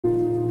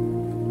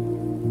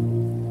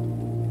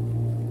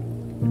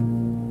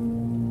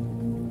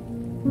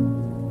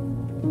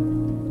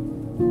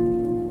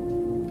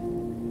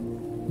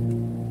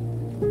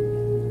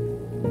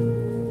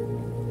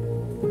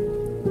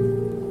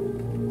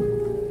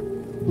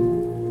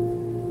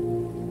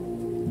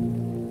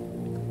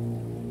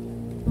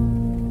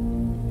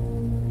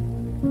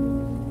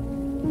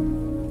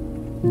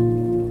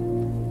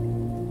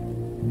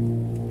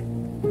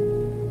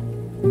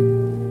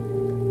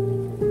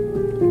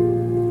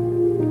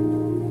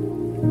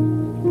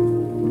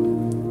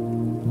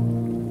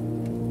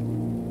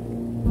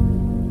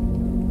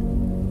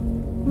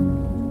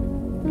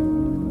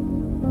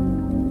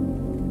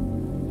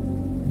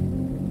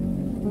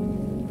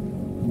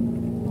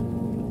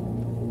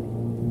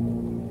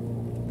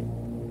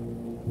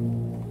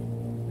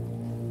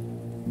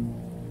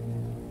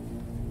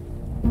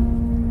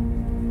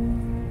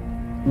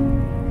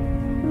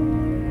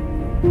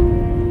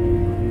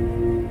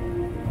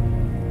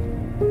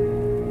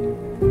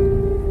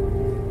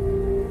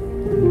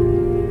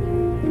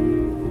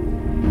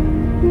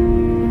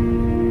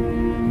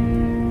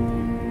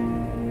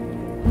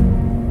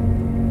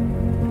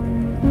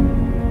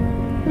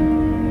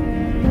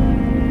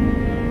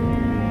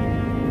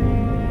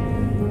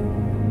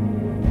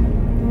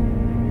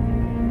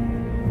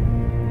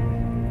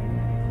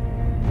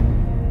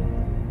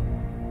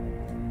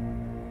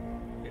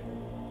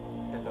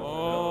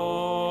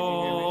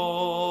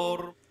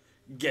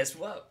Guess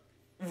what?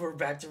 We're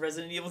back to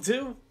Resident Evil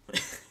 2.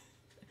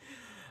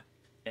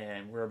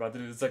 And we're about to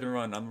do the second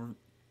run. I'm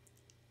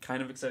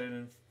kind of excited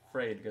and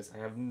afraid because I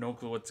have no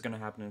clue what's going to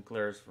happen in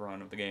Claire's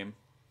run of the game.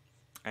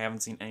 I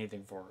haven't seen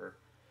anything for her.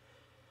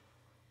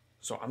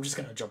 So I'm just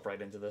going to jump right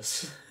into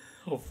this.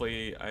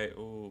 Hopefully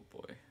oh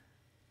boy.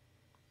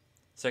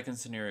 Second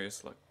scenario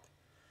select.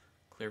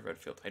 Claire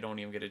Redfield. I don't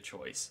even get a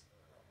choice.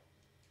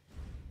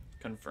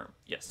 Confirm.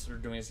 Yes, we're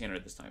doing a scanner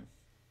this time.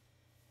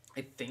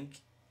 I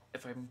think,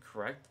 if I'm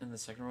correct, in the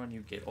second run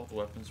you get all the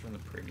weapons from the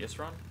previous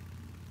run.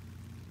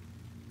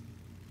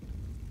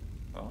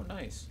 Oh,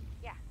 nice.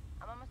 Yeah,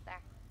 I'm almost there.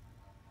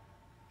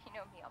 You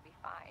know me, I'll be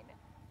fine.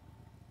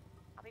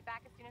 I'll be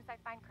back as soon as I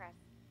find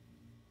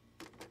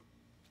Chris.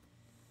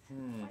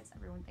 Why does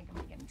everyone think I'm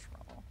gonna get in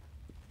trouble?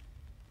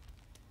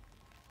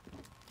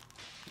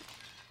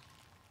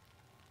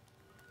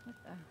 What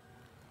the?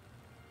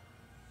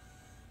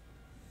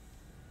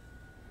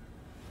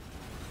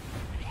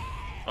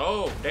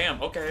 Oh,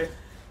 damn, okay.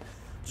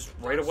 Just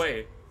right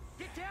away.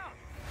 Get down!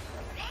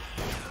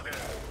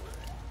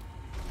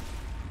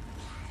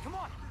 Come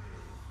on!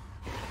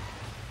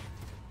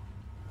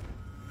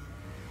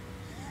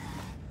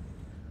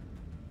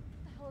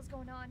 What the hell is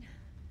going on?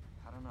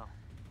 I don't know.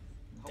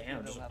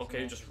 Damn, just,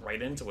 okay, just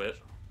right into it.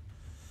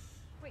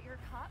 Wait, you're a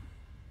cop?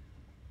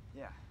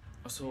 Yeah.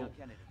 So, Leon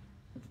Kennedy.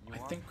 You I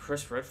are? think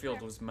Chris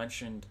Redfield was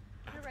mentioned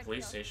at the Redfield.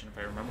 police station, if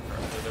I remember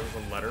correctly. There was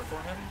a letter for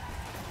him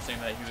saying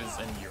that he was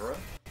in Europe.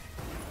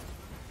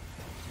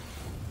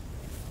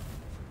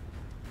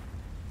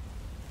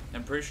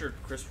 I'm pretty sure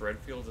Chris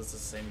Redfield is the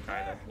same guy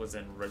that was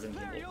in Resident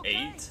Claire, Evil you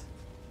okay? 8.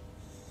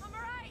 I'm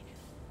alright!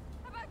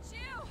 How about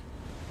you?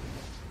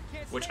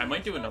 Can't Which stay I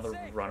might do here, it's another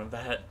not safe. run of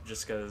that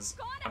just because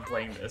Go on I'm ahead.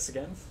 playing this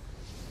again.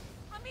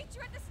 I'll meet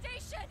you at the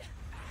station!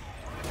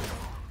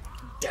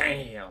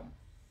 Damn!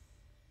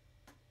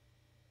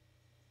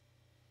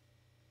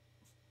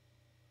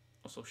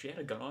 Also, she had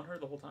a gun on her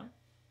the whole time?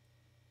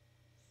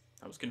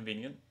 That was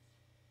convenient.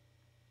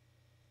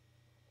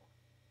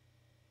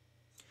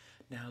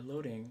 Now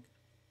loading.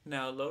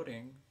 Now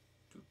loading.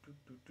 Do, do,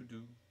 do, do,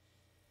 do.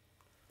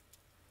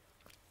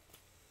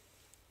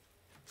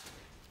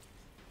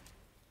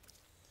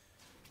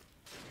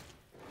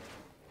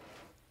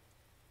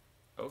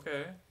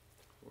 Okay.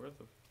 Where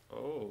the...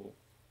 Oh.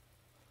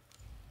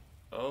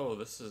 Oh,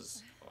 this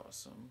is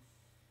awesome.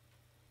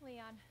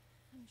 Leon,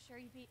 I'm sure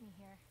you beat me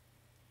here.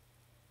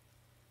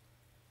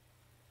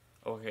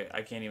 Okay,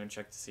 I can't even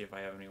check to see if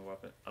I have any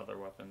other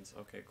weapons.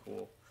 Okay,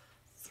 cool.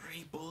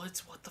 3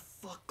 bullets? What the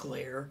fuck,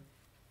 Claire?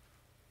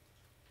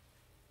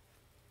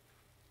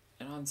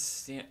 And on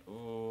stand...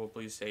 Oh,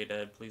 please stay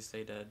dead. Please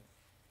stay dead.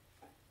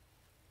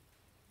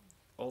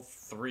 All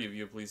 3 of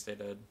you, please stay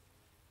dead.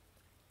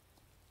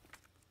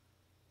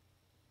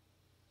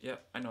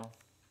 Yep, I know.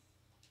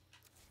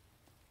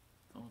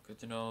 Oh, good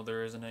to know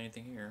there isn't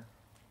anything here.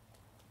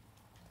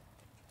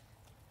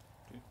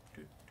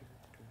 Do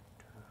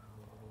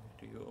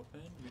you open?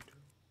 You do.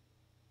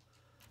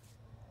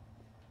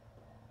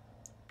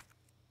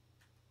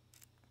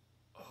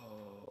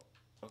 Oh,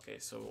 okay,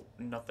 so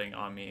nothing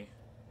on me.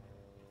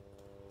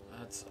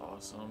 That's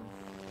awesome.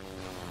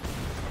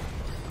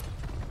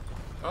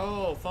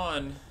 Oh,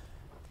 fun.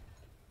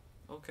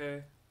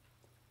 Okay.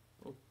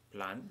 Oh,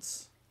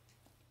 plants.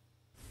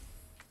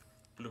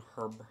 Blue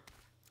herb.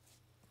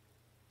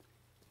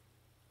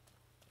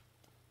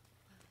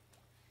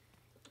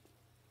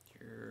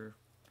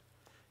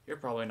 You're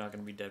probably not going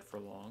to be dead for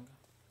long.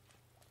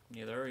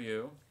 Neither are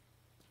you.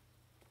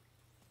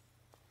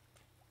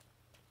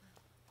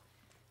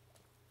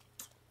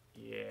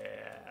 Yeah.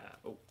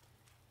 Oh.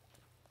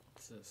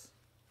 What's this?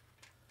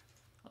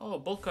 Oh,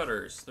 bolt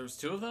cutters. There's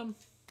 2 of them?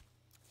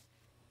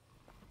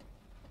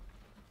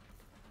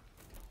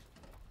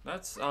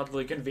 That's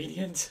oddly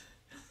convenient.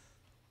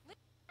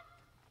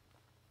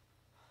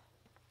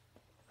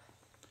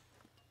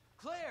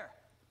 Claire!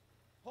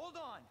 Hold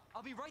on!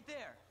 I'll be right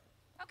there!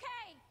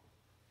 Okay!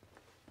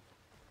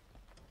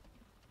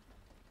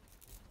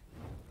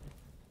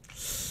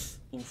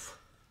 Oof.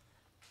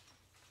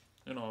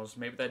 Who knows?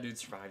 Maybe that dude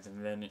survived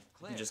and then he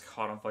Claire. just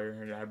caught on fire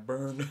and got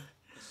burned.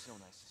 It's so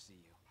nice to see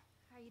you.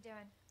 How are you doing?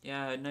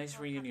 Yeah, nice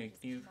Well, reunion. Papa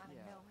just You came out of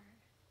Yeah. nowhere.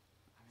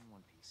 I'm in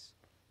one piece.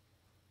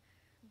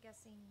 I'm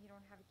guessing you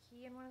don't have a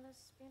key in one of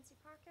those fancy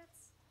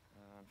pockets?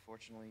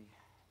 Unfortunately,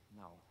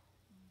 no.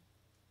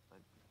 But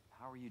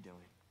how are you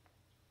doing?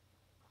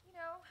 You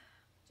know,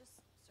 just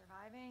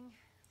surviving.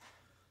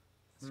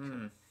 That's Hmm.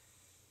 good.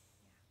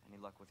 Any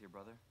luck with your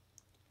brother?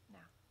 No,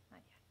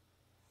 not yet.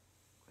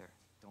 Claire,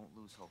 don't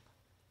lose hope.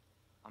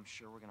 I'm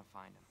sure we're gonna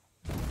find him.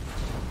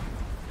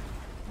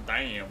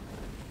 Damn.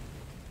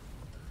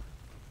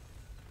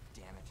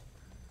 Damn it.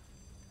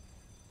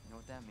 You know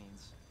what that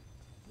means?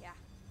 Yeah.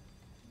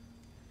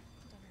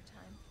 Dinner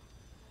time.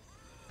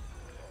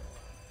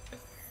 I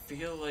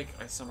feel like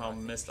I somehow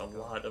missed a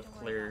lot of Don't worry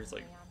about Claire's it,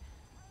 like Leon.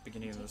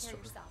 beginning of Take the care story.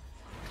 of yourself.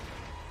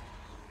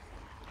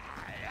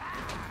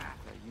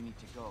 Claire, you need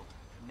to go.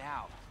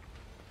 Now!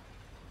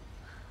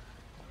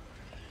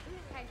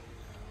 Okay,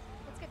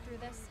 let's get through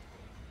this.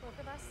 Both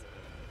of us?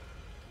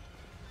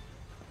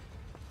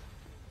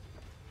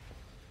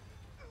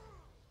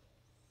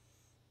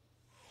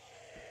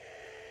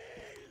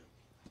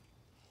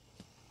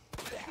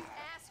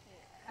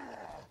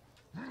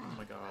 Oh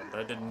my god,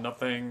 that did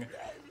nothing.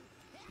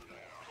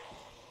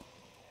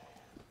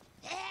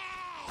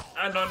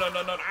 Ah, no, no,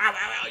 no, no. Ow,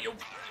 ow, ow, you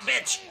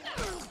bitch!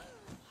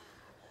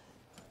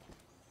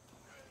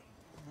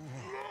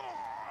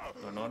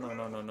 No, no,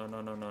 no, no, no,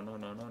 no, no, no, no,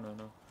 no, no, no,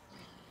 no.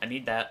 I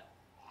need that.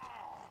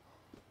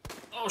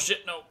 Oh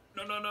shit, no.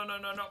 No, no, no, no,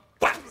 no, no.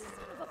 What?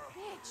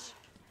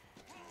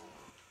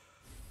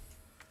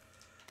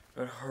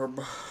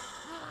 Herb.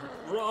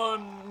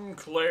 Run,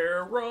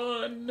 Claire,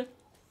 run!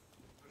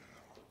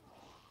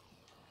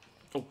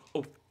 Oh,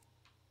 oh.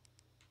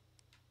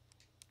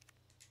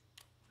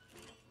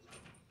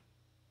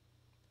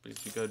 Please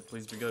be good,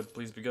 please be good,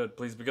 please be good,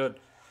 please be good.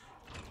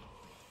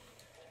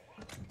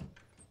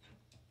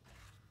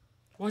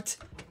 What?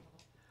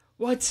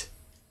 What?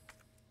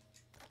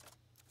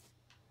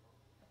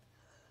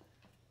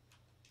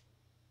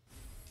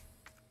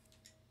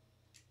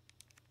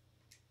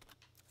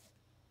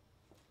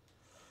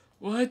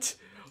 What?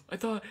 I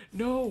thought,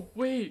 no,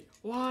 wait,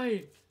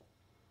 why?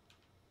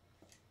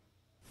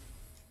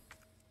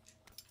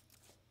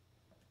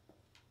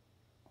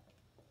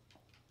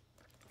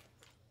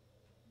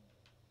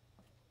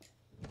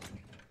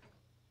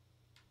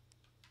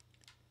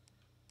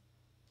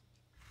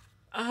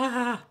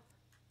 Ah!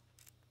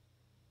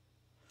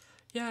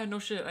 Yeah, no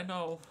shit, I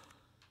know.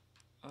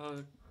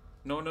 No,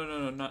 no, no,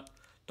 no, not,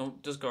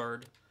 don't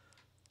discard.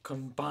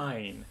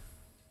 Combine.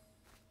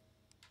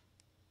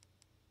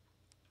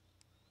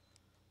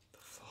 The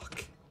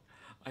fuck?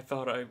 I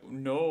thought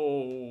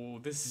no,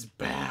 this is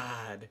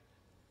bad.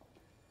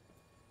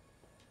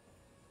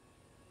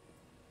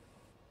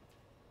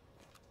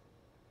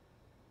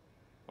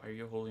 Why are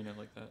you holding it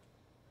like that?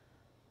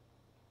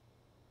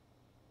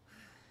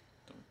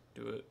 Don't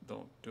do it,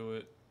 don't do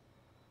it.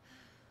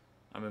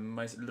 I'm in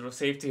my little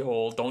safety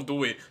hole. Don't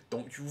do it.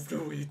 Don't you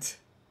do it.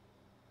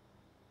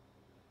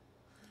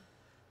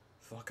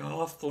 Fuck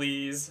off,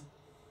 please.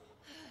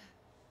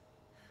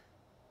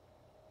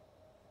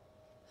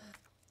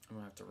 I'm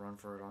gonna have to run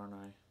for it, aren't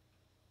I?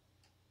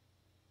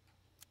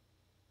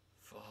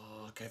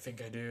 Fuck, I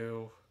think I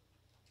do.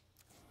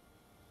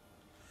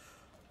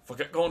 Fuck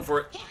it, going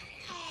for it.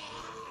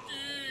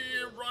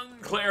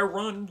 Run, Claire,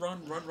 run,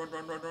 run, run, run,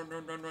 run, run, run,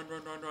 run, run, run,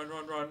 run, run, run,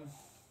 run, run.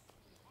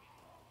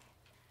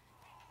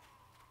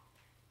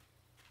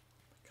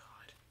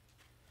 God.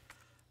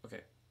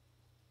 Okay.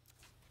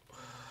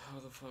 How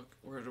the fuck?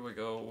 Where do I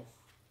go?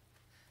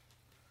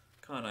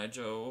 Can't I,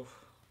 Joe?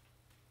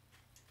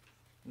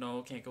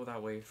 No, can't go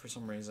that way for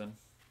some reason.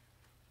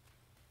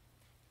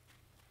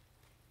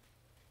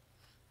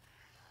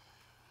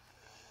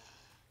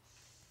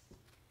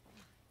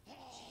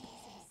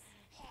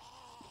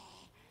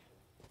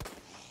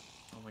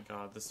 Oh my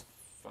god, this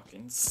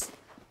fucking...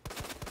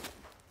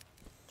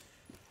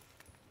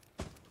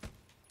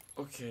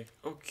 Okay,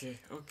 okay,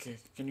 okay.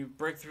 Can you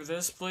break through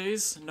this,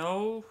 please?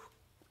 No?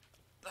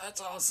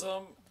 That's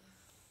awesome.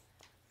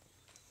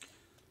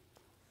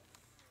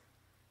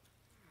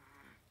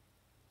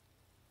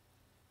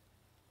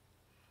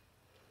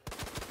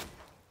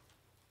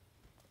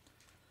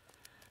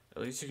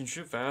 At least you can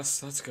shoot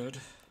fast. That's good.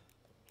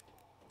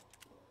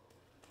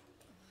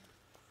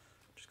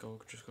 Just go,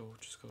 just go,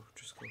 just go,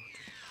 just go.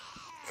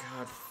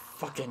 God,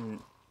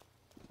 fucking...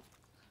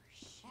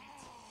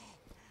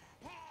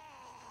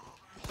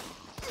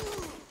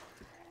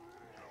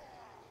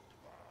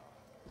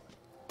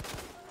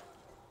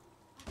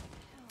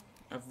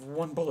 I have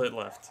one bullet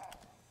left.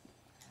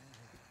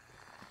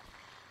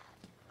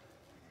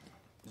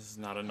 This is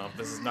not enough.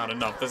 This is not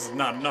enough. This is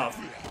not enough.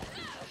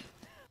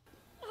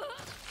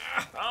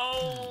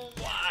 Oh,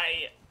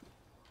 why?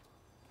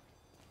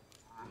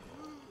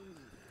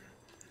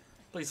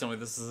 Please tell me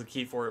this is a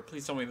key for it.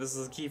 Please tell me this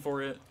is a key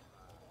for it.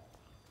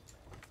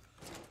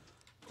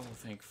 Oh,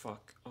 thank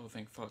fuck. Oh,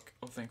 thank fuck.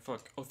 Oh, thank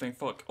fuck. Oh, thank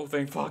fuck. Oh,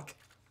 thank fuck.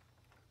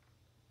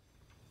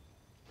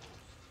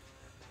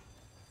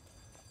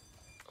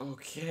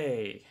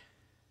 Okay.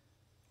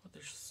 Oh,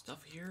 there's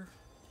stuff here?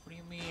 What do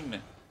you mean?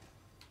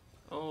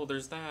 Oh,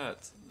 there's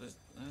that. There's,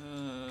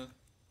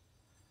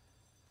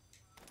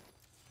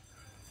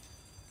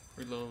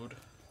 reload.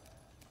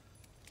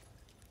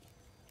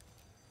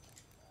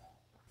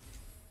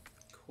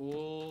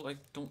 Cool. I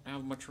don't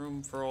have much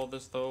room for all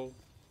this, though.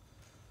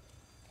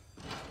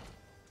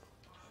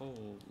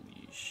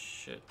 Holy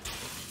shit.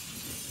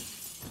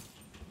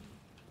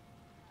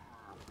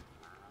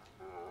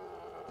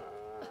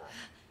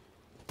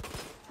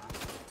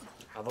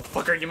 How the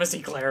fuck are you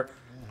missing, Claire?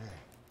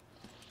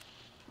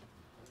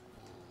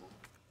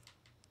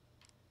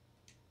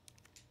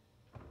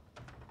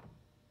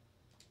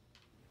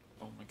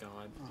 Oh my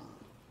god.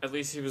 At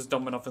least he was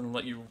dumb enough and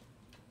let you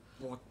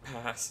walk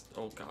past.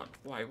 Oh god.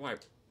 Why? Why?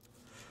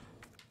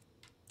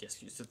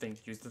 Yes, use the thing.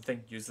 Use the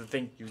thing. Use the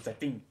thing. Use that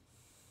thing.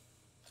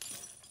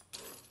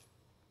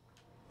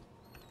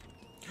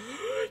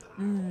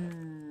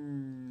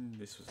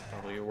 This was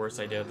probably a worse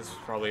idea. This was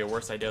probably a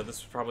worse idea. This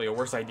was probably a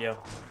worse idea.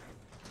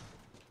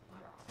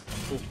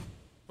 Ooh.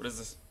 What is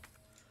this?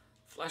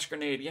 Flash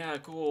grenade. Yeah,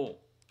 cool.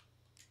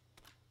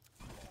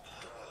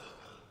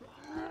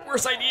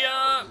 Worse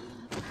idea!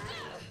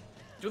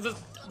 Do this.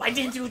 Why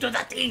didn't you do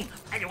that thing?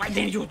 Why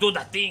didn't you do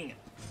that thing?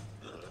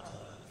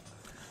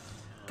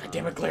 God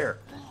damn it, Claire.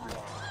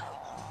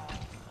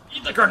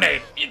 Eat the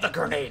grenade! Eat the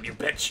grenade, you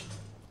bitch!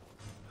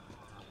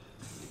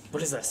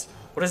 What is this?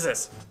 What is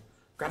this?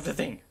 Grab the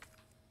thing.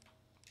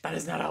 That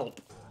does not help.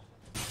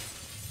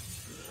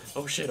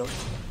 Oh shit, oh shit.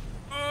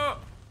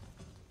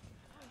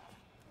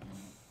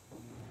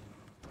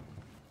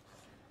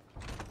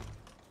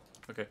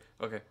 Okay,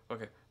 okay,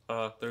 okay.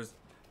 There's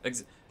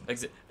exit,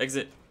 exit,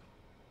 exit.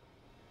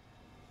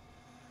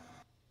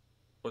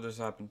 What just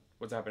happened?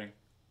 What's happening?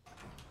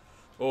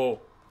 Oh.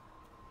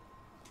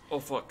 Oh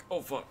fuck,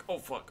 oh fuck, oh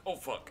fuck, oh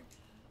fuck.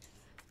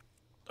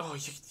 Oh,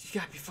 you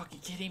gotta be fucking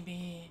kidding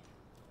me.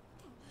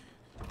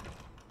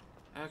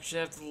 I actually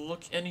have to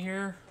look in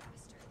here?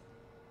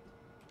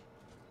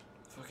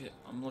 Fuck it,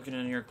 I'm looking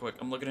in here quick.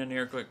 I'm looking in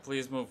here quick.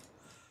 Please move.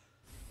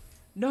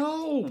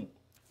 No!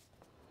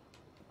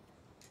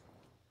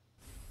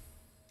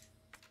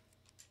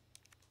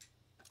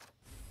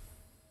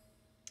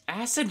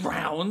 Acid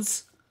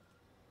rounds?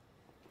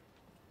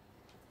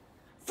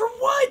 For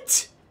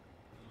what?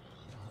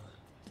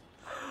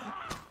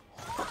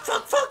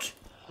 Fuck, fuck!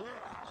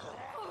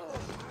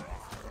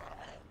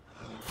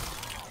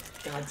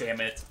 God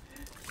damn it.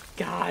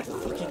 God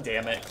fucking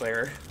damn it,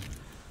 Claire.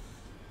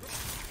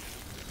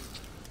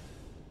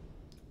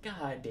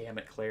 God damn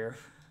it, Claire.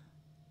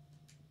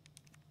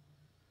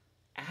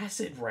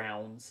 Acid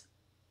rounds?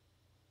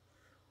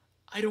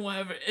 I don't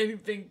have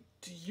anything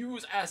to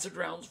use acid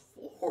rounds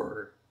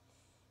for.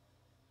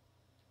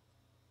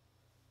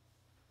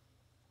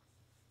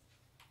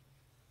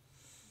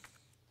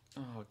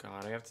 Oh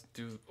god, I have to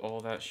do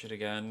all that shit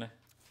again.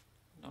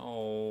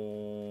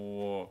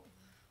 No.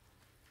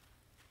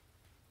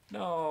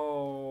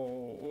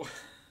 No.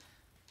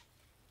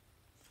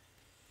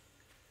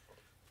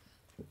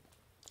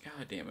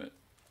 God damn it.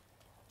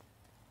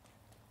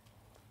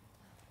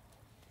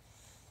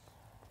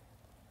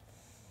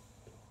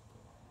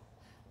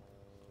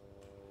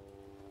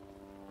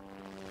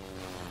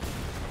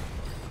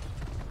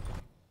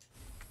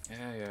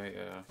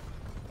 Yeah.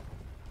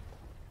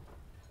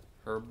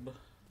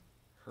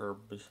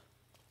 Herbs.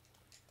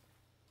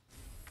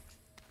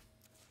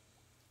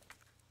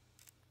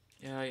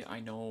 Yeah, I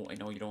know,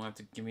 you don't have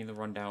to give me the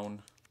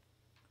rundown.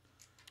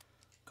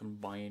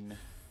 Combine.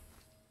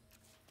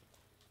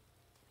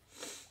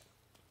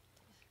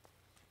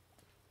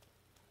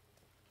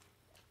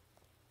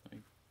 Let me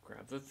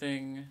grab the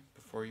thing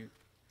before you...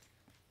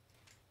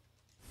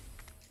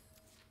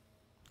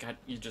 God,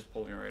 you just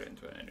pulled me right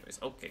into it anyways.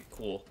 Okay,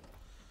 cool.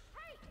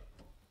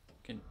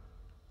 I can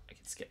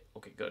skip.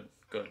 Okay, good.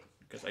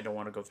 Because I don't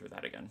want to go through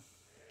that again.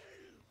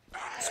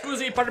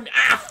 Scusi, pardon me.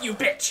 Ah, you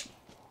bitch!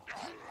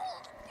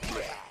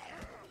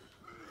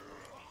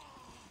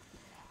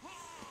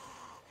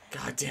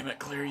 God damn it,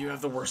 Claire, you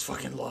have the worst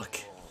fucking luck.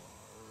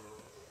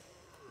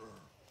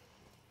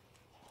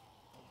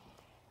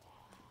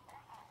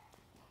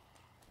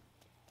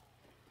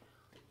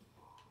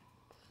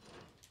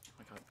 Oh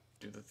my god,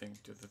 do the thing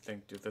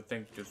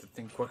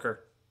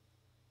quicker.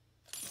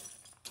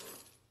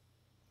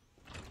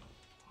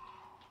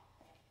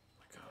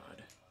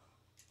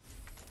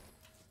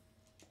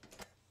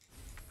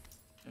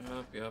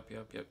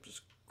 Yep.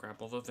 Just grab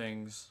all the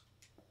things.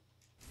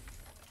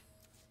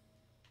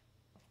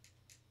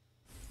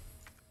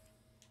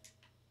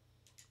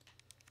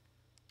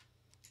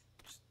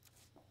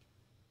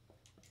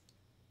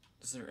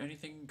 Is there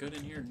anything good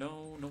in here?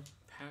 No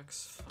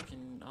packs.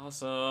 Fucking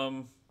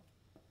awesome.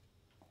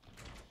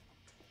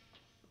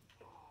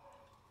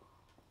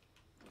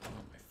 Oh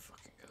my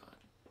fucking god.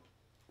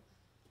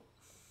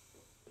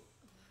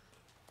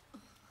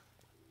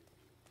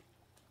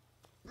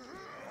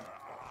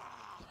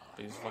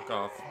 Please fuck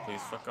off.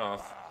 Please fuck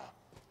off.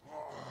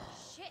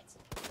 Shit.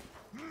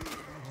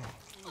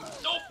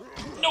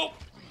 Nope.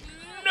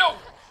 No.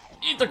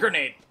 Eat the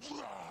grenade.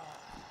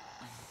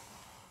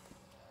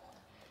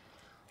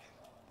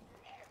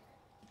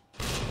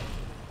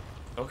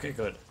 Okay,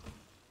 good.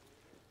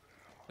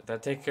 Did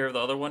that take care of the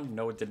other one?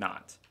 No, it did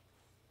not.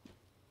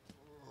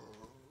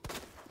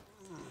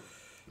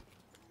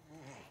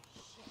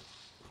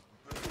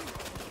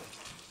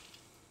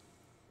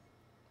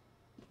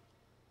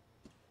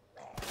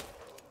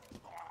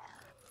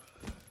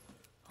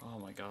 Oh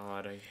my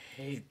god, I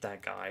hate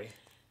that guy.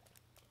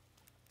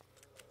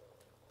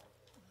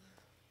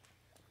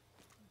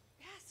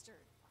 Bastard.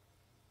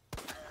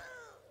 Fuck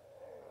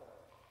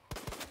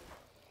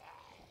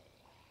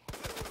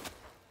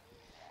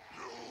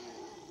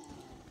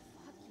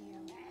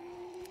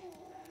you.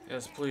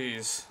 Yes,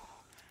 please.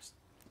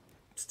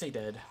 Stay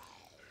dead.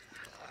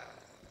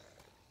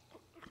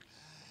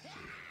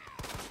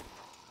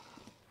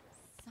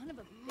 Son of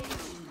a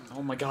bitch.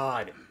 Oh my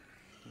god.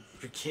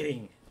 You're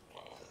kidding.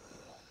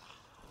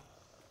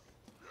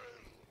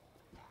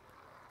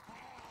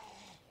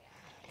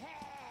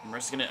 I'm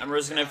risking it. I'm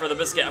risking it for the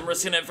biscuit. I'm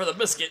risking it for the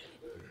biscuit.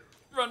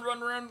 Run,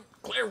 run, run.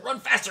 Claire, run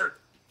faster.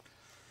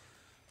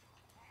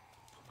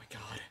 Oh my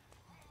god.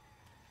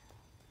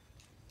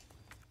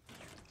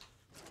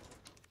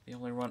 They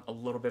only run a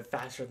little bit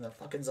faster than the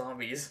fucking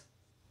zombies.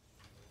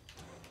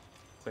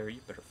 Claire,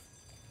 you better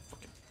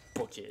fucking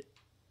book it.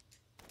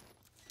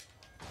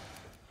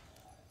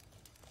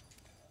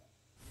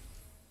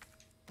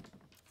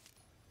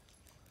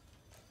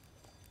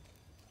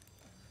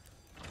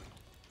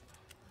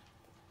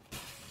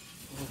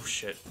 Oh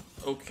shit.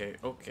 Okay,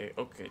 okay,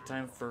 okay.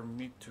 Time for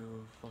me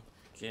to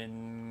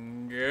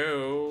fucking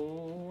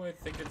go. I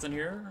think it's in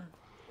here.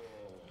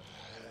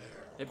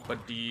 Hey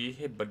buddy,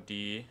 hey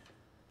buddy.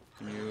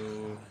 Can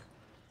you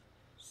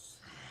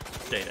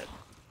stay dead?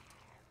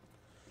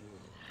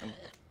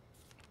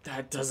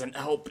 That doesn't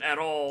help at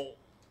all.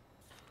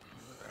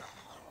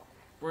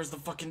 Where's the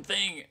fucking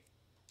thing?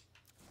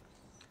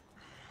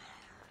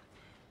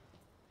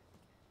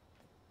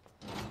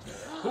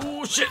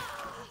 Oh shit!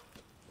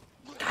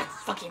 God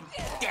fucking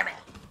damn it!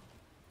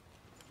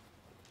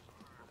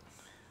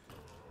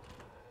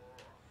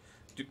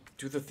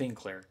 Do the thing,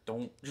 Claire.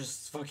 Don't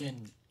just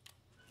fucking...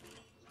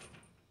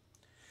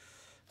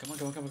 Come on,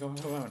 come on, come on, come on,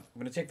 come on. I'm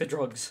gonna take the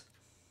drugs.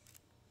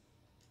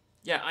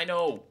 Yeah, I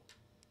know.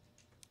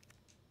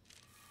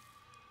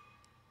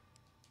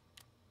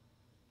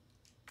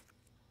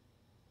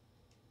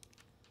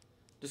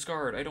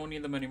 Discard. I don't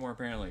need them anymore,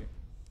 apparently.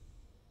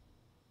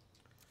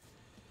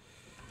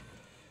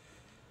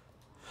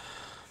 Oh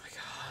my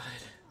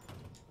god.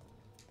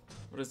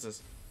 What is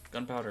this?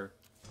 Gunpowder.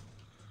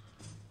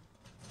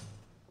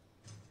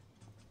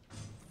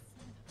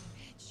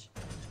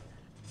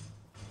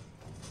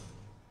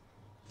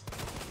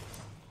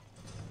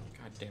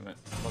 God damn it.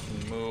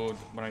 Fucking moved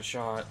when I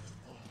shot.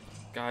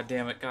 God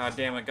damn it, god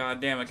damn it,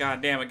 god damn it,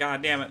 god damn it,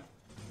 god damn it.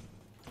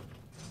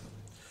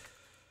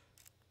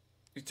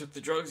 You took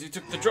the drugs, you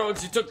took the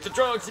drugs, you took the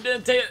drugs, you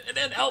didn't take it, it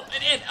didn't help, it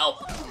didn't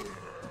help!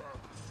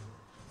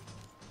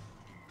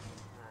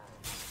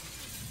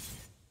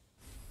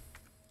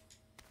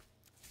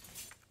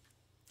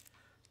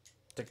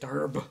 Take the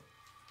herb.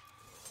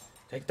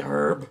 Take the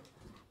herb.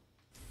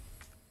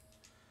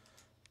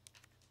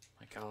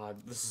 My god,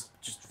 this is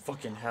just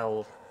fucking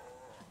hell.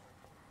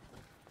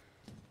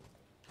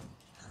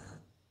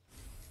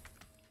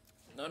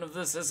 None of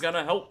this is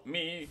gonna help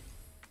me.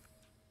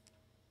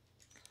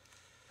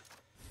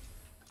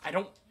 I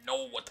don't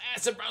know what the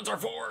acid rounds are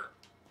for.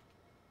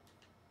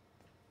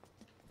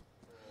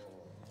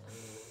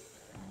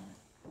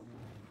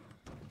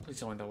 Please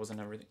tell me that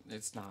wasn't everything.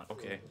 It's not.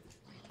 Okay.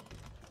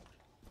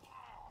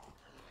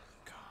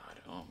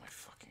 God. Oh my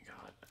fucking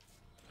god.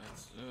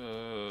 That's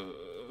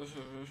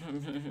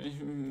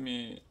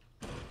me.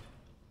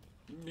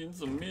 Being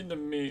so mean to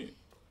me.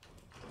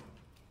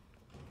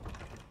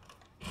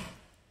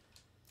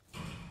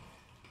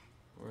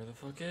 Where the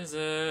fuck is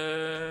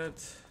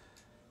it?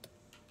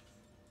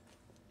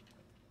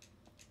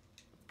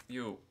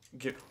 You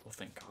get. Oh,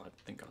 thank God!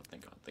 Thank God!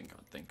 Thank God! Thank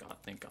God! Thank God!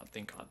 Thank God!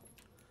 Thank God!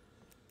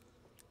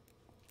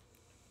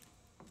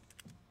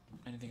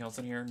 Anything else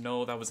in here?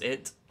 No, that was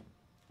it.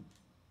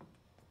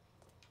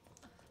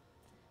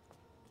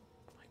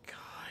 My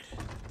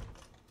God,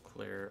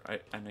 Claire, I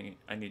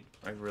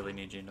really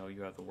need you to know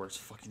you have the worst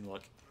fucking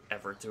luck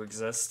ever to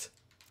exist.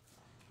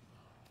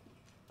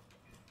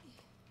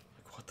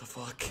 Like, what the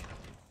fuck?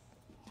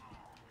 Oh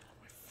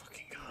my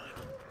fucking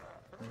God!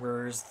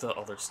 Where's the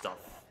other stuff?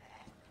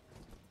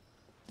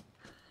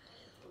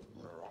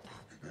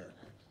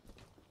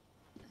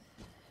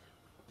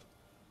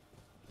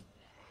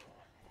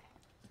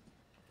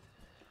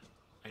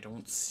 I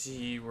don't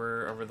see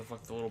wherever the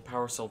fuck the little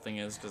power cell thing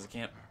is, because I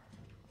can't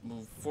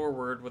move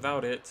forward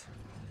without it.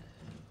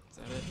 Is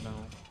that it? No.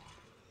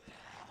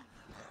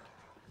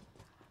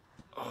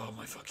 Oh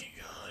my fucking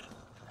God.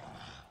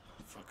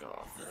 Fuck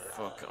off.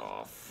 Fuck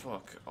off.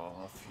 Fuck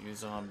off, you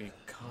zombie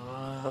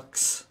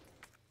cocks.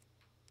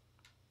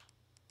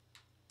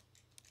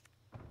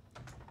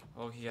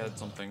 Oh, he had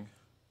something.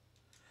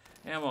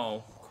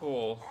 Ammo.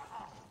 Cool.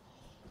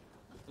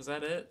 Was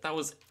that it? That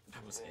was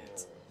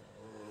it.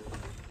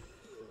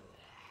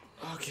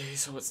 Okay,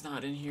 so it's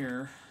not in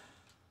here.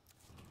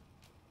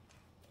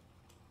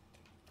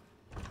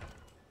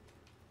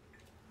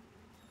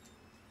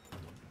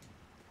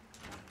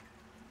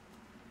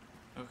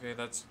 Okay,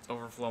 that's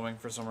overflowing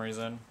for some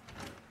reason.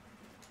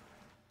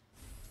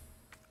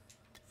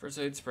 First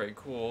aid spray,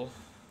 cool.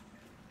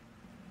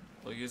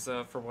 We'll use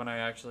that for when I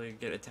actually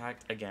get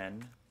attacked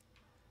again.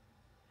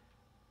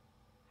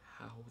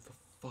 How the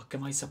fuck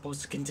am I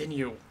supposed to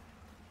continue?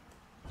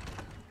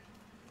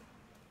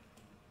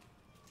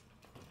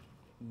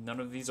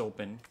 None of these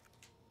open.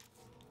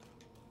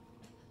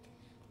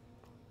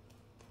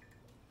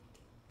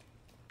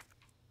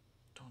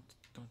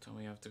 Don't tell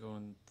me I have to go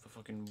in the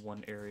fucking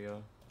one area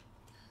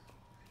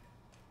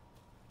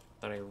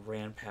that I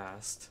ran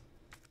past.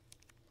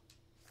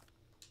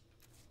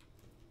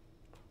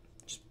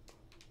 Just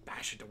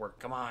bash it to work.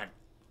 Come on.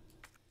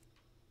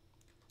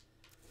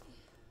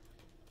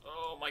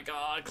 Oh my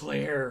God,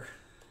 Claire.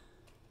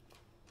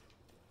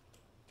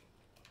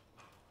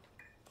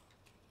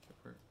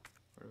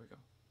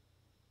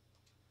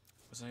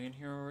 Was I in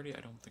here already? I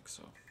don't think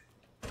so.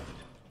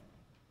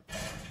 God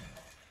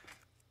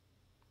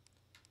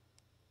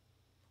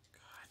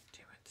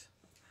damn it.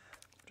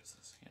 What is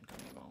this? Handgun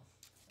ammo.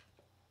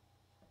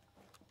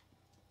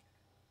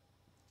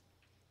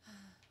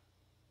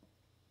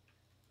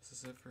 Is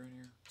this it for in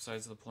here?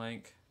 Besides the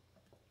plank?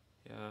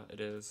 Yeah, it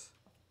is.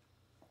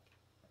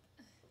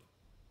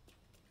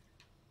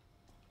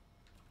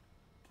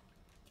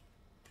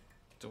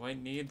 Do I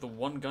need the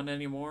one gun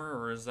anymore,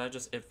 or is that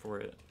just it for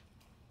it?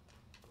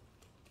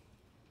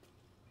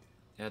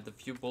 I had the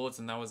few bullets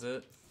and that was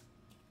it?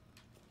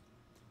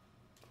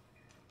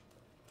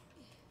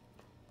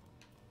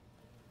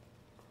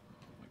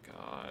 Oh my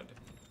god.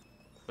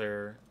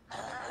 Claire.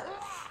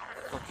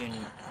 Fucking...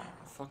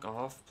 Fuck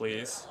off,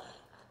 please.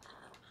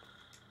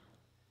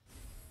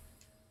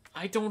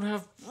 I don't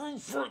have room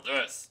for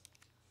this!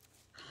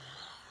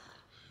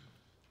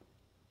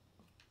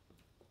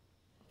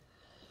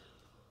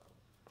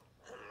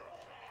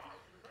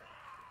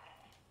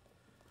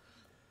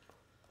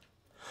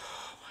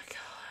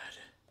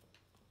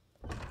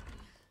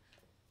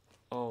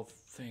 Oh,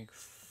 thank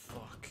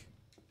fuck.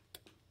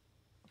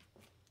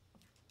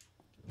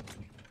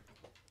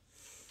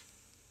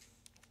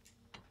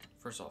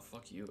 First off,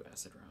 fuck you,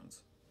 acid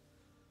rounds.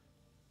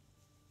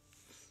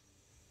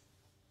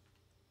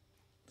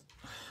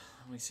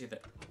 Let me see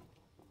that.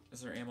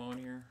 Is there ammo in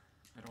here?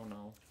 I don't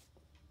know.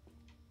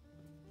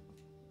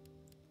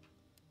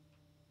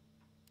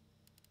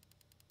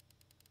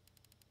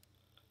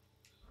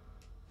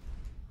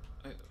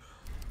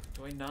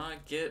 Do I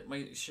not get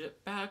my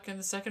shit back in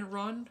the second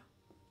run?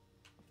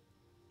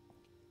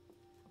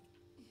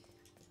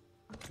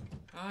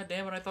 God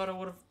damn it, I thought I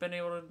would have been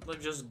able to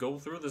like just go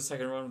through the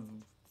second run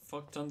with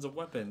fuck tons of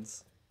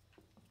weapons.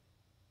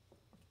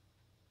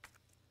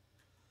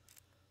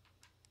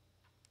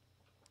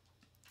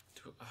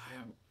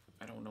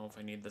 I don't know if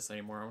I need this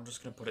anymore. I'm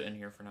just gonna put it in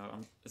here for now.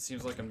 It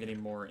seems like I'm getting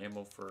more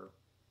ammo for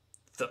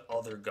the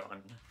other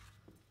gun.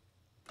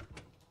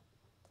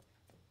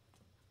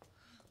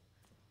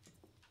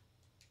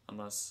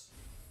 Unless...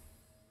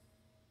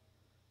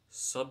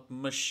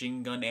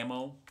 submachine gun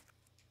ammo?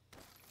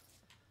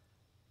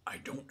 I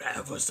don't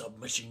have a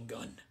submachine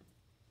gun.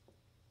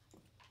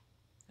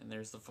 And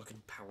there's the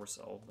fucking power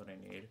cell that I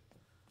need.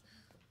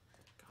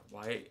 God,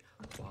 why?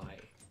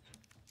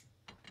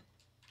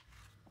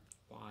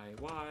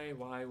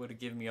 Why would it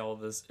give me all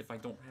this if I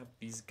don't have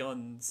these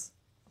guns?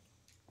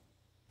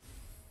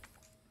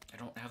 I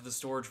don't have the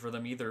storage for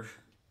them either.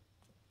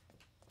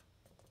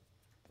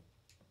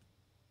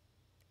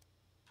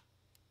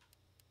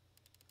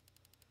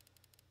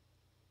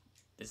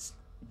 This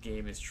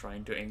game is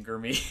trying to anger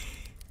me.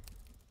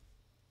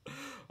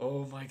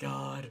 Oh my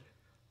god.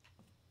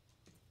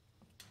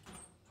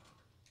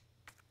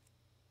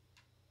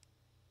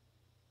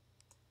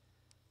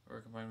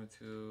 Or combined with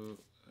two.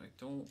 I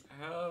don't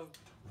have.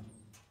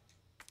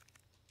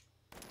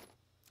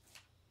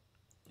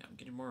 Yeah, I'm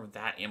getting more of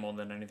that ammo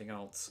than anything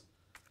else.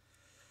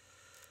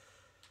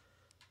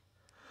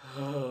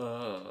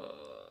 Fuck.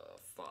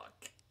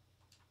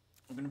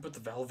 I'm gonna put the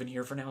valve in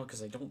here for now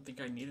because I don't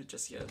think I need it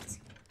just yet.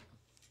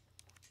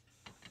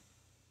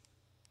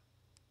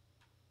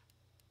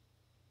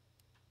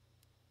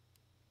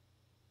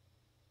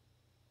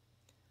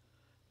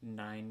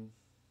 9.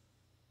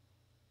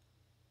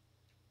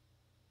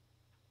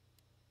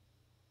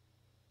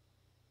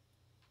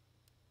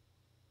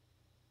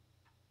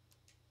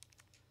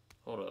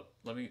 Hold up.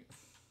 Let me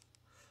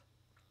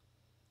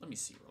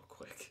see real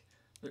quick.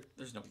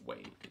 There's no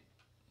way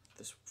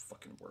this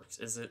fucking works,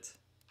 is it?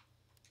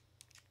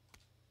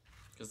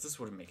 Because this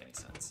wouldn't make any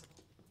sense.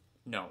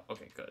 No.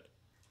 Okay, good.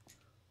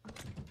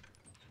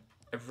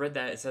 I've read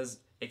that. It says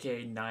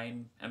AKA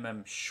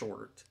 9mm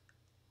short.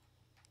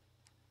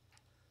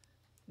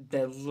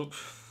 That look...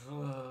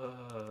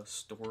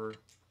 Store.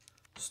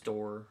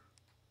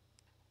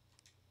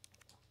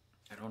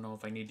 I don't know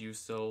if I need you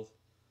still.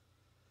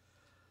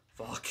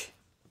 Fuck.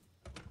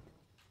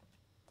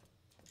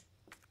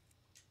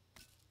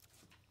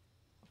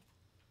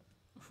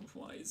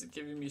 Why is it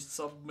giving me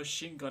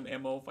submachine gun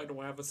ammo if I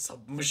don't have a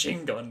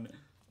submachine gun?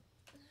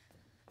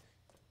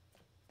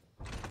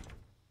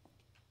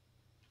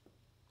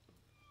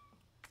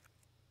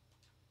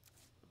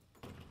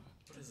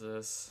 What is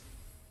this?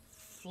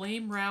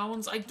 Flame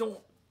rounds? I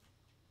don't...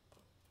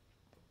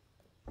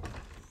 My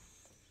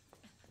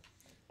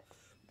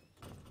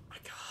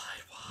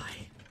god,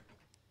 why?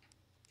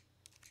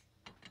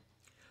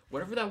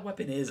 Whatever that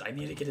weapon is, I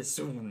need to get it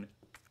soon.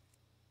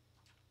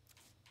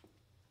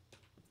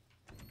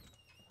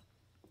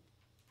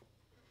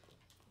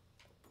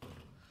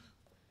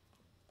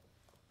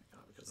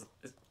 Because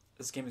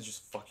this game is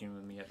just fucking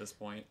with me at this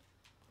point.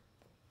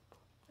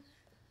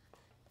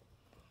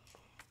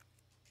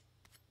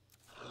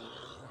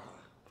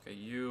 Okay,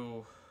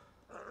 you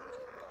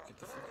get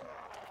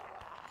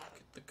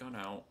the gun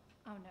out.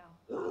 Oh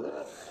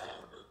no.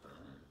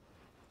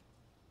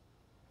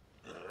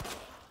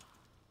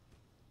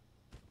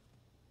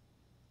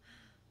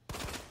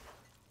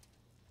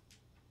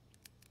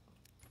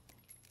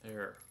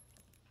 There.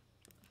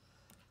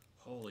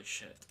 Holy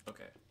shit.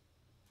 Okay.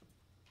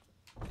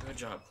 Good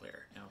job,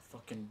 Claire. Now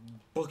fucking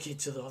book it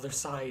to the other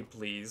side,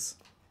 please.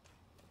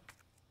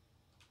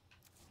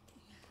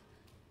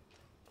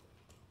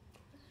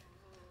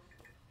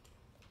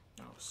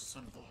 Oh,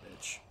 son of a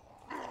bitch.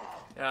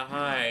 Yeah,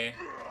 hi.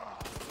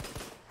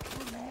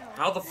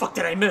 How the fuck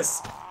did I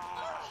miss?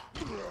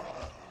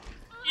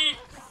 Eek.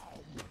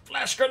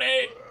 Flash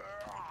grenade!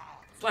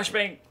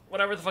 Flashbang!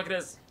 Whatever the fuck it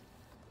is.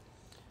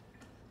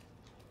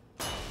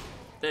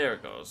 There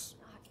it goes.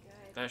 Not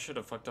good. That should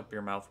have fucked up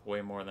your mouth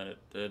way more than it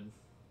did.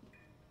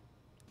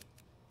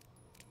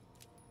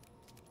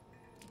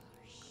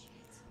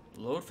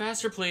 Load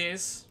faster,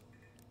 please.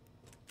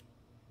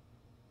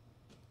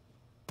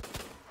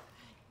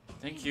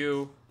 Thank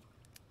you.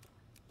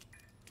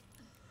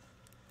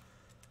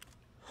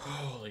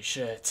 Holy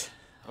shit.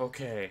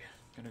 Okay.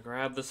 Gonna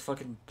grab this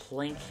fucking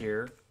plank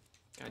here.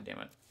 God damn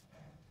it.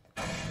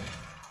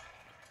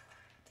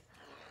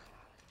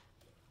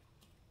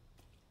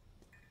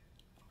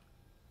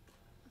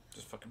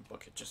 Just fucking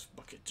book it. Just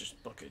book it.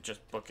 Just book it.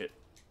 Just book it.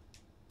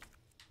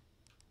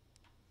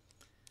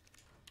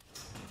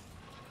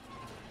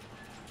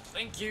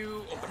 Thank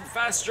you. Open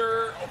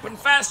faster. Open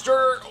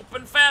faster.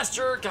 Open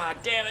faster. God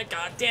damn it.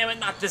 God damn it.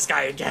 Not this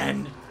guy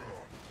again.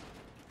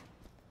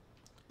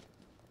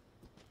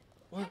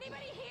 What?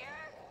 Anybody here?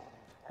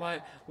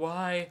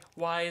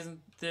 Why isn't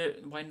there,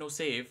 why no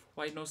save?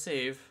 Why no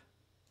save?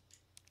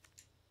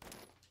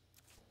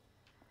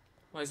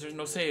 Why is there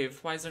no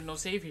save? Why is there no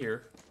save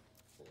here?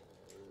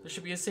 There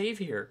should be a save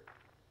here.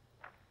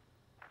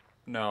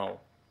 No.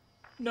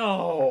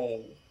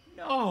 No.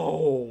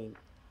 No.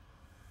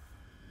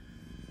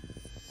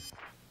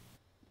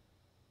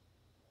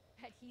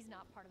 Bet he's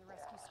not part of the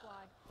rescue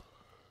squad.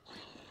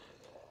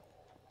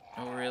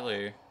 Oh,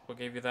 really? What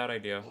gave you that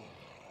idea?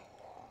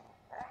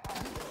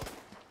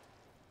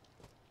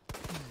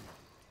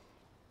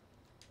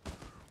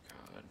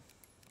 God.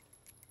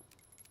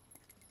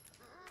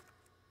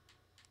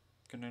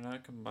 Can I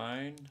not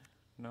combine?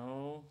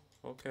 No?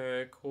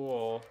 Okay,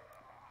 cool.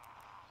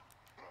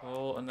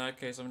 Well, in that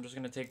case, I'm just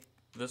gonna take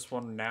this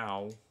one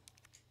now.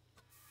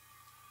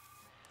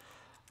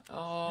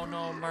 Oh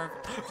no, Marv.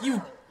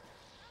 You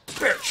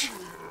bitch!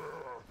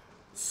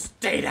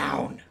 Stay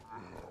down!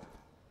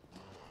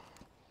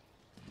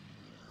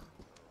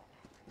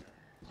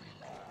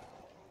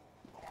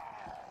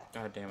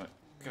 God damn it.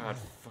 God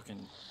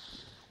fucking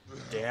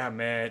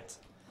damn it.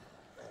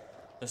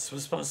 This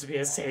was supposed to be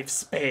a safe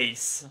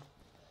space.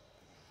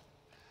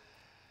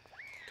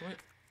 Do I...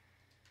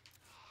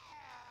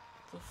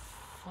 The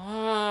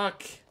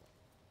fuck?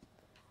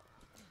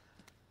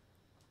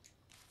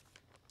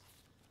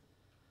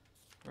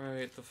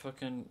 Right, the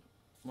fucking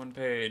one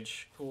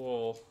page.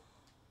 Cool.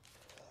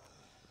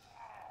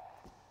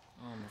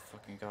 Oh my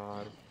fucking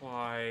god.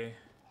 Why?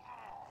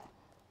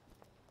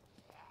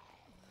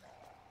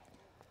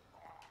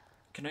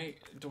 Can I...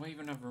 Do I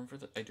even have room for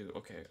that? I do.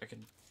 Okay, I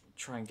can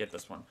try and get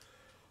this one.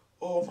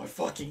 Oh my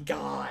fucking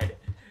god!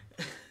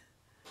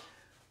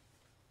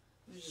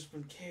 There's just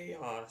been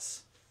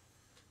chaos.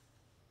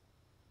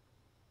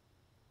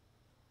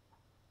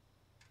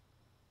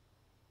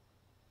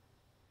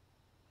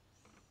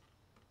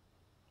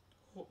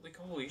 Like,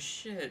 holy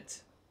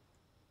shit.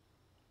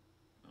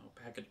 Oh,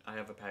 package. I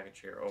have a package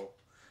here. Oh.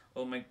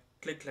 Oh, my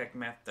click-clack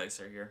math dice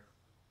are here.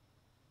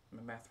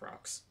 My math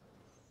rocks.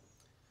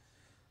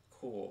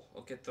 Cool.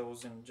 I'll get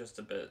those in just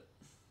a bit.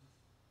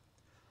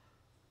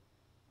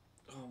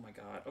 Oh my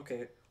god.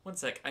 Okay, one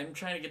sec. I'm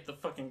trying to get the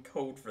fucking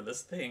code for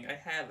this thing. I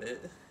have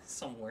it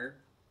somewhere.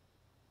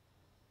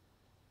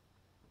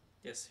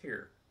 Yes,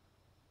 here.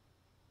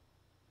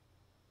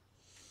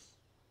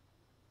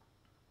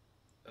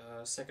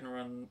 Second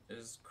run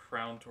is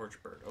Crown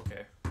Torchbird.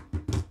 Okay.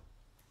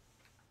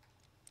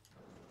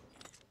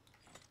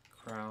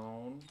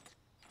 Crown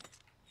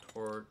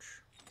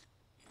Torch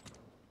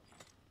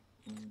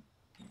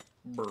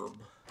Burb.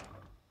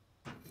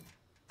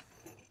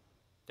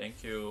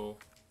 Thank you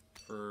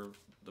for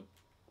the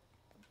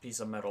piece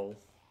of metal.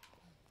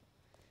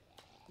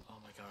 Oh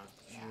my god,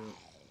 you...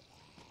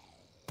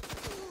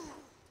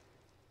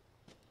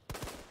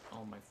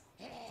 Oh my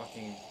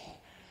fucking...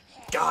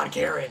 God,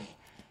 Karen!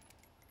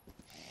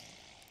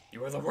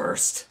 You are the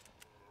worst!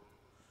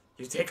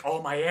 You take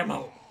all my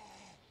ammo!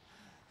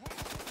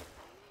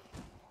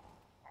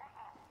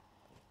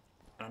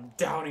 I'm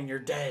down and you're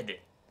dead!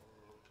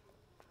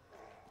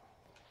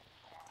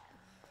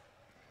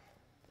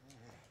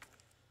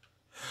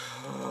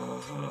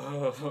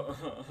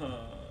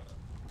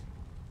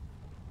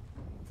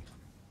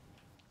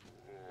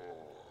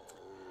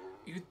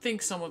 You'd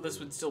think some of this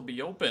would still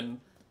be open,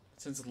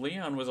 since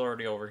Leon was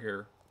already over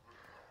here.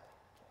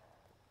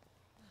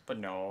 But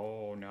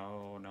no,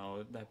 no,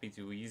 no, that'd be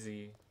too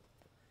easy.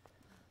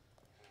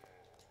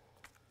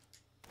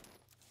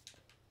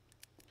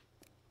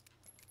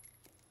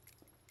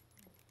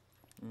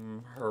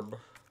 Herb.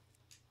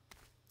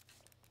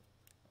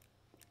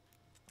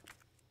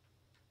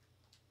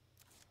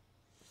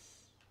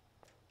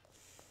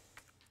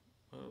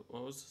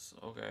 What was this?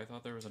 Okay, I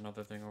thought there was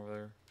another thing over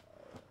there.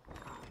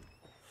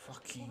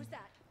 Fucking. What was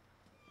that?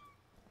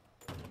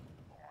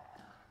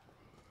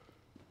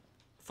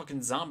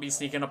 Fucking zombie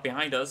sneaking up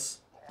behind us.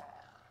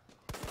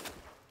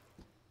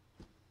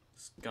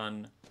 This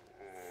gun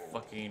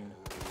fucking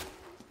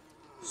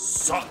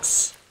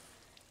sucks.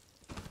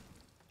 Oh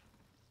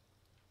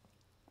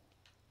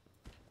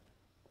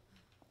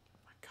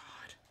my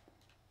god.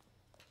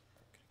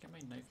 Can I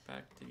get my knife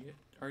back?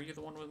 Are you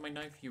the one with my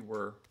knife? You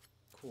were.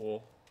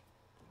 Cool.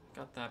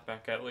 Got that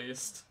back at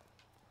least.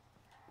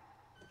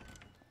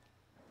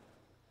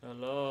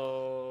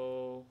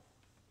 Hello.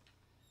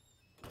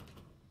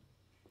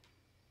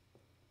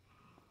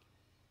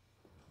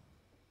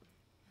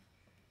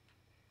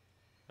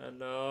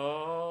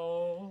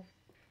 Hello.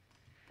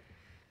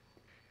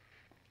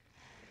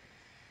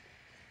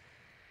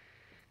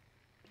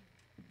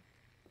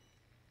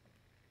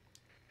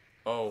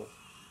 Oh.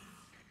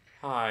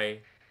 Hi.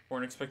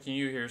 Weren't expecting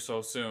you here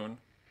so soon.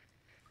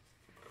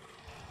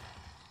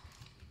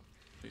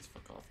 Please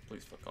fuck off.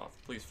 Please fuck off.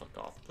 Please fuck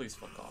off. Please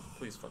fuck off.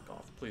 Please fuck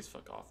off. Please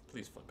fuck off.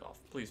 Please fuck off.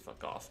 Please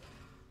fuck off.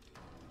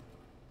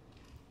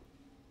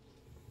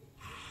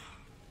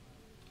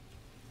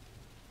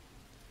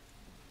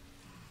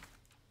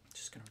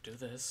 Just gonna do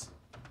this.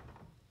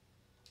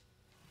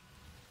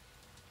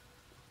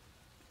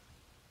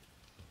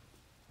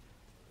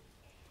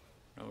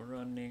 No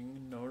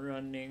running. No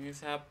running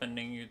is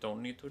happening. You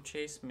don't need to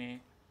chase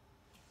me.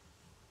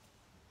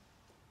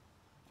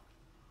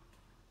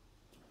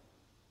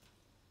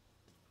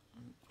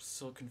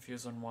 So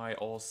confused on why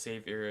all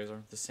save areas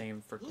aren't the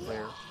same for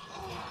Claire.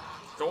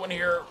 Go in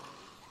here!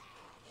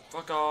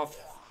 Fuck off!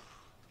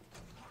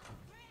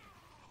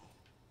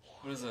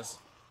 What is this?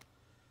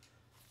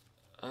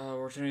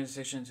 We're turning the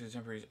station to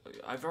temporary.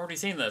 I've already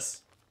seen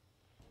this!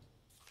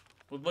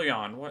 With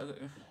Leon, what?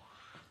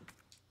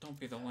 Don't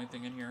be the only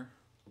thing in here.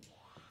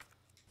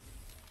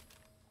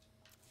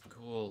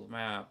 Cool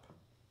map.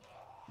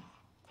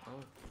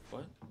 Oh,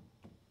 what?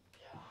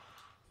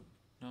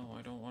 No,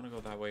 I don't want to go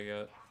that way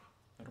yet.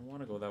 I don't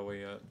want to go that way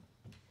yet.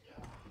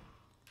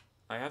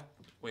 I have...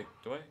 Wait,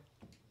 do I?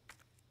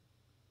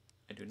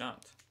 I do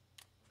not.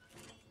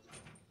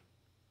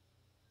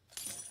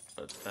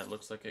 But that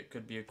looks like it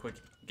could be a quick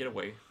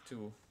getaway,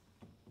 too.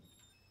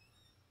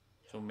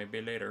 So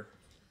maybe later.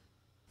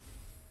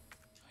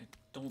 I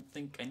don't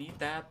think I need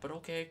that, but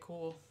okay,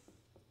 cool.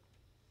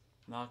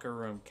 Locker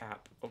room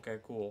cap. Okay,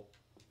 cool.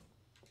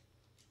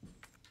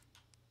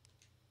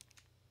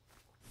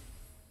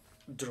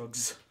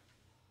 Drugs.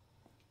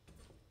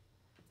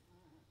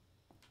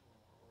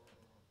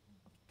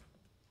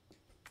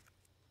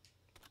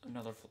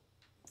 Another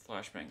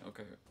flashbang,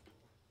 okay.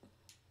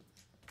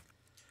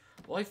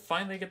 Will I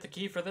finally get the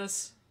key for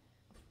this?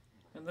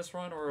 In this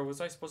run, or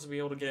was I supposed to be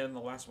able to get it in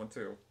the last one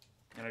too?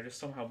 And I just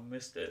somehow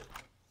missed it.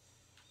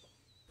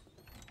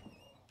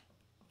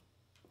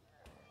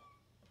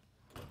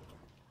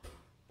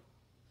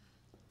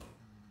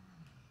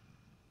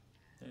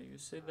 Yeah, you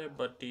say there,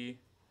 buddy.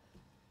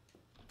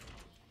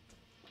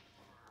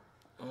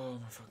 Oh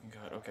my fucking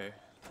god, okay.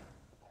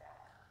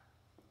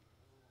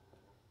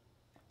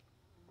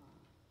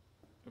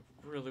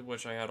 I really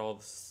wish I had all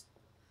this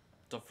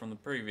stuff from the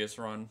previous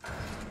run.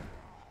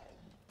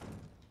 You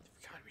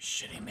gotta be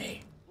shitting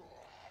me.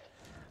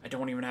 I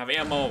don't even have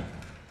ammo.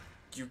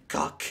 You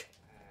cuck.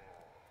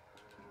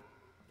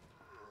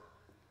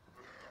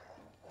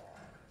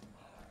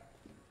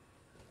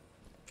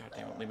 God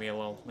damn it, leave me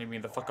alone. Leave me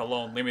the fuck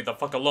alone. Leave me the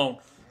fuck alone.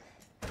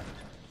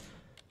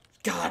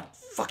 God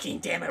fucking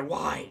damn it,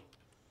 why?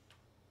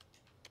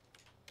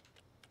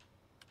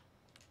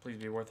 Please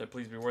be worth it.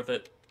 Please be worth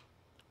it.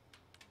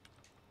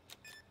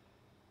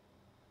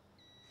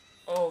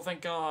 Oh,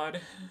 thank God.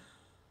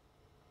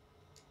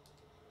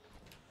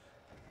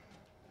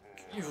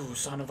 You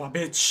son of a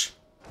bitch.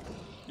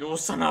 You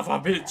son of a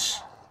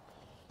bitch.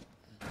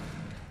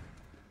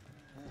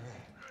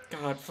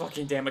 God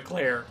fucking damn it,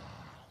 Claire.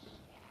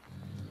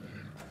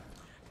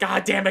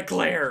 God damn it,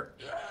 Claire.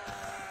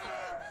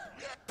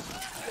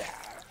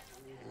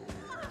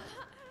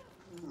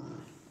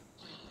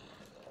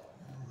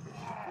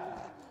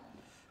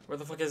 Where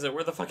the fuck is it?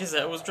 Where the fuck is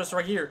it? It was just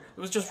right here. It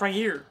was just right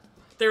here.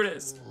 There it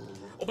is.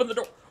 Open the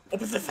door.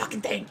 Open the fucking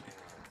thing.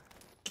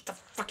 Get the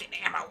fucking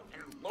ammo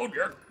and load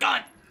your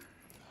gun.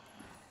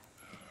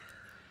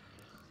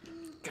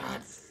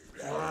 God.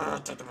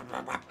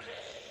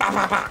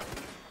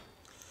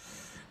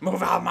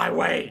 Move out of my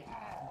way.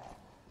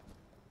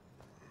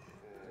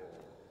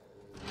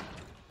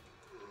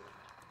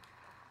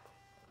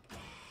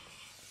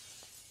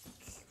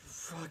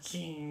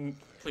 Fucking.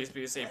 Please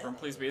be a safe room.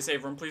 Please be a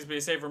safe room. Please be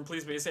a safe room.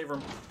 Please be a safe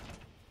room.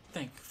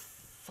 Thank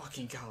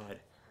fucking God.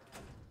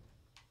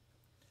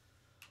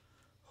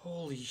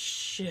 Holy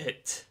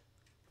shit.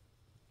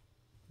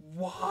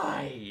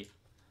 Why?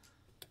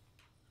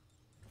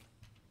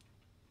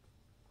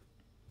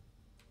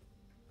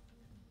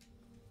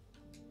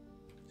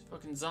 These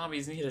fucking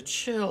zombies need to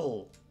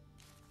chill.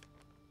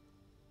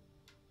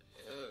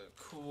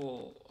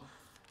 Cool.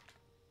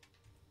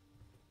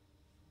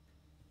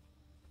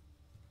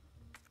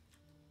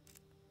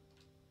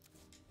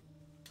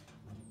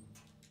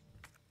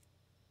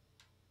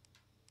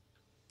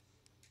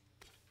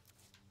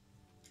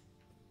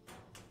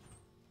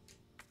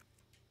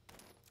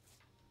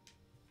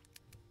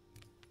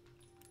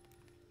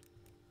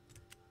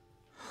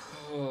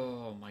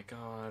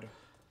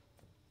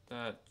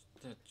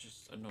 That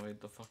just annoyed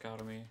the fuck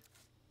out of me.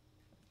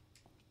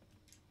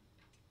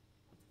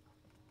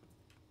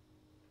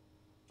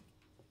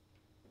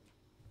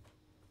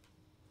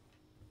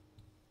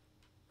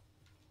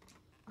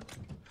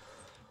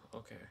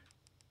 Okay.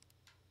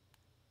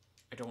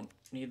 I don't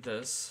need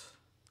this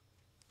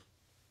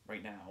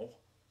right now.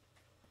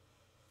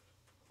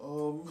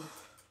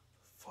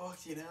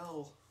 Fucking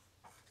hell.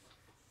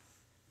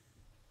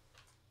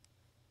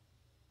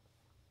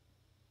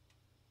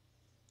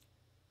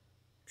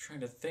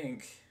 Trying to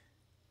think.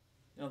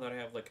 Now that I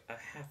have like a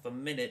half a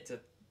minute to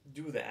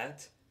do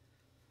that.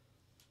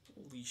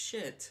 Holy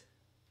shit.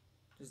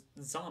 There's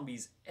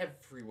zombies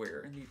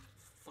everywhere. And the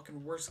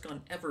fucking worst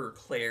gun ever,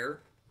 Claire.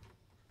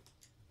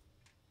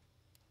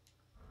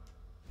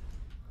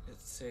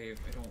 It's save.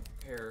 I don't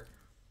care.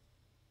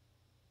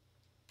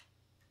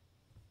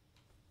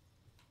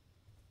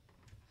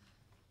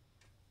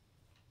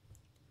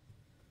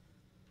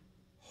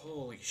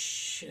 Holy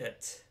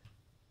shit.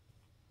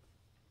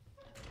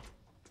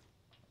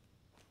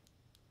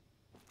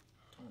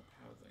 Don't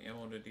have the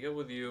ammo to deal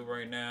with you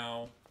right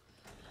now.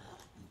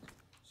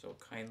 So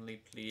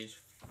kindly please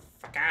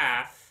fuck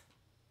off.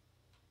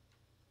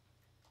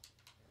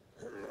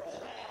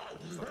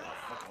 Fuck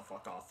off, fuck off,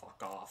 fuck off,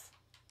 fuck off.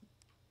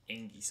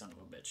 Angie son of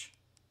a bitch.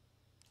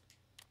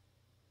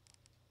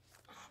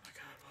 Oh my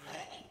god,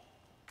 what?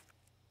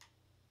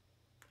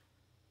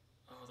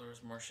 Oh,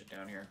 there's more shit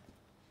down here.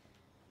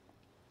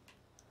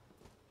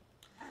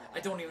 I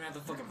don't even have the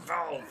fucking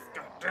valve.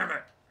 God damn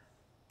it.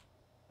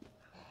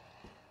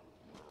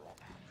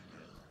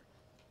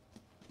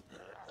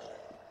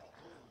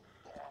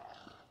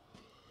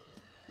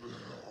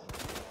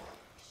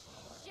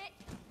 Shit!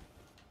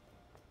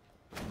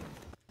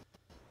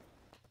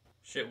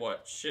 Shit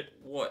what? Shit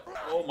what?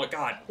 Oh my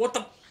god. What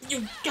the?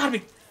 You gotta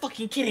be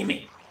fucking kidding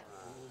me.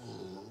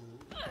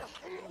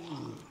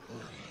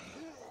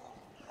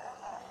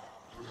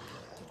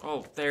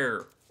 Oh,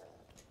 there.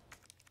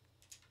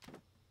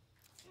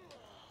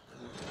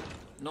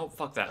 No,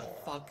 fuck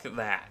that. Fuck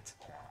that.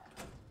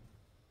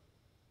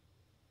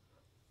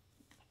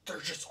 They're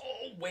just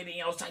all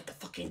waiting outside the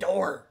fucking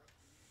door.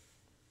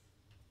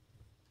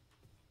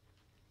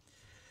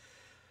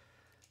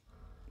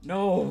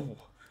 No.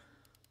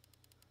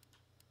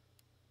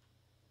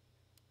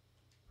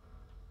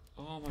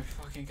 Oh my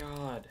fucking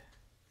god.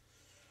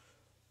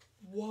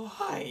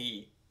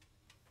 Why?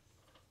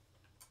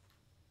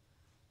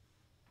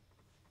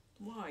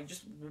 Why?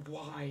 Just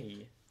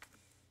why?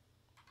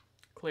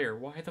 Claire,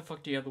 why the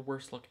fuck do you have the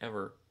worst luck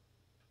ever?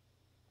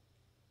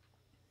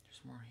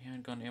 There's more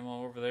handgun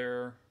ammo over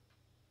there.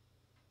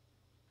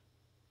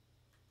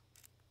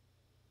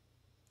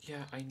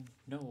 Yeah, I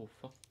know.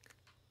 Fuck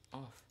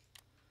off.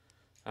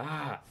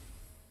 Ah!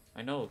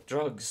 I know.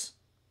 Drugs.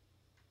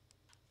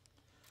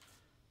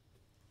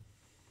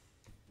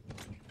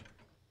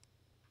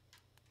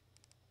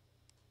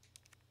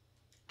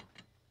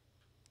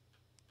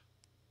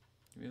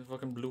 Give me the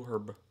fucking blue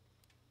herb.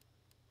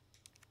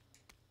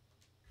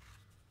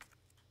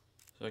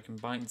 So I can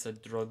bind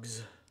said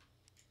drugs.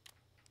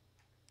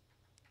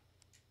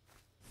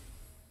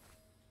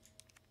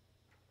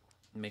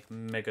 Make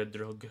mega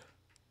drug.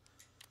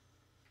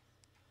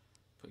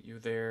 Put you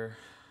there.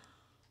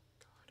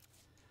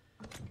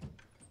 God.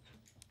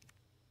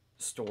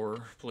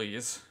 Store,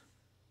 please.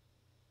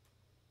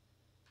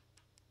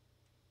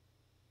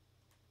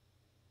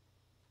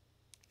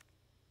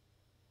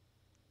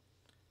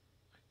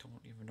 I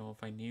don't even know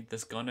if I need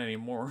this gun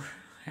anymore.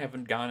 I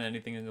haven't gotten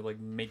anything to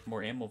like make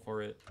more ammo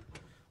for it.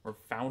 Or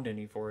found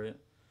any for it.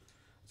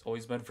 It's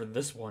always been for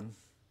this one.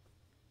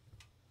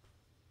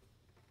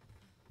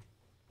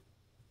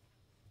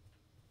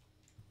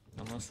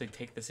 Unless they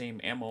take the same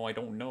ammo, I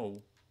don't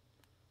know.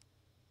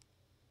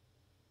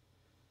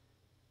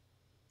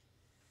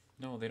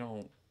 No, they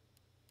don't.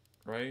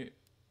 Right?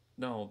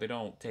 No, they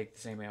don't take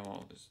the same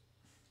ammo.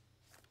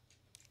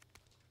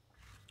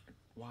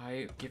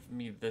 Why give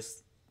me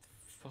this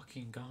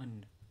fucking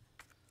gun?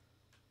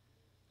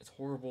 It's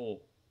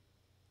horrible.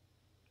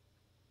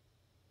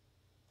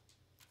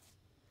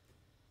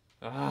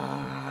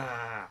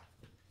 Ah!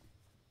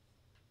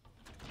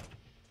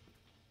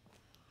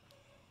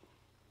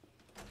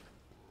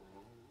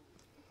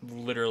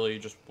 Literally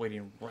just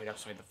waiting right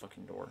outside the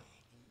fucking door.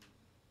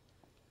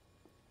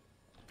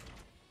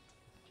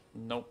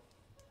 Nope.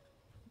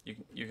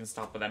 You can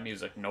stop with that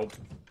music. Nope.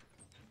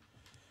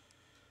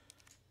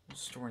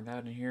 Storing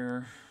that in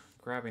here.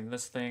 Grabbing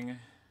this thing.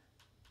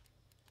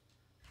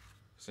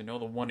 Because I know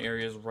the one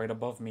area is right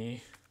above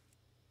me.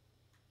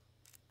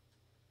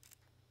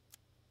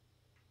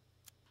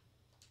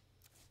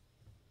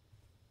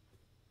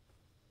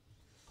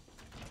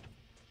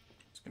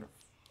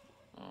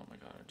 Oh my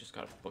god, I just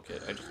gotta book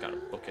it. I just gotta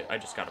book it. I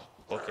just gotta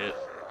book it.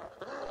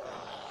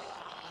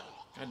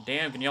 God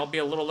damn, can y'all be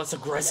a little less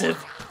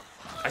aggressive?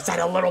 I said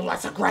a little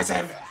less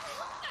aggressive!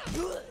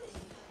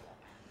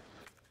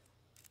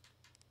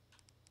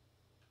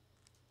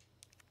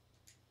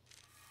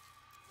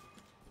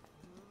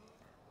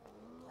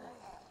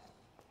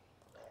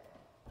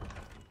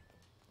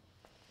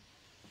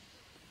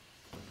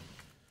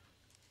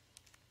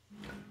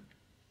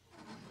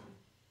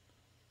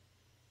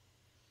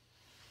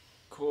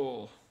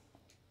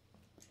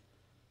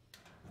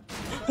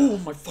 Oh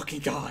my fucking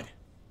god!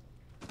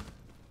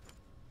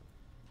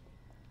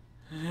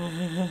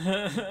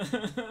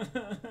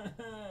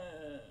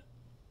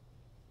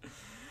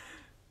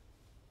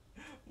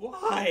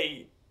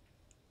 Why?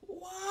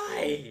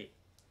 Why?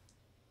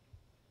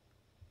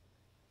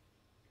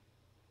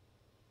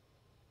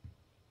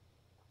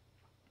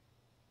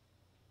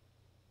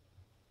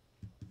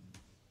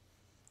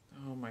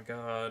 Oh my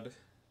god.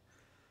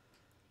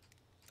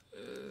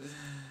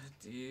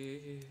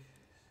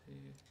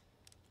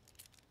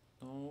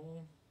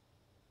 No.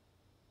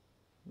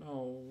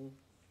 No.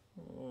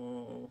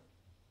 Oh.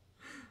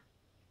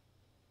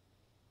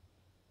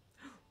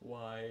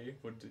 Why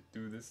would it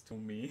do this to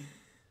me?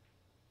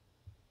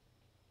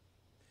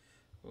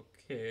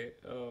 Okay,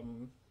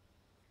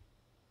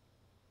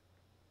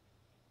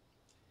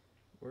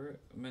 we're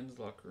men's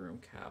locker room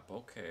cap.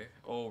 Okay.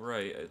 Oh,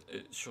 right.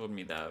 It showed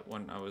me that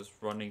when I was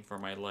running for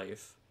my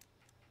life.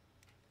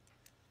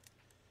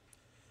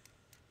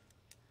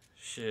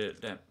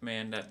 Shit, that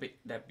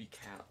be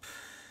cap.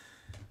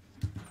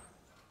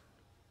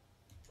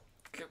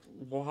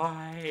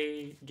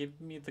 Why?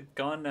 Give me the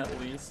gun at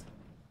least.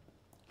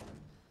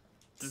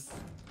 Just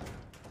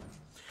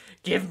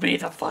give me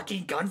the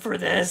fucking gun for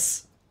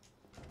this!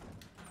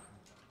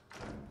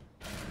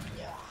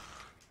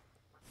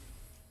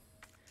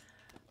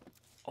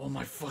 Oh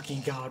my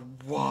fucking god,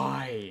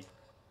 why?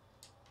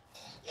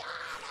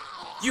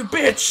 You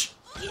bitch!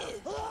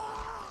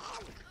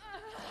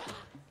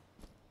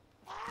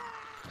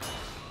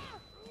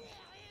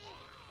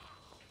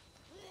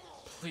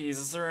 Please,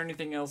 is there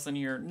anything else in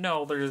here?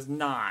 No, there is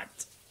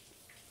not.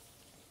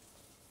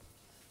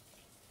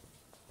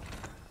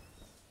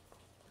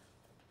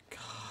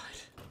 God.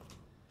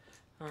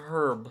 A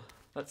herb.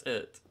 That's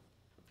it.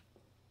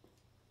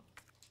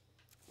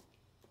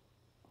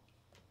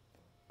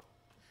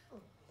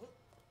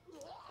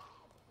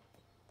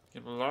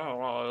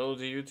 I'll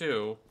do you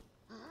too.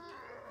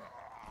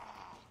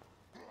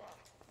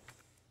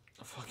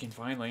 Fucking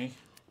finally.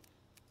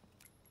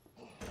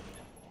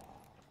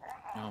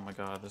 Oh my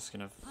god, this is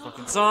gonna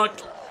fucking suck!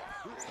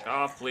 Fuck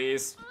off,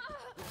 please.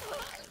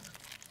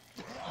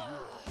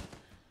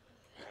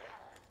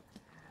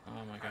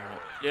 Oh my god.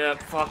 Yeah,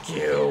 fuck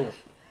you!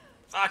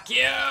 Fuck you!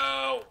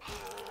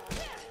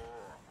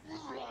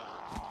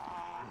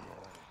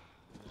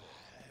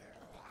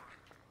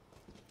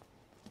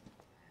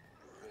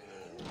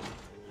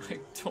 I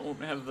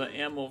don't have the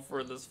ammo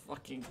for this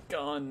fucking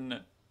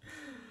gun.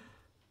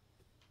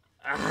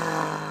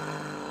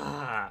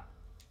 Ah!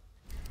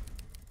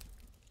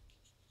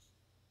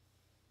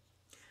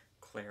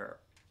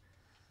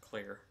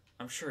 Claire,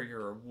 I'm sure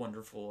you're a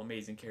wonderful,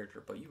 amazing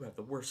character, but you have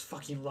the worst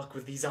fucking luck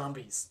with these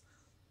zombies.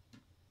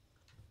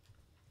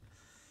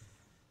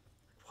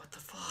 What the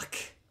fuck?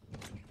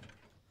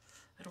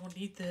 I don't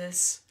need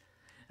this.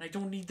 And I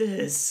don't need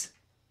this.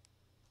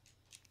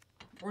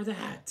 Or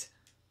that.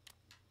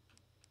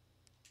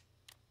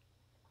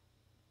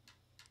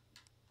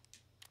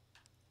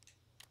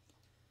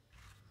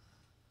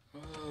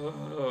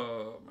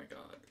 Oh my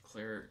god.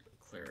 Claire.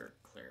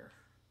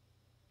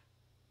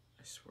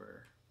 I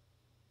swear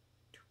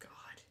to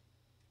God.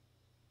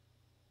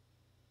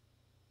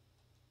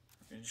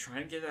 I'm gonna try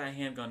and get that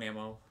handgun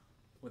ammo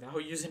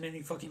without using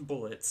any fucking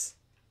bullets.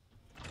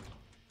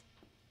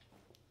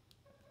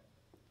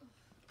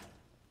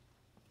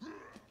 Oh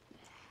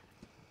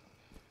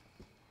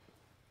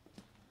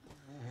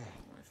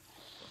my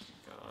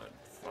fucking god.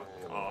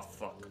 Fuck off,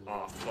 fuck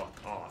off,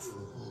 fuck off.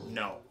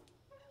 No.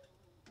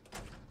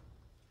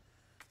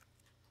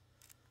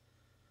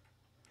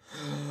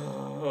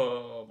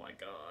 Oh my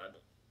god.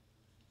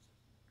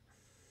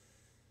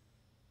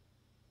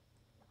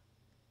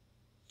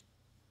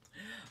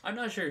 I'm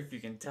not sure if you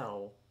can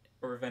tell,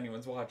 or if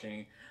anyone's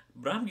watching,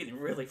 but I'm getting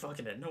really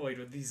fucking annoyed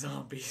with these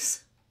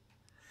zombies.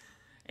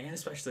 And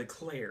especially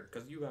Claire,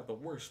 because you have the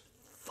worst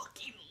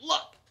fucking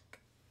luck.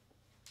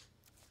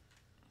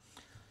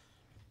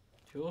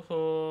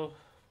 Yo-ho.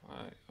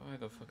 Why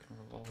the fucking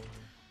revolver?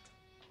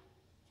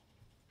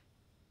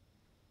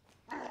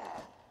 Oh,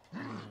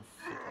 fucking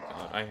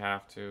god, I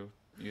have to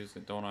use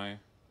it, don't I?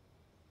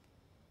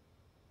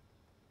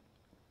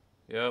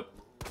 Yep.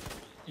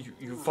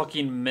 You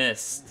fucking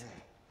missed.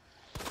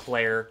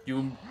 Claire,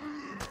 you...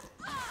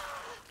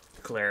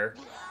 Claire,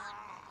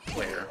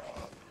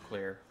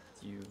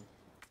 you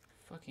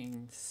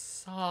fucking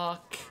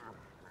suck.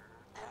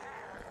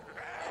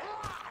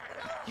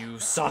 You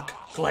suck,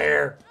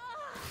 Claire!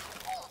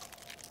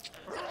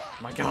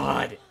 My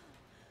god!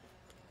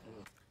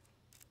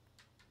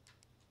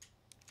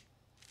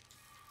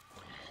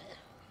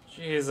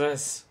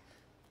 Jesus.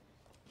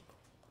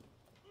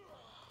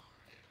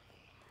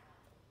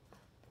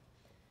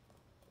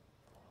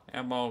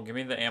 Ammo, give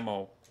me the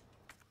ammo.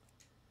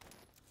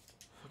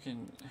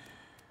 Fucking...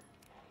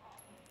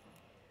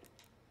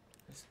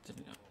 This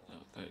didn't...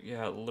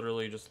 yeah, it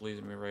literally just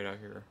leads me right out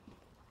here.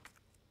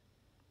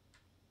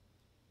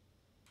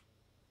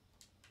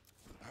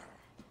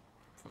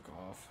 Fuck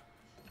off.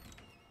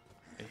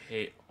 I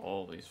hate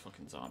all these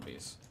fucking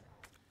zombies.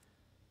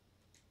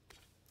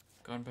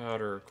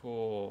 Gunpowder,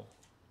 cool.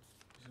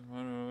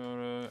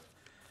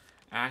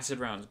 Acid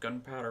rounds,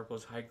 gunpowder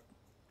plus high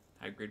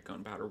grade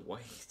gunpowder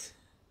white.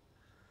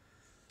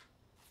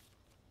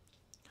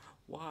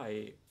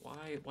 Why?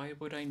 Why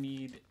would I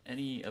need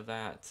any of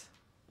that?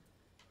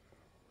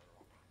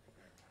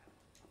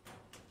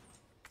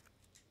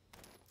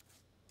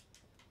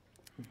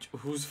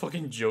 Who's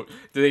fucking Joe?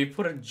 Did they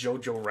put a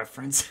JoJo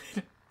reference in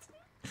it?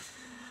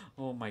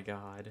 Oh my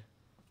god.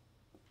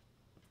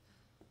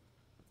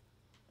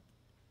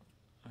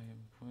 I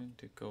am going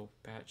to go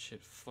batshit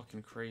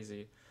fucking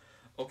crazy.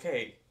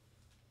 Okay.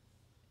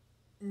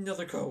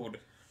 Another code.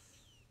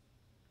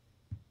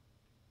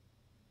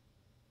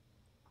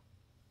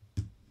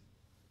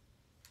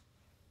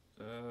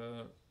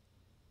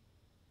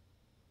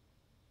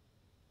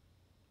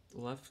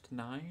 Left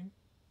 9?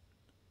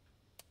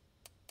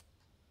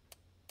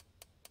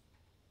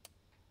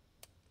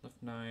 Left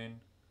 9,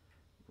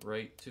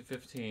 right to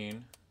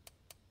 15,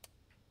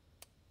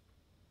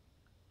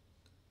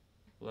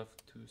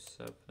 left to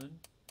 7.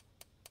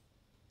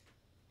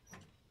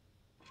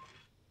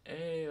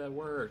 Hey, that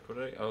worked. What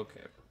did I?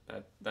 Okay,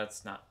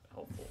 that's not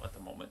helpful at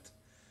the moment.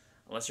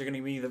 Unless you're gonna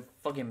give me the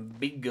fucking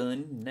big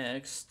gun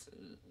next,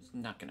 it's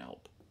not gonna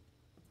help.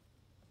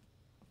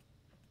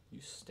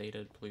 You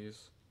stated,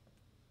 please.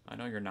 I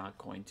know you're not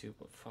going to,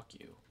 but fuck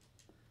you.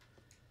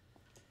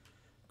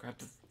 Grab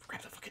the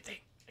fucking thing.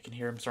 I can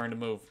hear him starting to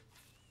move.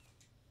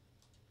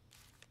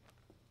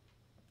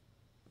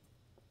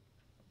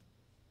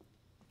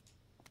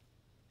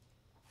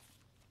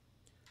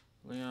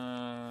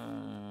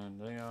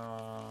 Leon.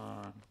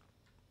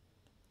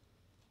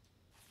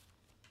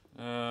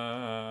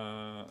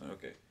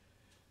 Okay.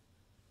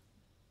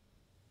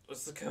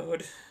 What's the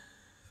code?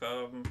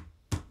 Oh,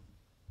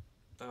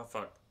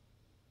 fuck.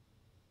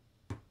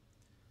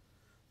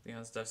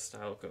 Leon's death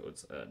style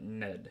codes.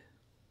 Ned.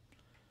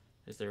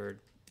 Is there...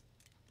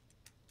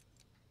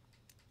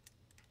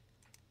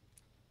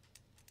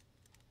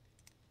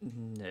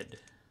 Ned.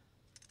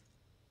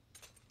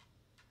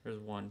 There's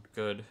one.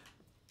 Good.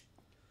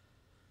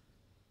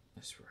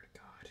 I swear to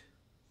God.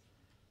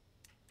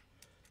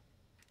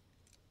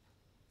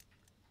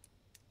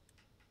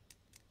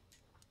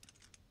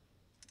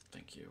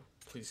 Thank you.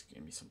 Please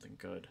give me something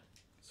good.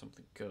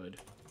 Something good.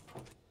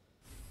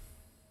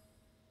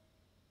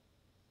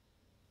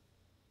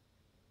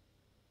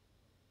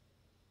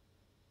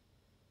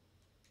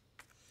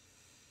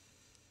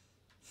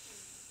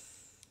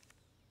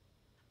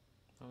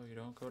 Oh, you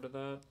don't go to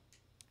that?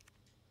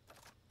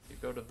 You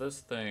go to this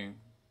thing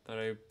that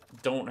I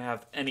don't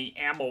have any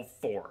ammo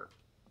for.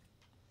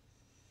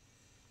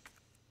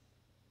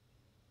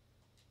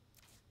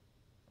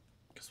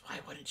 Because why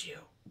wouldn't you?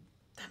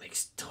 That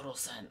makes total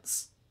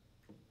sense.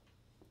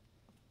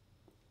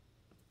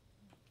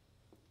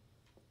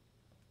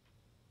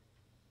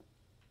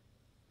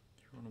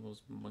 You're one of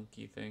those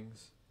monkey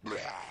things.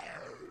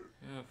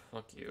 Yeah,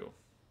 fuck you.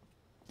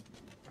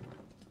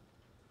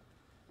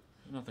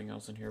 There's nothing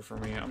else in here for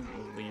me. I'm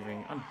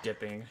leaving. I'm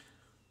dipping.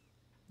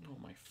 Oh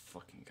my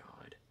fucking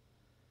God.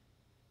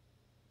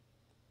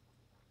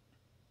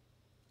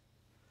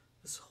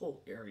 This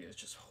whole area is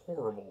just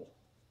horrible.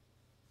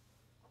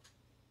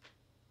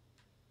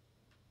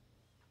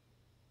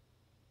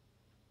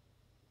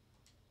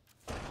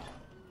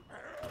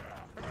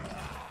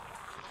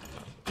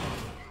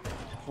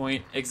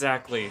 Point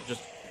exactly.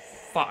 Just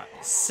 5,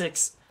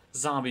 6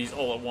 zombies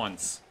all at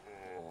once.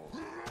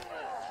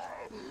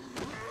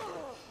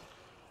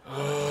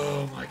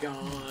 Oh my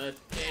God.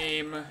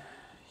 Game.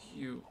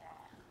 You.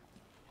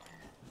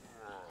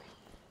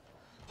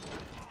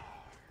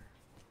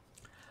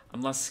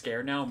 I'm less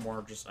scared now,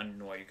 more just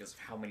annoyed because of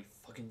how many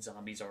fucking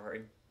zombies are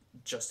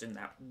just in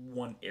that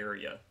one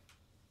area.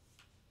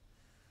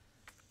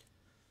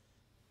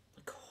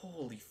 Like,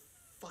 holy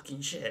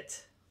fucking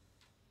shit.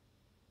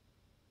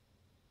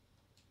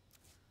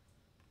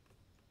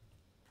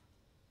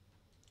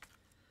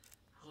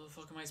 How the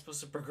fuck am I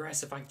supposed to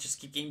progress if I just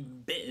keep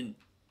getting bitten?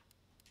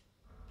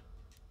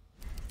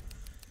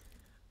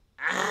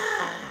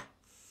 Ah!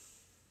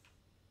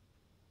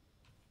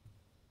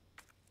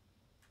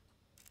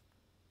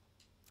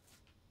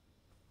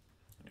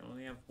 I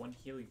only have one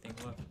healing thing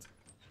left.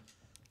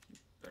 You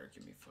better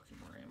give me fucking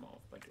more ammo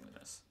by doing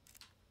this.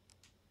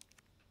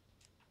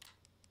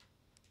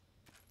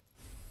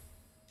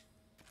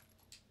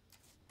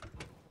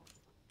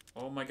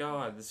 Oh my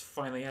God, this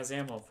finally has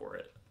ammo for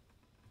it.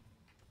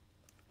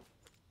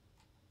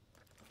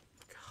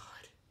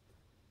 God.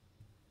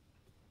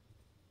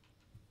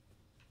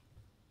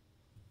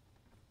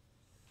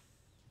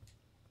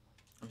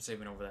 I'm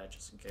saving over that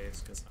just in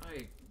case, because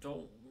I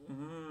don't...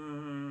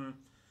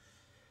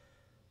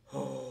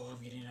 Oh,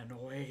 I'm getting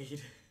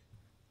annoyed.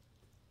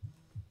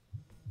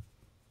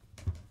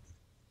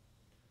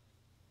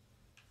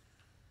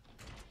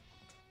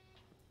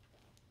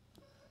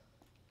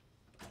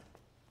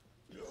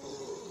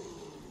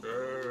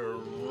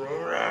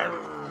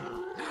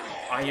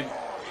 I am...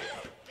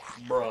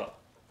 Bruh.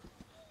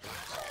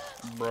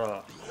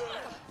 Bruh.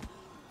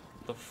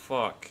 The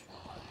fuck?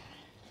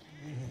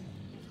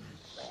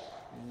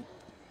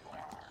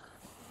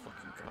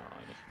 Fucking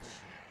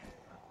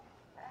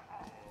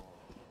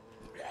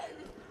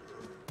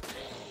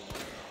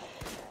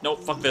No,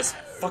 fuck this.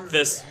 Fuck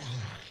this.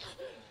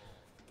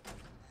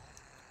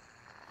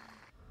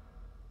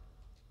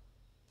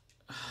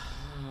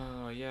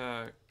 Oh,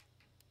 yeah.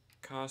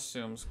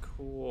 Costumes,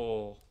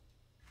 cool.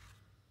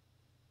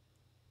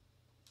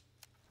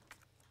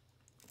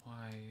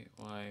 Why?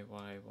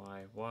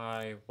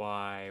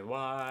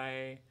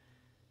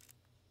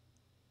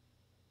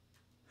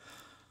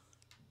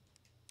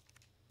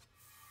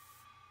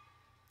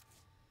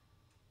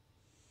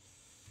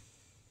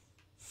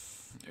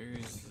 I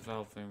used the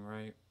valve thing,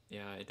 right?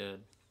 Yeah, I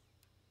did.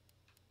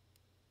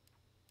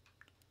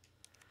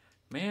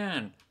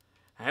 Man,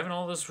 having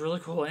all this really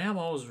cool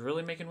ammo is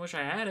really making wish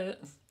I had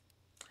it.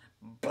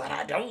 But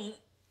I don't.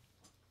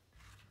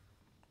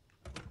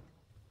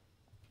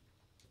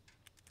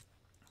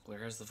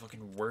 Claire has the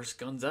fucking worst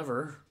guns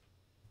ever.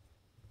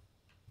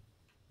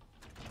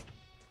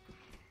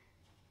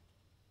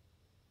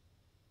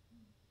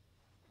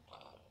 What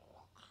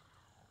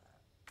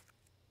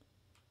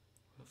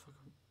the fuck?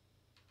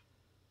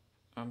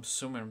 I'm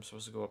assuming I'm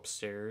supposed to go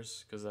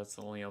upstairs, because that's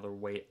the only other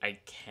way I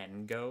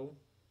can go.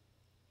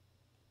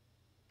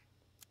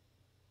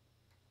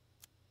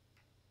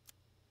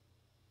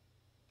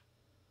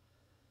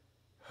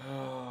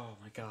 Oh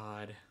my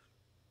god.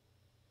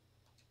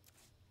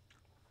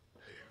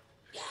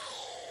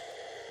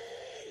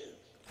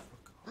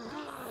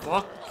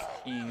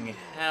 Fucking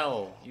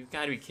hell. You've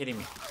got to be kidding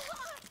me.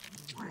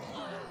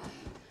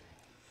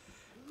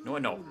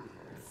 No.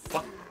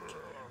 Fuck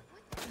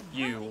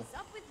you. What's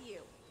up with you?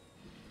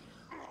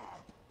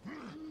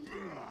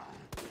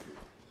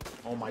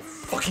 Oh my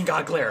fucking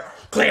god, Claire!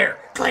 Claire!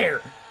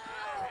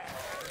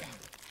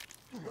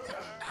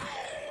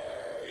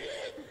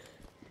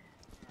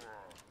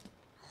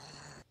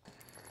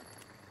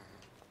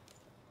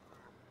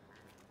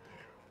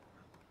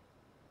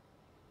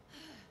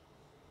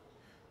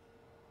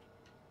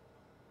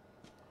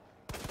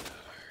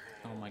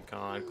 Oh my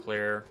god,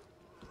 Claire.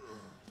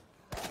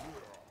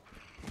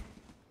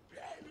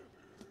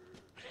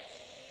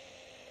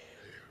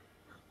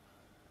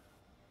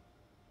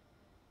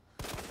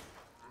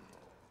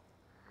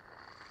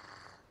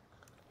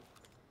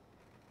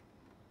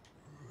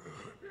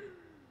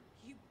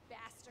 You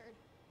bastard.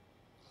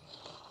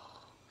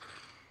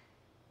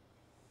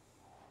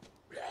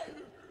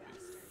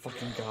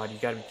 Fucking god, you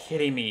gotta be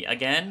kidding me.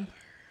 Again?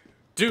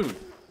 Dude,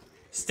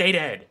 stay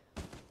dead.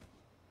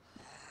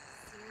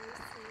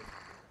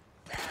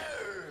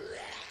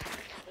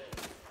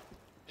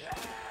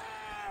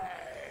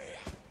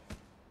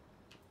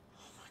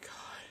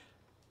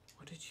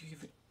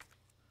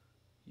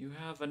 You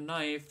have a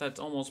knife that's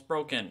almost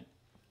broken.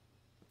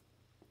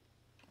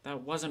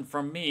 That wasn't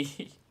from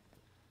me.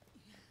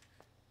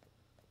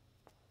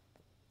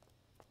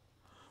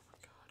 Oh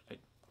my god.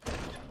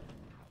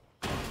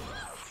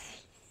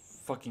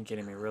 Fucking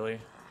kidding me, really?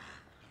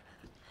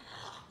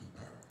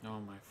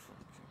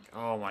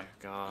 Oh my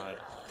god.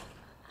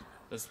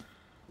 This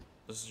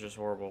is just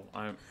horrible.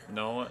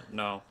 No.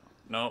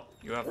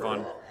 You have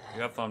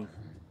fun.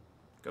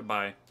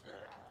 Goodbye.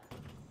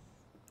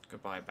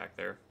 Goodbye back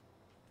there.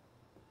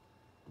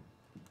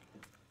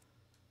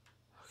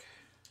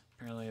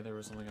 Apparently there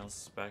was something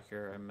else back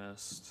here I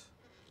missed.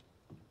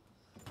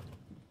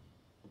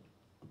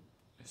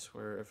 I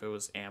swear if it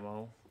was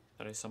ammo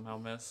that I somehow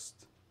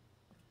missed.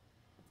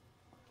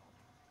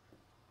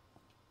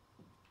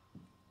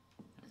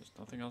 There's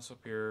nothing else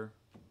up here.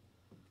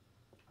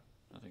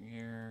 Nothing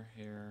here.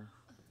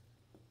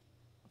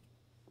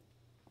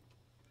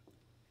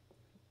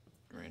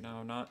 Right now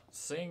I'm not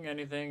seeing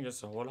anything,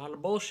 just a whole lot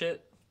of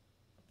bullshit.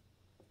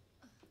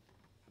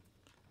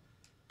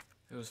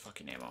 It was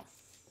fucking ammo.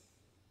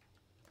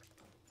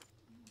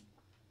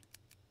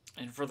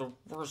 And for the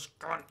worst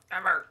gun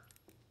ever.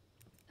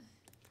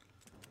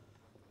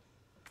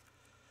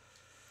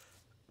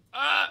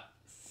 Ah!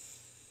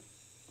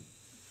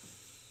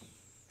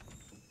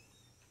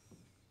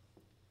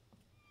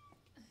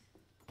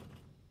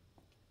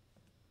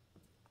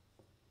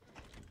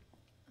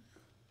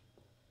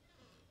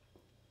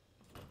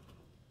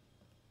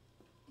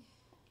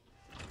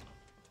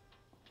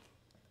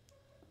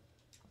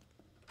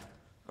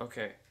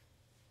 Okay.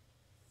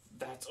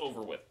 That's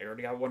over with. I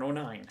already got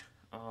 109.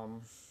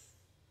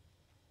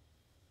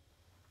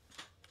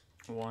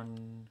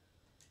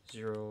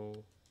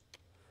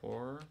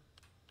 104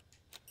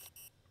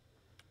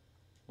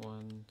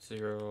 10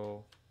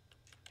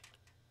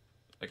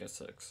 I guess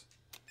 6.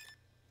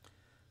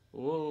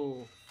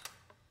 Whoa,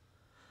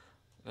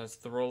 that's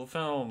the roll of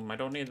film. I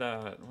don't need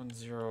that.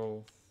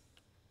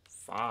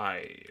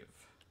 105.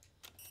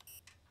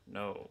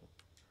 No.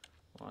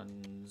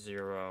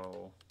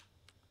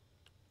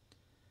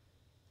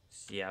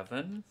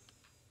 107.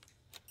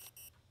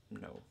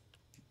 No.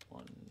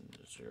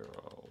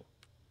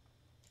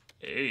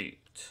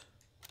 108.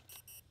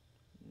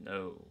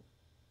 No.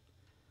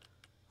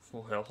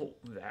 Well,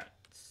 that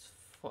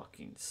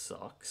fucking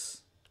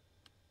sucks.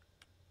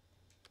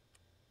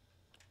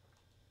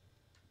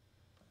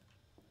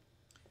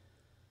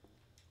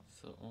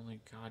 It's the only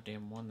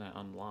goddamn one that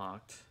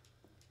unlocked.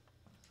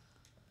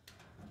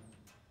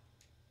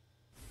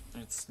 I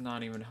It's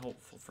not even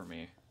helpful for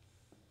me.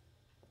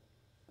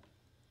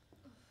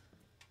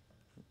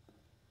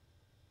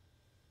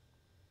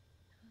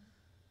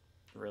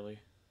 Really?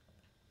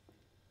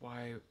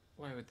 Why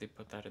would they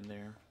put that in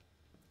there?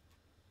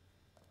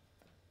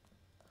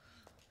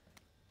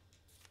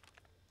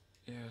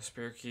 Yeah,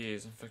 spare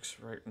keys and fix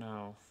it right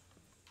now.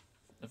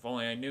 If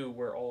only I knew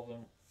where all the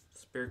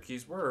spare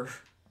keys were.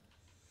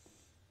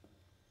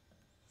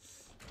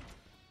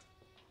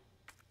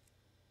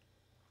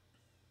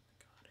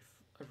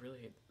 God, I really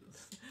hate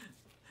this.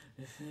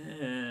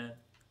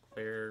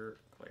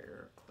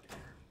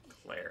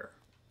 Claire.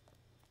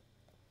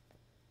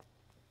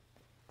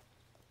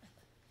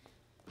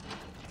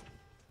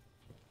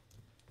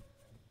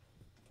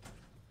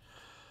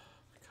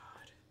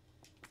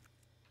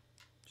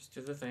 Do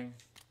the thing.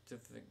 Do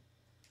the thing.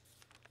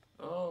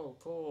 Oh,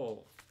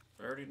 cool.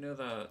 I already knew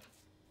that.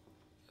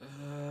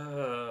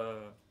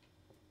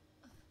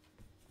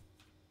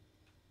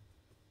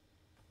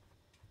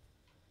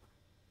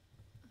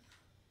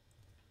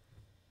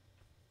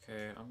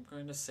 Okay, I'm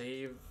going to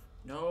save.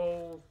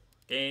 No!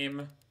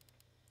 Game.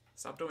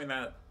 Stop doing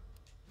that.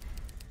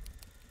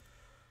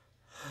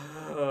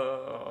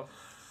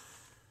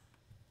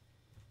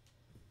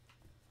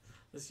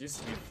 This used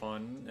to be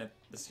fun.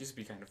 This used to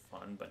be kind of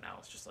fun, but now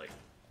it's just like,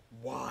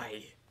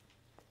 why?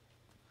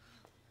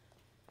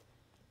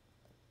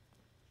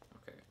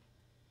 Okay.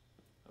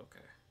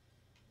 Okay.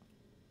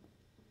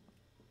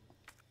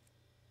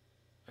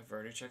 I've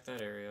already checked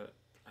that area.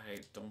 I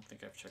don't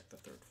think I've checked the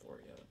 3rd floor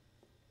yet.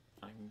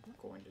 I'm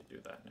going to do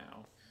that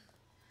now.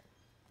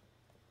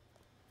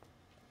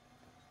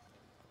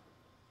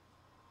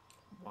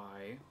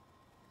 Why?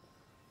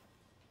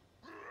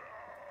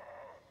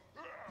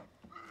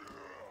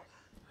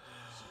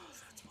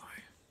 That's why.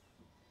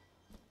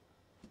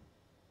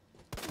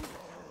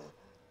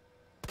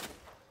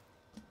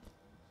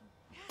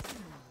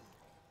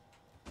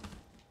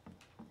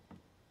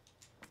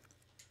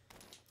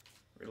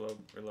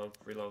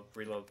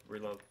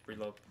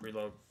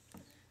 Reload.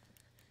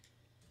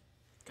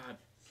 God.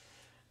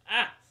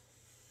 Ah!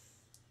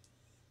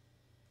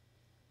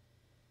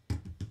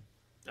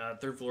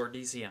 3rd floor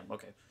DCM,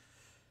 okay.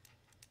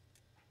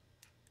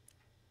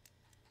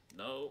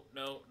 No.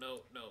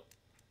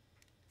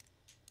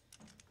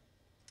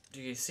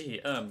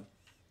 DAC,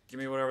 give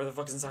me whatever the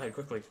fuck's inside,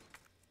 quickly.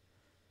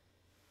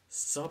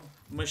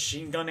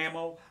 Submachine gun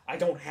ammo? I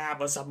don't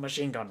have a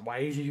submachine gun.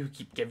 Why do you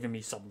keep giving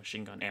me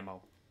submachine gun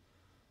ammo?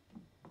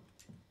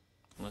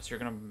 Unless you're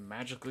gonna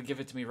magically give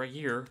it to me right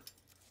here.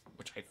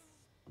 Which I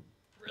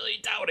really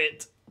doubt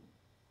it.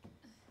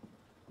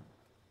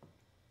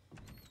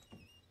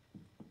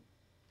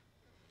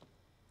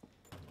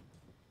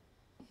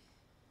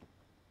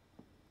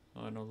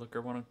 Oh, no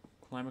looker wanna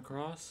climb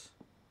across?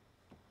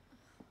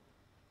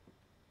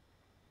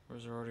 Or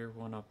is there already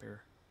one up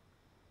here?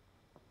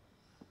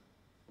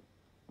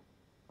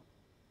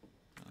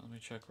 Let me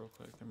check real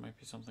quick. There might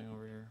be something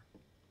over here.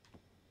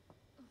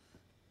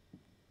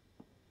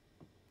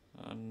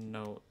 A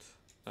note.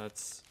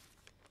 That's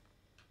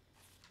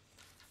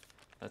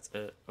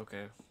it.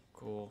 Okay,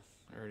 cool.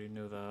 I already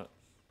knew that.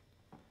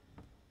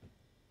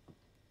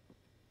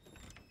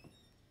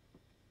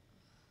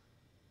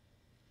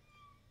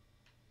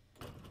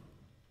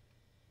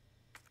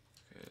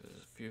 Okay,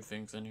 there's a few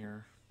things in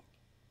here.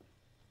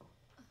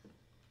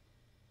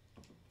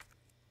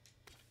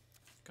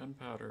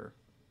 Gunpowder.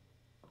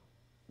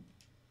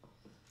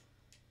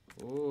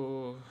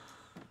 Ooh.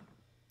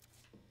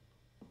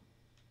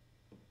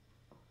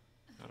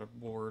 Got a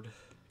board.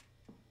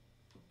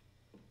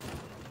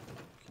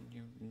 Can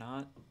you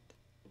not?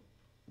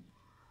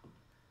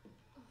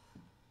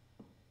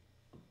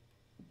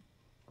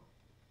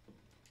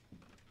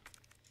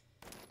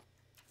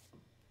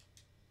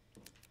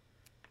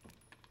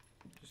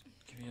 Just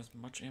give me as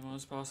much ammo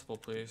as possible,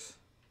 please.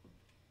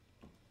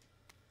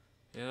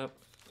 Yep.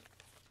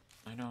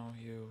 I know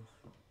you.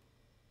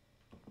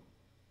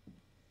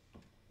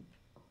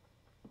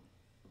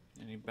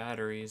 Any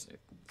batteries? Is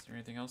there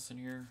anything else in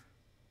here?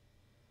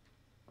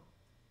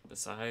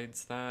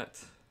 Besides that?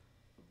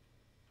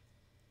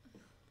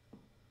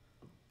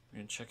 I'm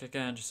gonna check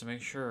again just to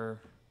make sure.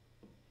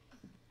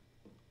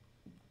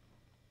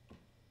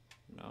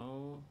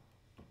 No.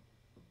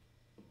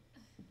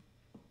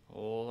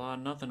 Whole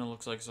lot, nothing it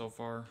looks like so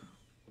far.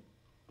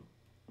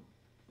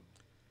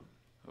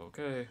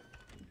 Okay.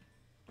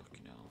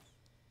 Fucking hell.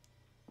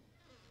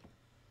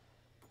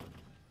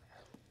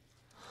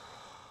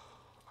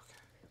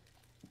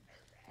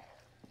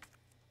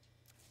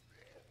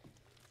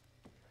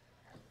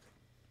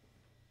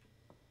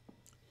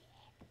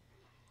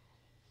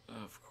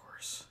 Of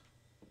course.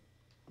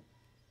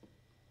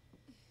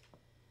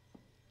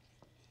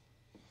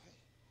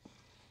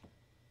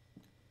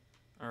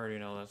 I already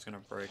know that's gonna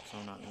break, so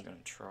I'm not even gonna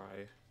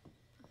try.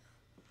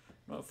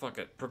 No, fuck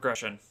it.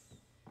 Progression.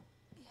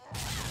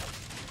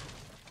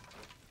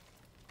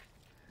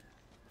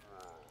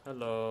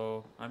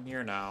 Hello. I'm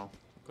here now.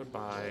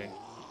 Goodbye.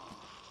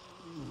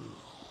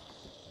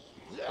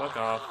 Fuck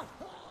off.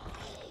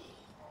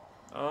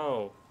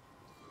 Oh.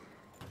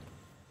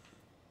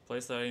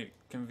 place that I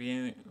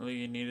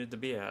conveniently needed to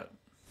be at.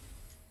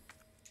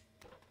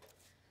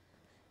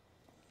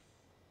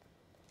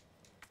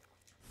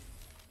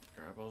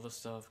 Grab all the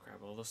stuff, grab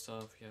all the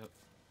stuff, yep.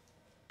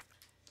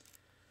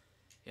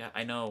 Yeah,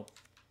 I know.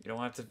 You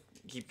don't have to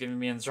keep giving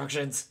me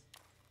instructions.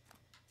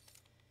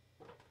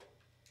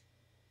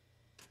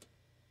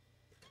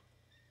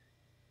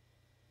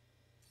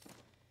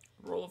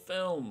 Roll of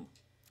film.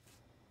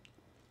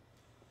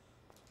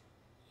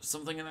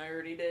 Something that I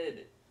already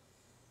did.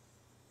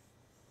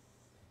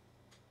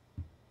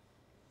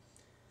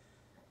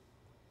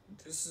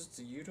 This is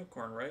the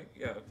unicorn, right?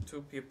 Yeah,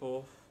 2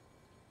 people.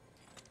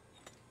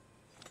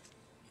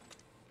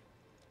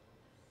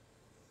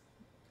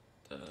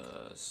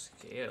 The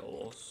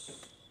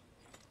scales.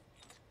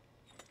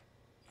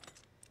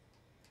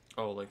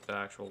 Oh, like the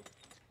actual,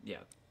 yeah.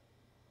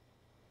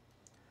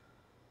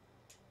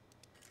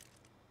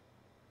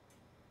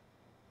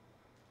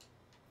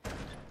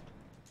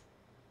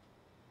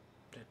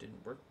 That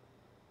didn't work.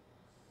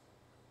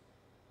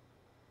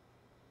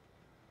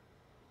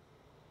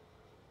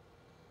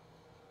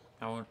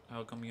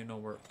 How come you know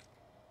work?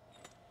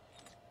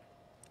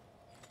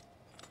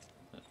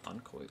 An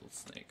uncoiled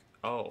snake.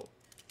 Oh.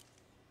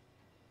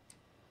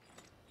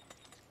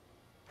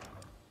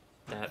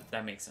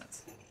 That makes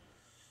sense.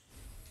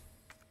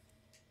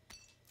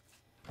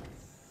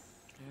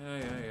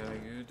 Yeah,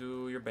 you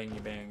do your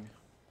bangy bang.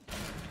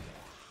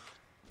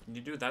 Can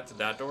you do that to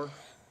that door?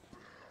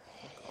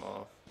 Fuck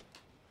off.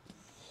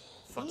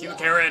 Fuck you,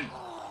 Karen!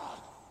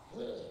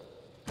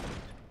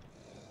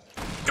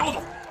 Go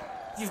the...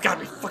 You've got to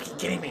be fucking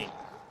kidding me!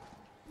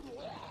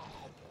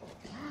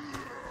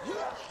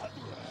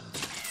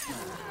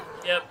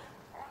 Yep.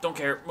 Don't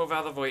care. Move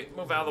out of the way.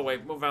 Move out of the way.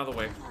 Move out of the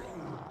way.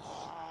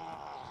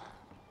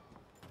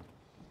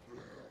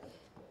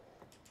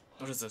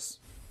 What is this?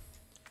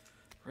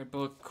 Red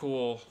book.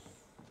 Cool.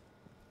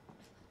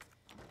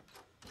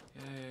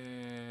 Yeah.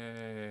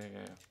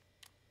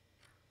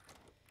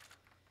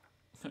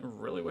 I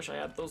really wish I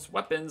had those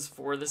weapons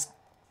for this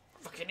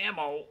fucking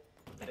ammo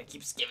that it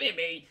keeps giving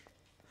me.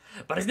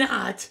 But it's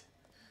not!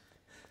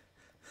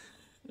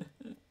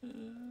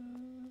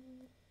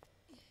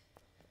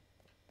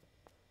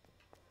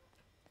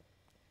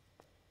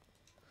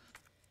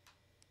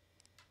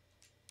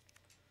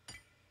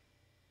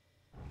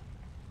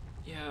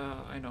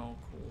 Yeah, I know,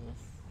 cool.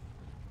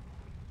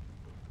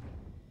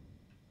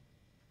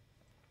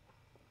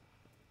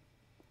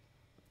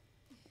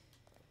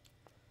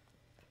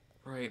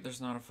 Right, there's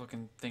not a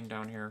fucking thing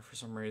down here for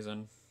some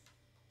reason.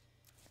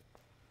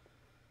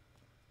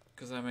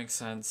 Because that makes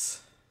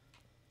sense.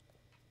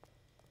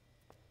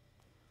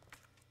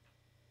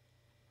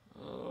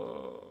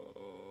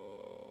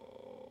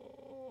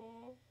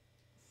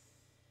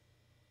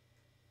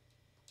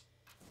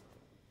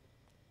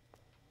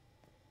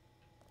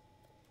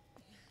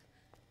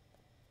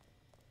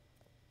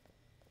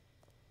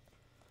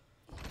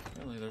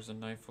 Apparently there's a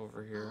knife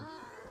over here.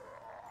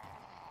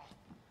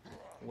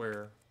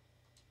 Where?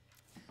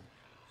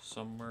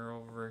 Somewhere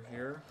over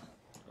here?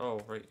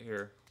 Oh, right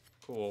here.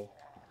 Cool.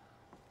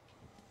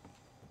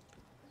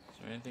 Is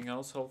there anything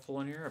else helpful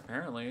in here?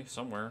 Apparently,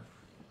 somewhere.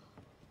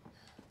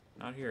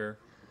 Not here.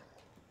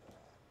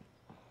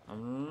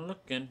 I'm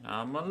looking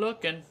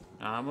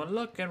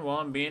while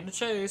I'm being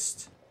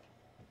chased.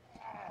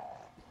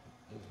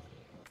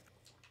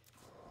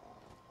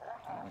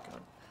 Oh my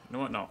god. You know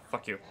what? No,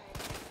 fuck you.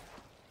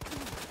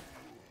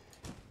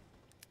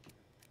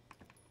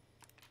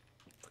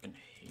 Fucking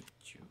hate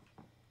you.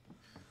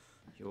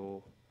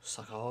 You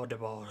suck all the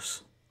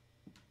balls.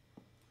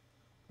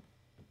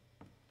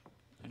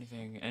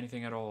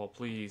 Anything at all,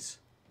 please.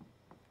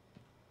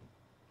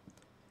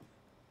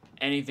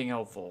 Anything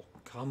helpful.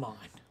 Come on.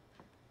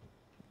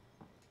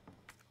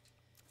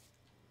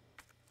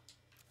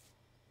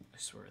 I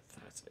swear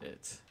that's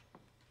it.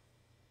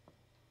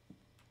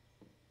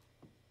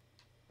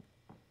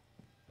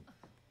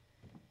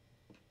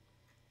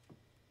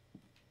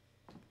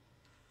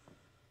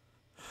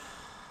 Oh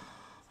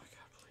my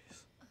god,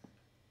 please.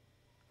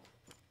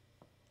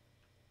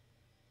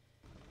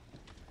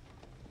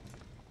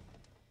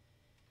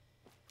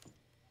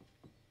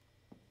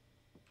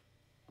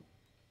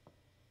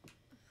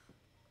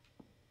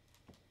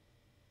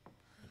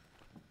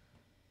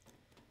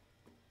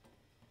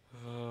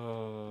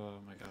 Oh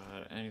my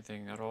god,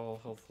 anything at all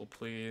helpful,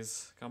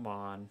 please. Come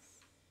on.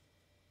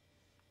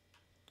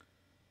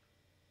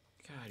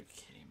 God, are you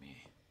kidding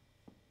me?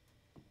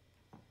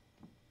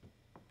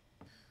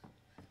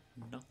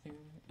 Nothing?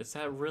 Is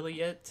that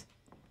really it?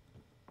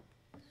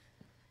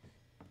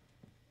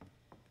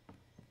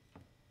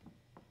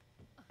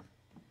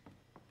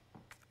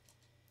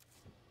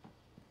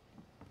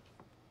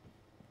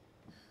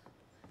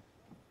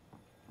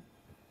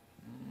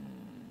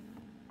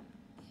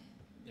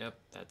 Yep,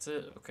 that's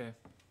it. Okay.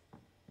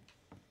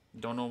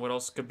 Don't know what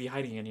else could be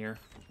hiding in here.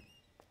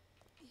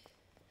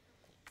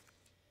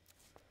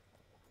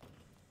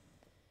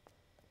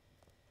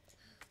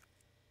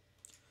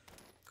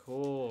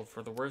 Cool,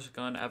 for the worst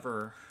gun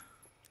ever.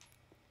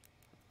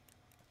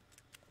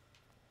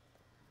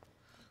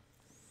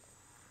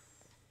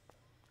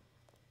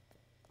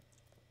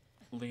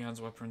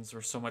 Leon's weapons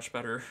were so much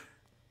better.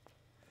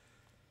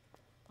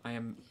 I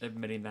am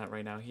admitting that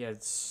right now. He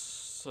had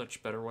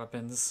such better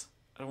weapons.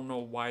 I don't know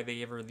why they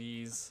gave her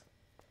these.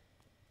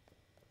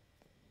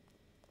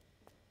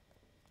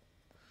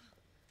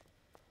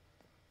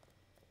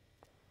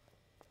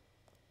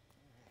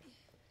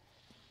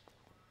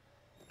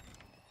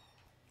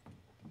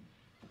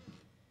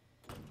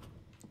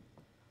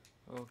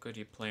 Oh,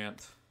 goody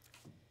plant.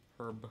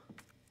 Herb.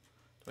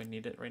 Do I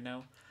need it right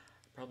now?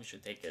 Probably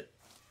should take it.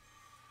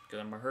 Because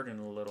I'm hurting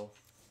a little.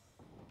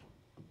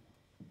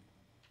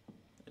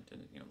 It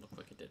didn't even look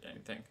like it did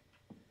anything.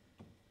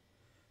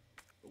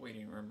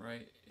 Waiting room,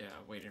 right? Yeah,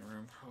 waiting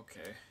room.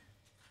 Okay.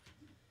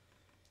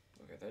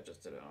 Okay, that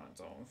just did it on its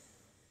own.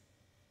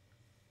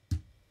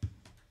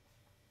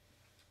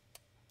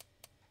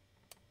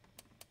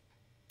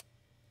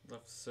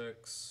 Left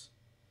 6.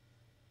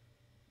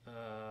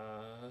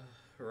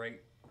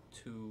 Right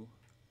 2.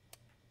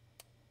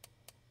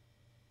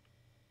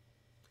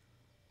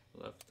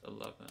 Left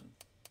 11.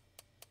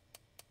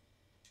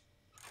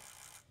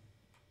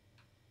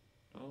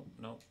 Oh,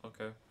 no,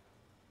 okay.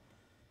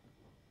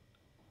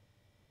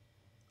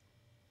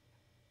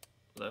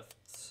 Left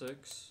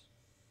 6.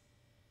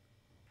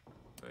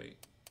 Right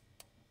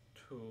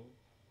 2.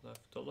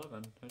 Left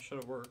 11. That should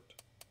have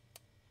worked.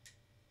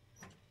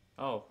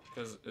 Oh,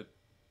 because it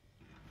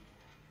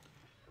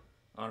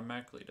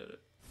automatically did it.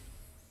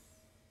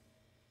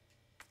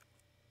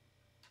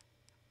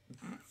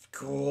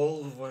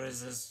 Cool. What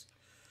is this?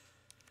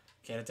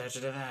 Can't attach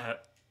it to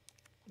that.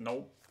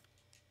 Nope.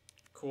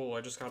 Cool.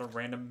 I just got a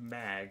random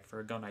mag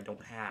for a gun I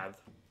don't have.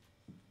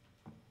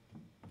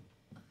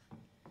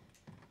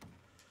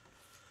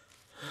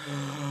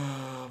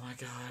 Oh my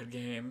god,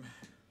 game.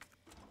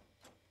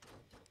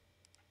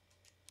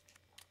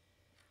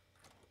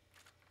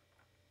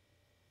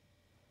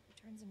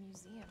 Turns a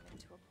museum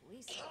into a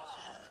police station.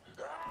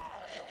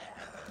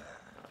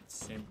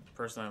 Same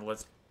person that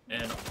lets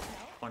in a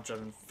bunch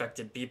of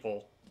infected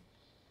people.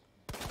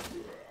 You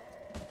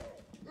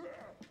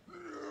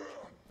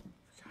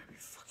gotta be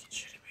fucking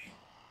shitting me.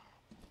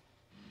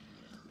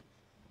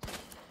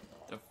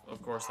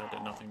 Of course that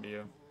did nothing to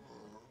you.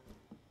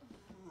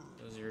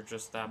 Because you're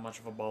just that much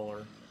of a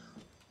baller.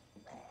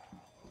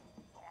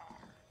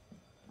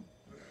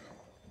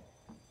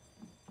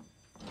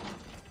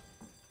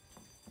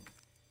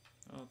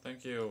 Oh,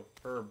 thank you.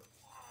 Herb.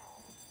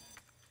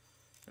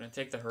 I'm gonna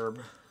take the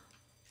herb.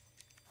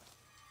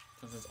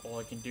 Because that's all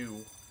I can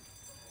do.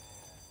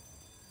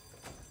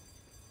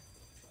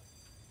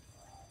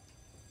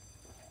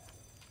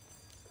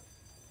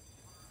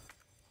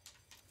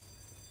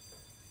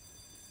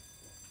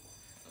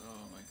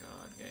 Oh my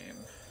god,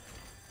 game.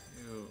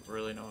 You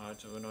really know how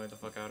to annoy the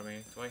fuck out of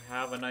me. Do I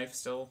have a knife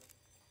still?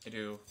 I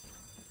do.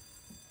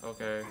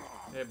 Okay.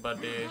 Hey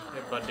buddy.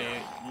 Hey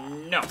buddy.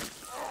 No!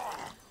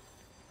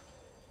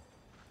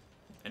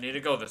 I need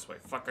to go this way.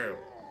 Fuck you.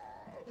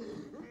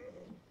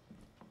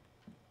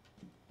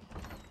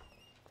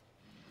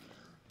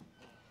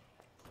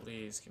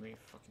 Please give me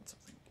fucking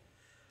something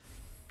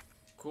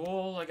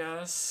cool, I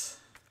guess.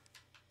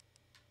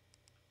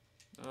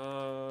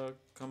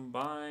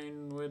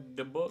 Combine with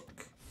the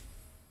book.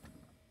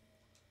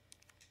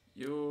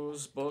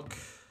 Use book.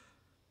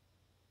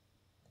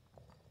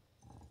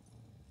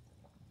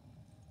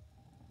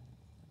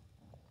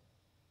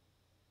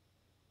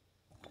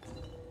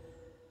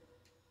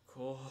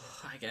 Cool,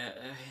 I get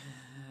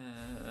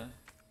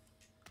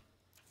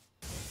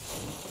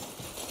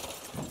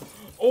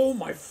Oh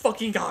my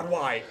fucking god,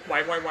 why?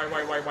 Why?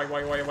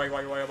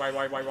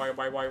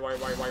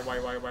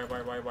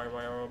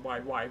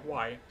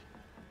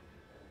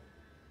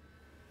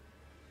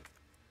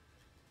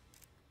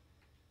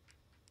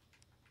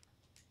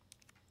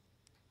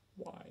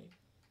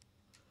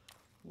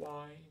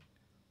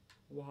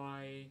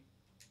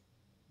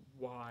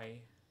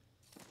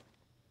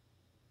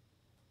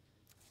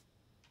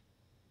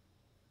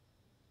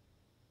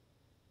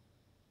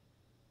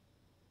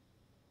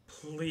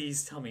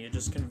 Please tell me it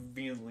just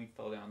conveniently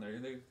fell down there,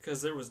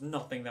 because there was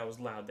nothing that was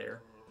loud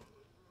there.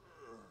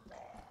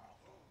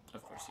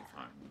 Of course you're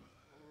fine.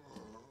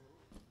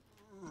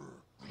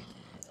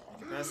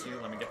 Let me get past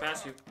you, let me get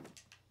past you.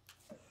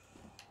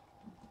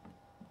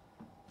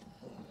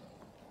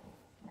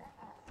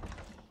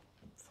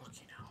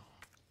 Fucking hell.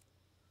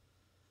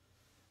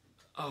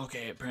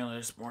 Okay, apparently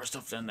there's more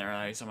stuff in there that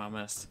I somehow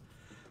missed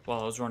while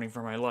I was running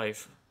for my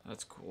life.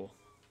 That's cool.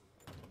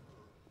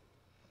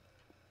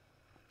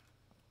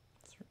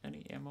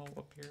 Any ammo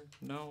up here?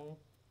 No.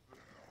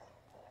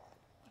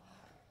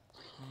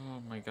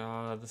 Oh my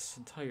god, this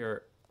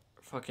entire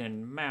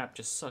fucking map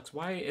just sucks.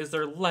 Why is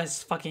there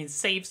less fucking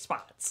safe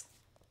spots?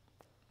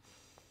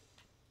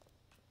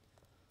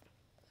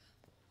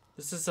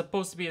 This is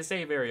supposed to be a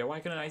save area. Why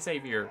couldn't I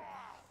save here?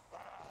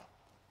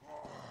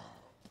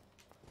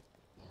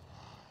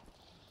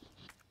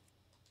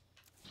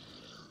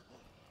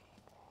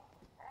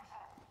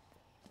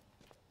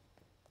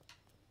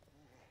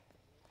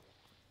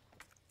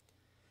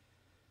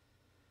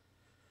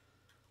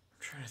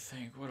 Trying to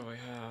think, what do I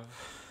have?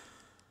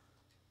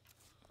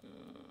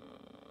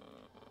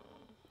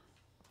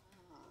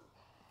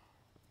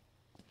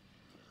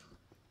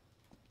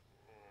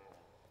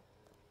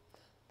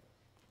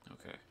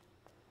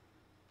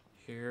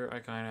 Here, I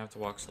kind of have to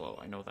walk slow.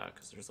 I know that,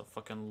 because there's a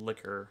fucking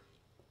liquor.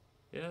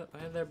 Yep,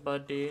 hi there,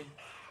 buddy.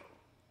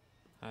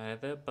 Hi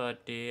there,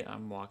 buddy.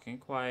 I'm walking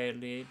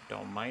quietly.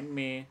 Don't mind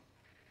me.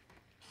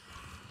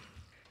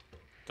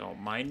 Don't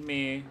mind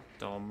me.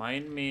 Don't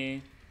mind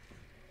me.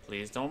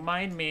 Please don't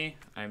mind me.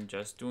 I'm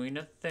just doing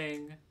a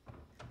thing.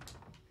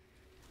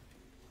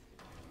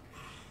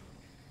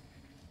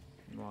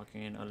 I'm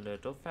walking a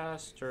little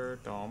faster.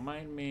 Don't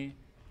mind me.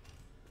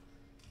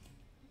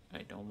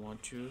 I don't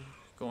want you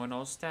going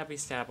all stabby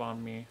stab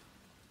on me.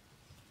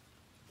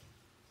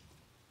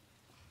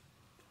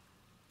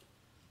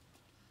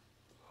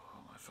 Oh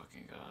my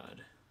fucking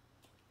god.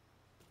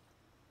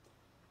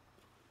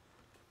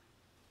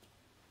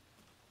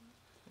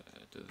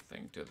 Do the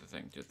thing, do the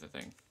thing, do the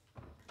thing.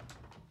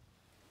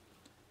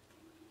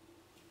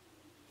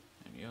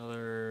 Any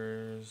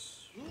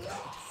others?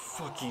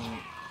 Fucking...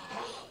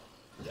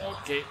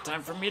 Okay,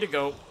 time for me to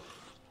go.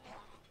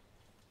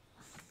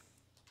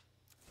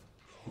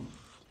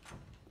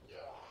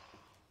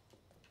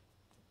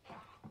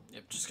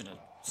 Yep, just gonna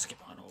skip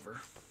on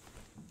over.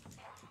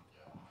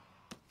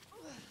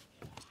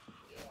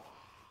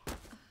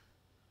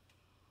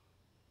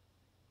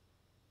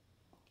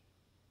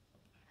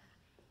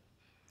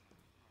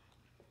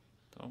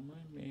 Don't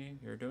mind me.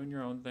 You're doing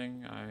your own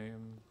thing.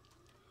 I'm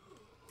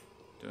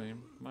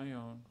doing my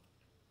own.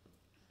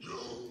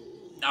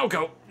 No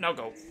go! No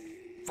go!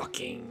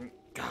 Fucking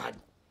god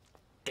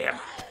damn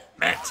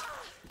it!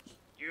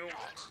 You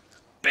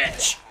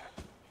bitch!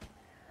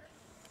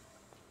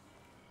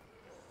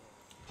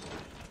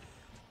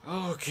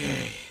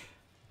 Okay.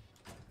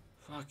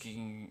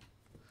 Fucking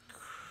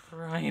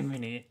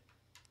criminy.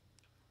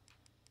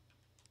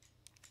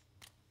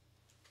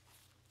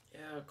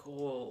 Yeah,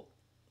 cool.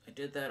 I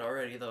did that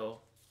already though.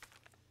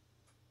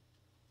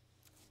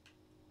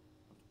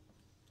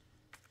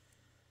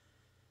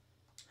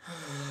 I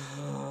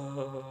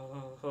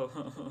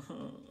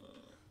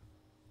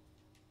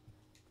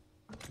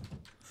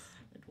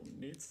don't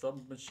need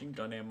submachine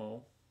gun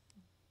ammo.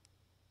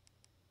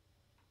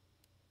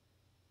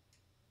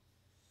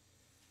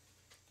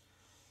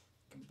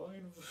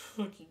 Combined with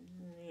fucking...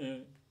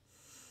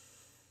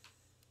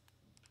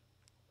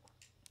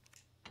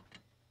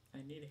 I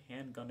need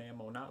handgun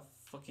ammo, not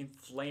fucking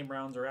flame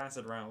rounds or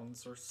acid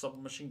rounds or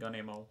submachine gun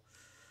ammo.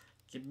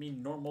 Give me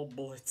normal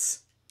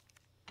bullets.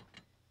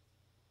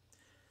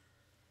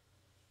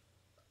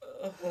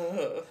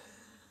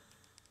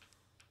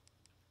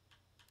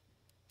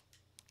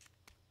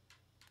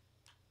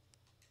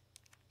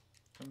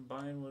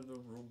 Combined with a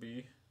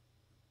ruby.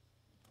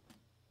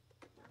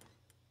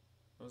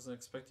 I wasn't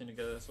expecting to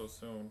get it so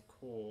soon.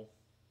 Cool.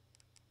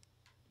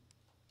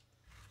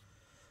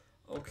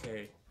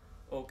 Okay.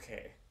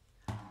 Okay.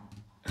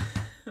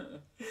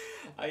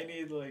 I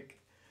need like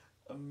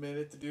a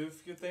minute to do a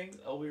few things.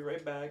 I'll be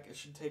right back. It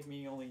should take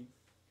me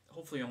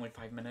hopefully only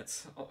 5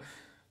 minutes.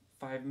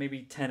 5,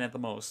 maybe 10 at the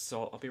most.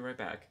 So I'll be right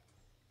back.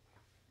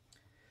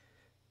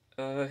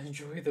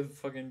 Enjoy the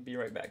fucking be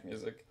right back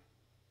music.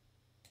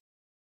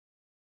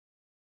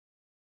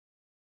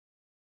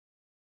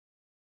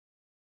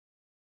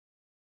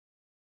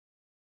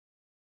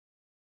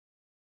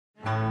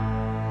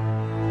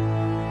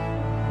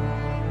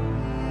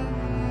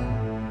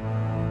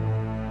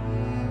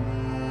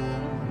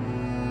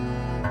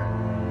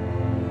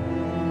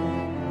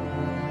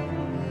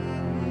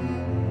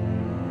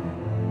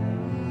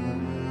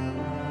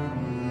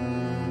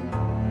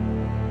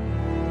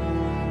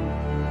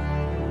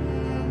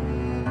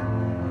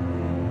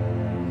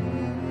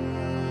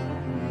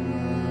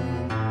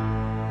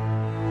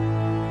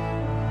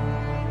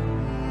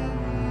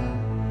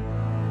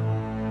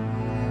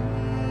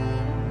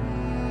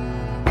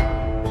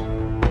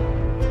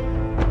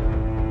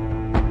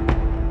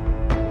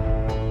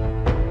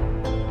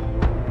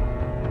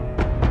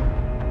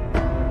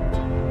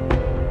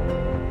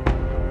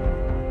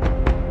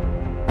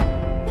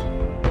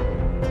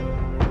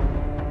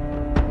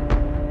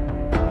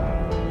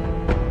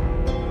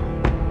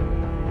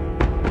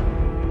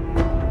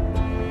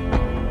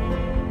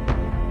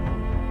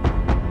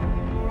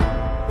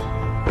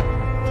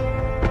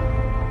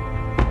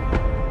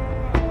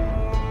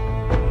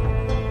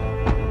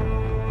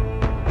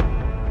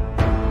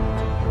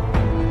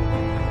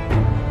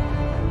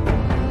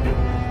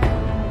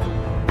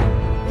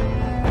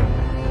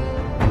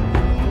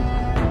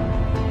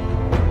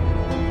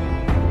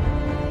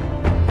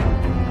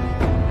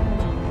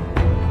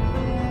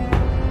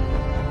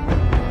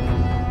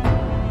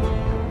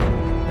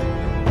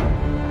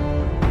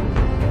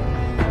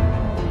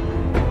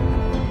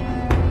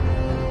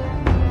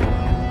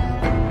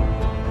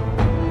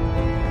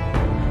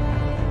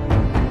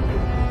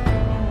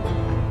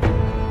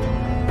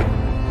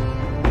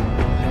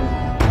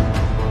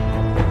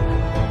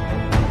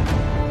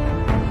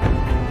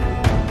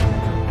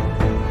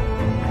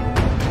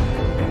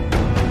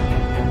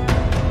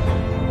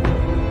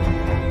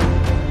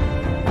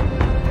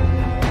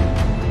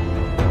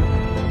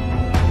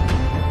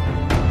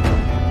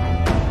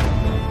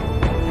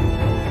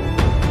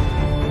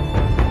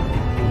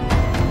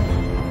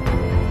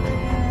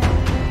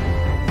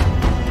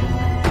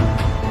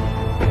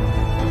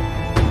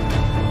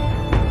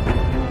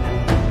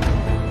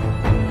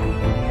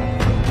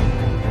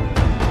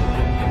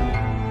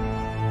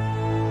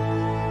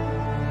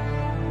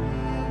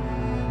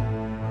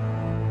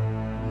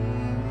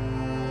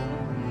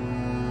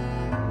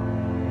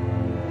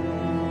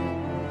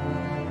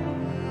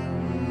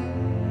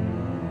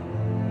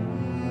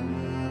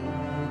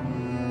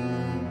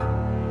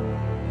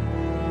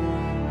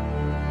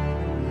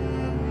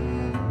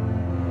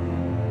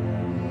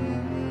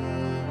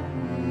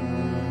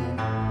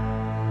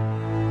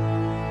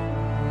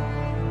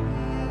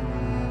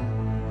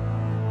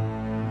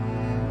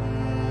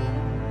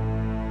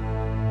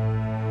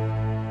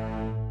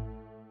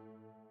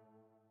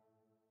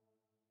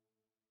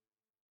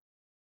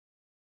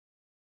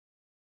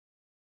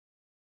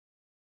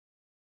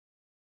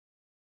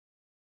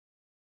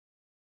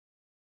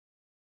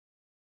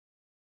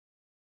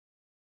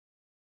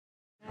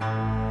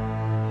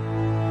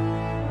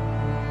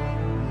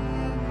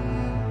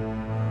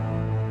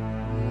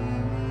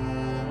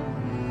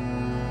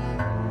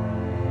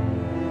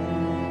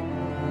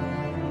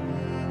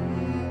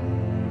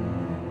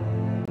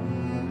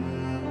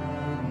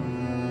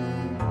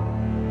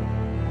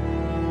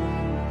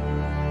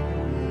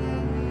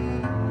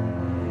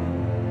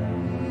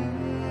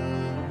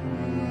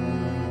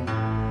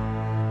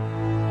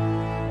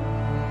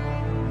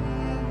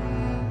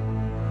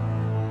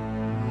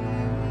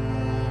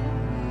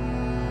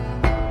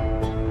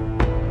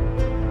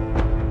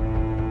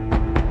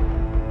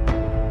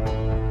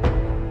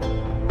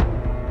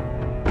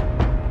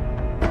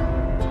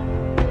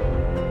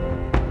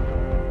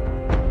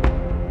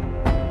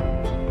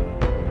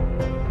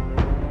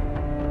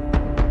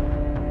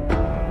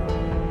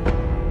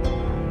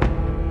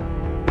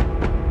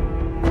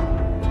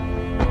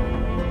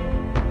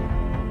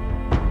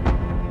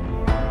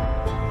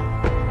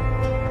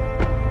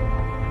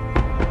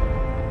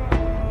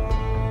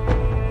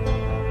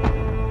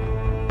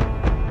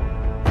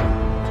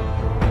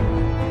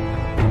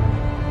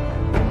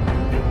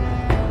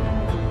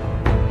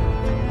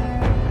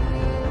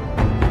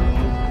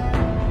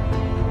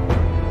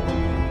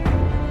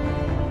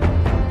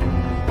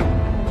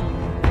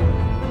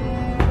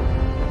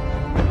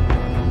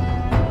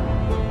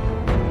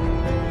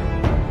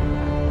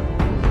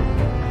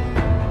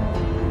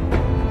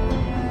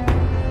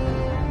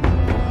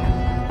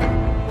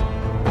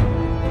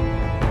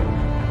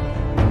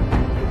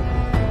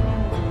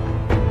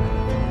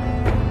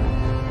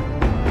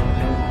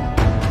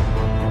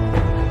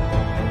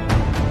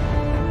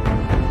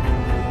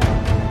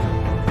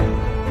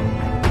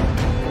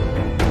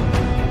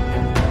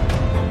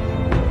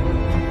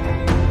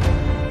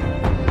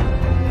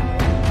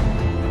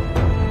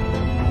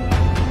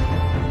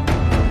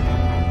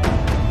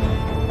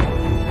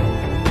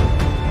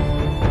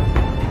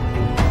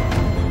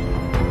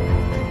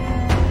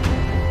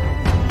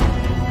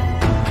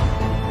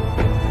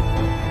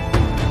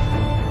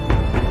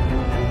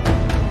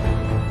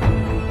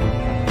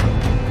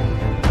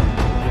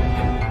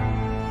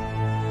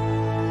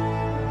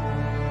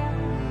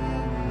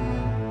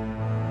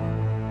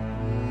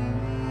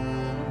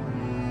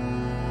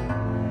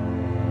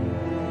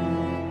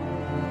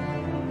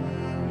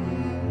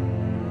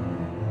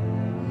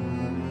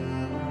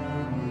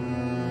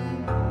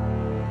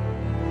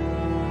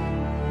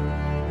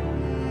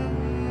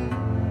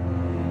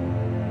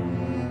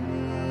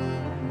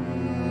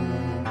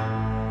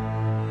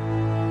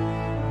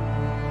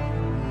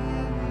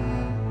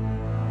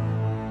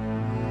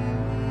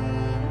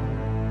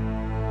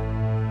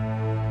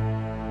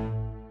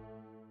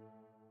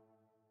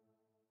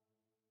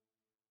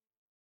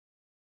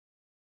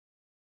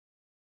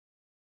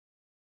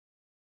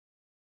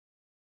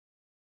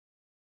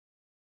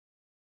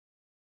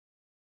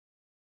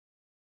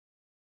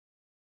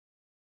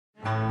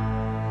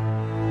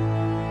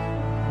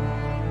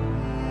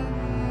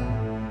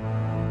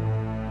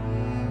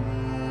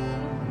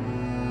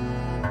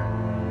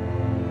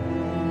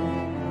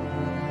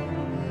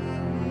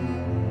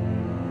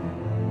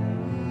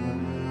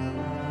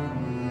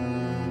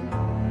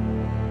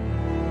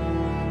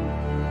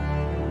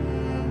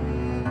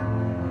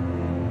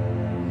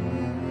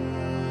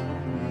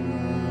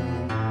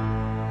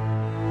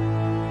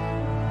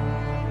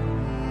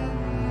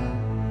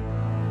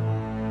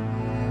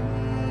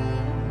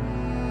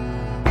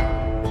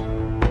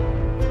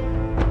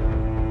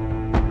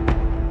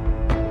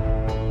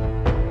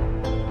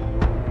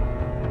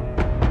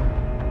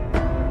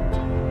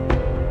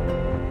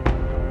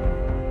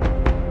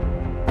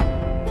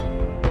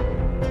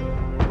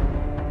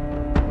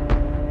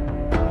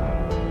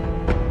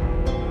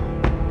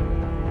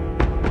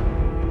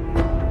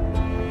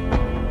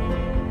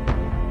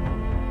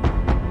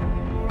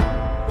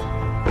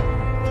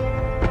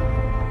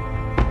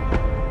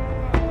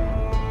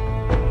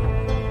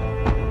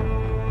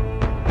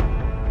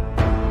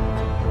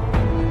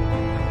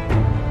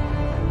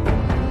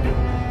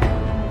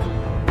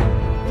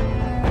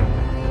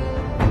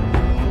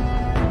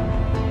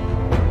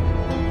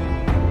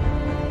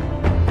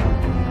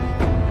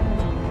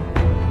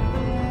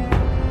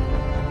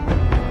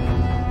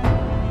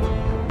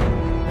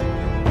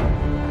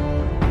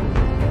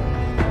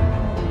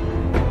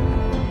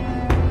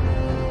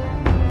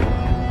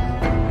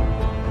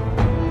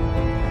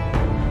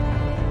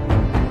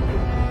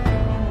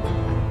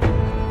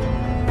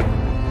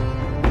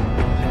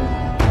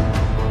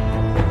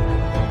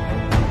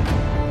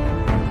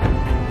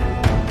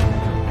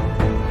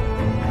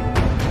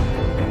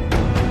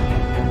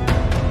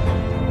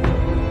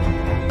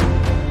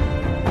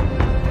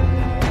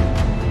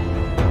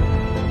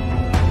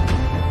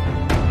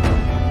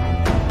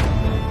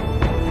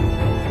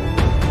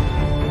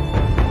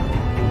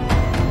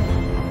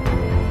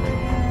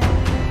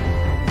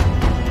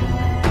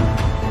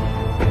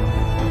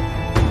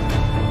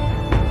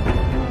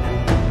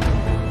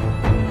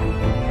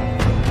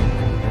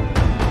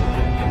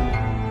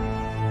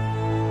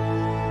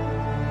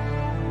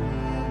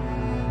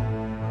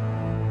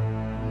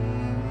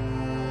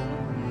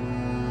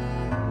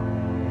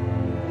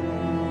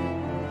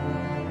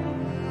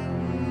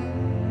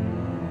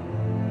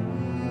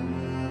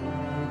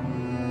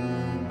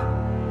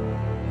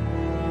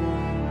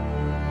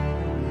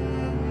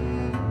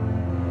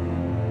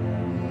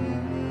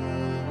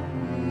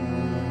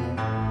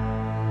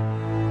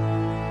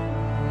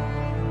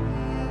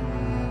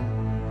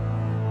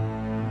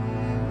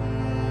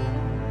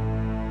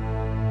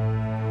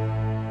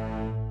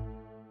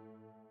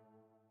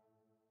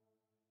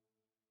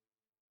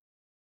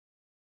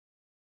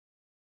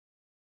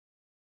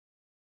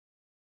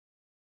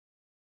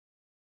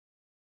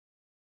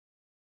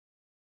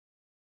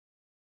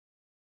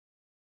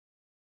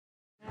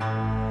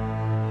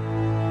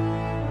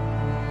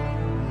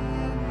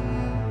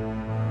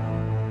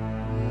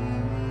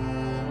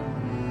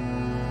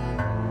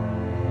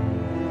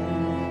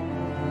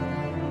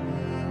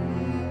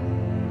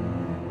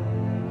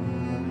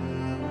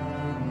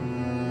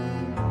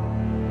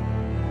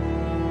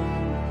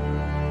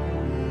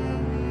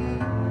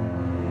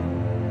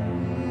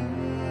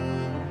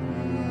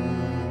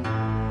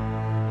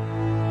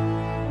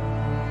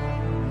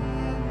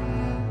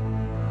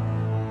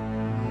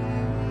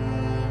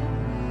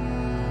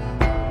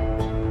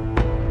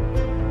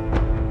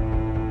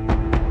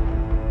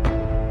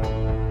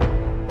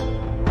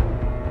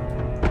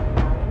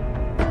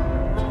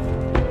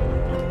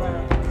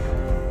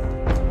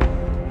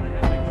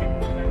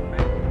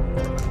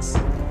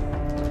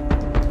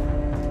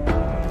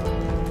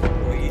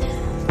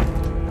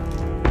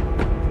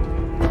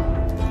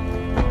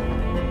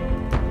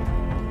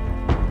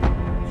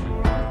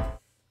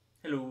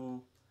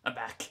 Hello, I'm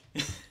back.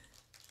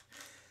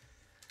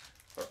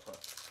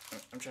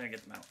 I'm trying to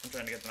get them out. I'm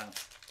trying to get them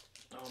out.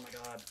 Oh my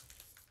god.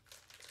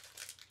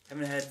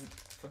 Haven't had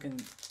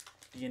fucking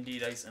D&D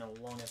dice in a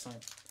long ass time.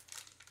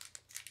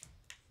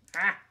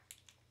 Ah!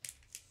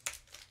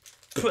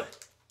 Puh.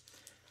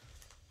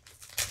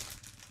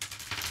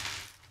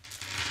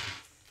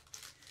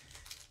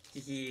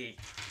 Hehe.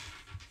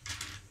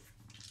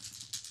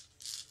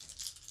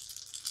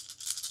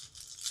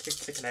 Click,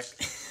 click, click.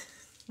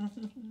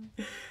 I'm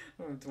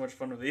having too much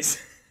fun with these.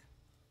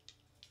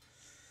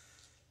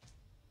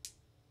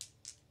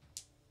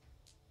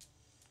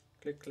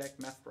 Click, clack,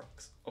 math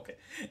rocks. Okay.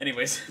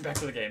 Anyways, back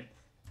to the game.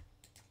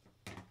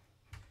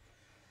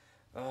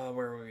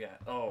 Where are we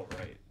at? Oh,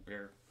 right.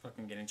 We're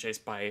fucking getting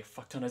chased by a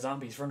fuck ton of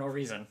zombies for no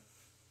reason.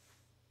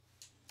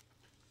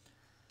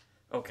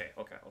 Okay.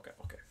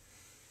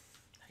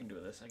 I can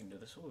do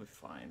this. We'll be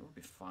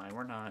fine.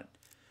 We're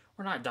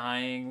not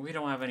dying. We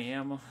don't have any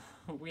ammo.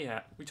 We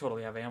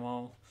totally have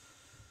ammo.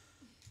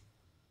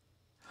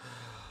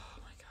 Oh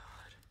my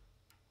god.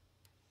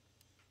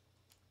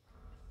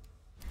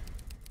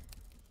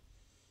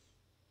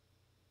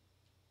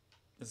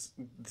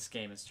 This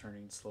game is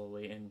turning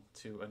slowly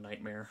into a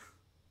nightmare.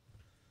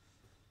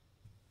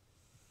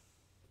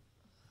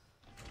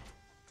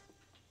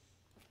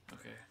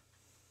 Okay.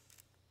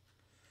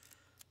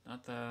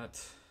 Not that.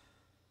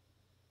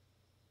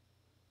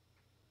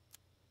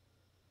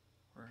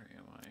 Where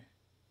am I?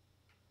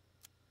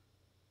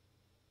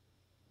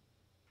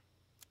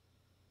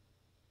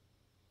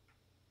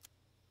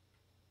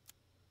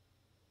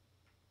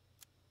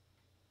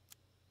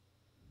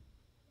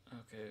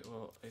 Okay,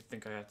 well, I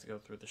think I have to go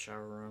through the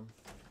shower room.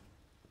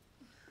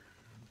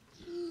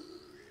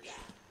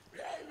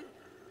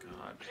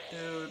 God,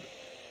 dude.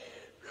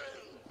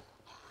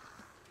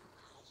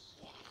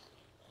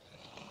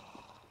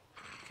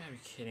 You gotta be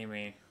kidding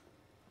me.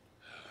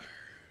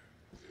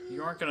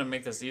 You aren't gonna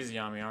make this easy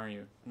on me, are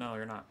you? No,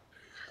 you're not.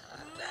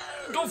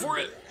 Go for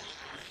it!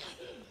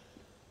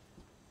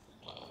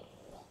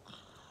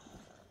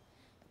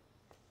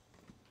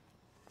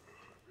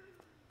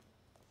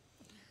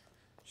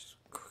 Just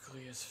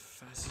quickly, as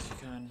fast as you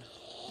can.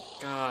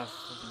 God,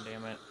 fucking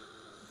damn it.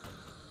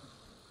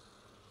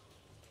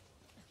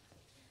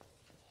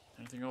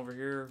 Anything over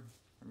here?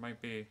 There might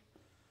be.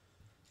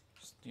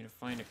 Just need to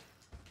find it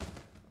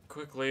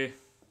quickly.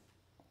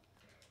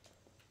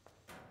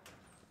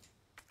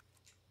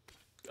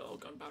 Oh,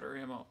 gunpowder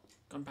ammo.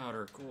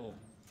 Gunpowder, cool.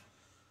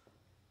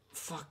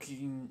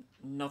 Fucking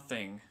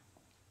nothing.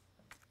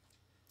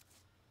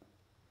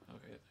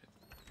 Okay,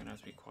 I'm gonna have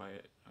to be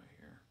quiet out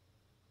here.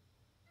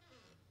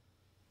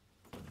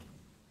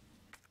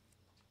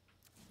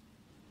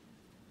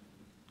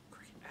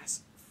 Great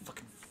ass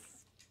fucking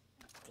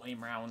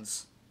flame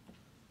rounds.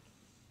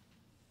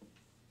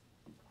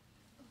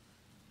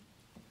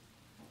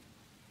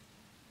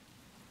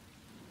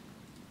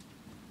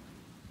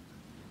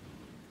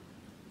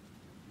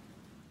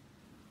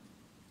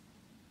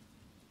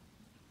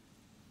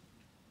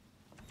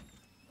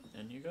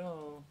 In you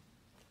go.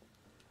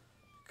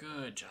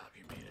 Good job,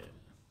 you made it.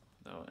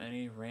 Though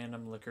any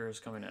random liquor is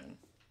coming in.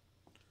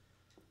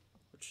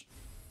 Which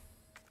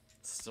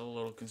is still a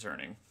little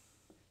concerning.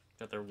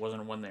 That there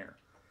wasn't one there.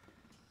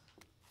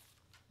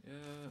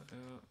 Yeah.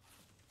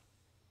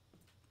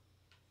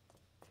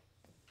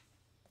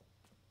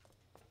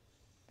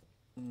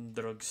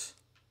 Drugs.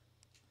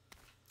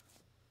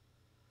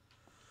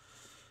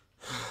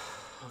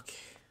 Okay.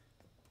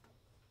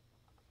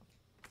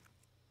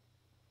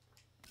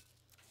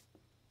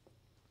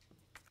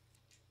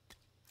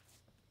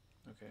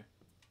 Okay.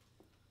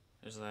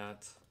 There's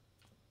that.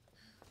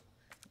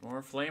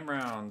 More flame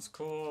rounds.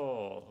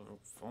 Cool.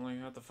 If only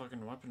I had the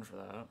fucking weapon for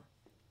that.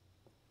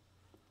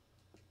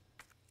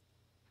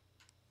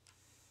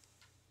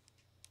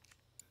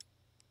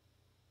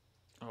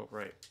 Oh,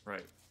 right.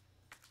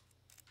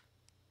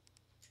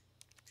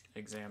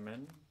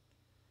 Examine.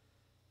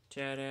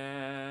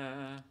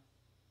 Ta-da!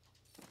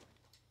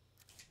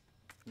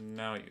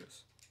 Now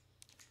use.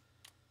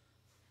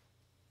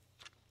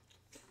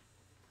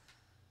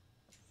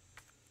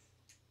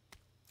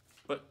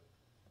 But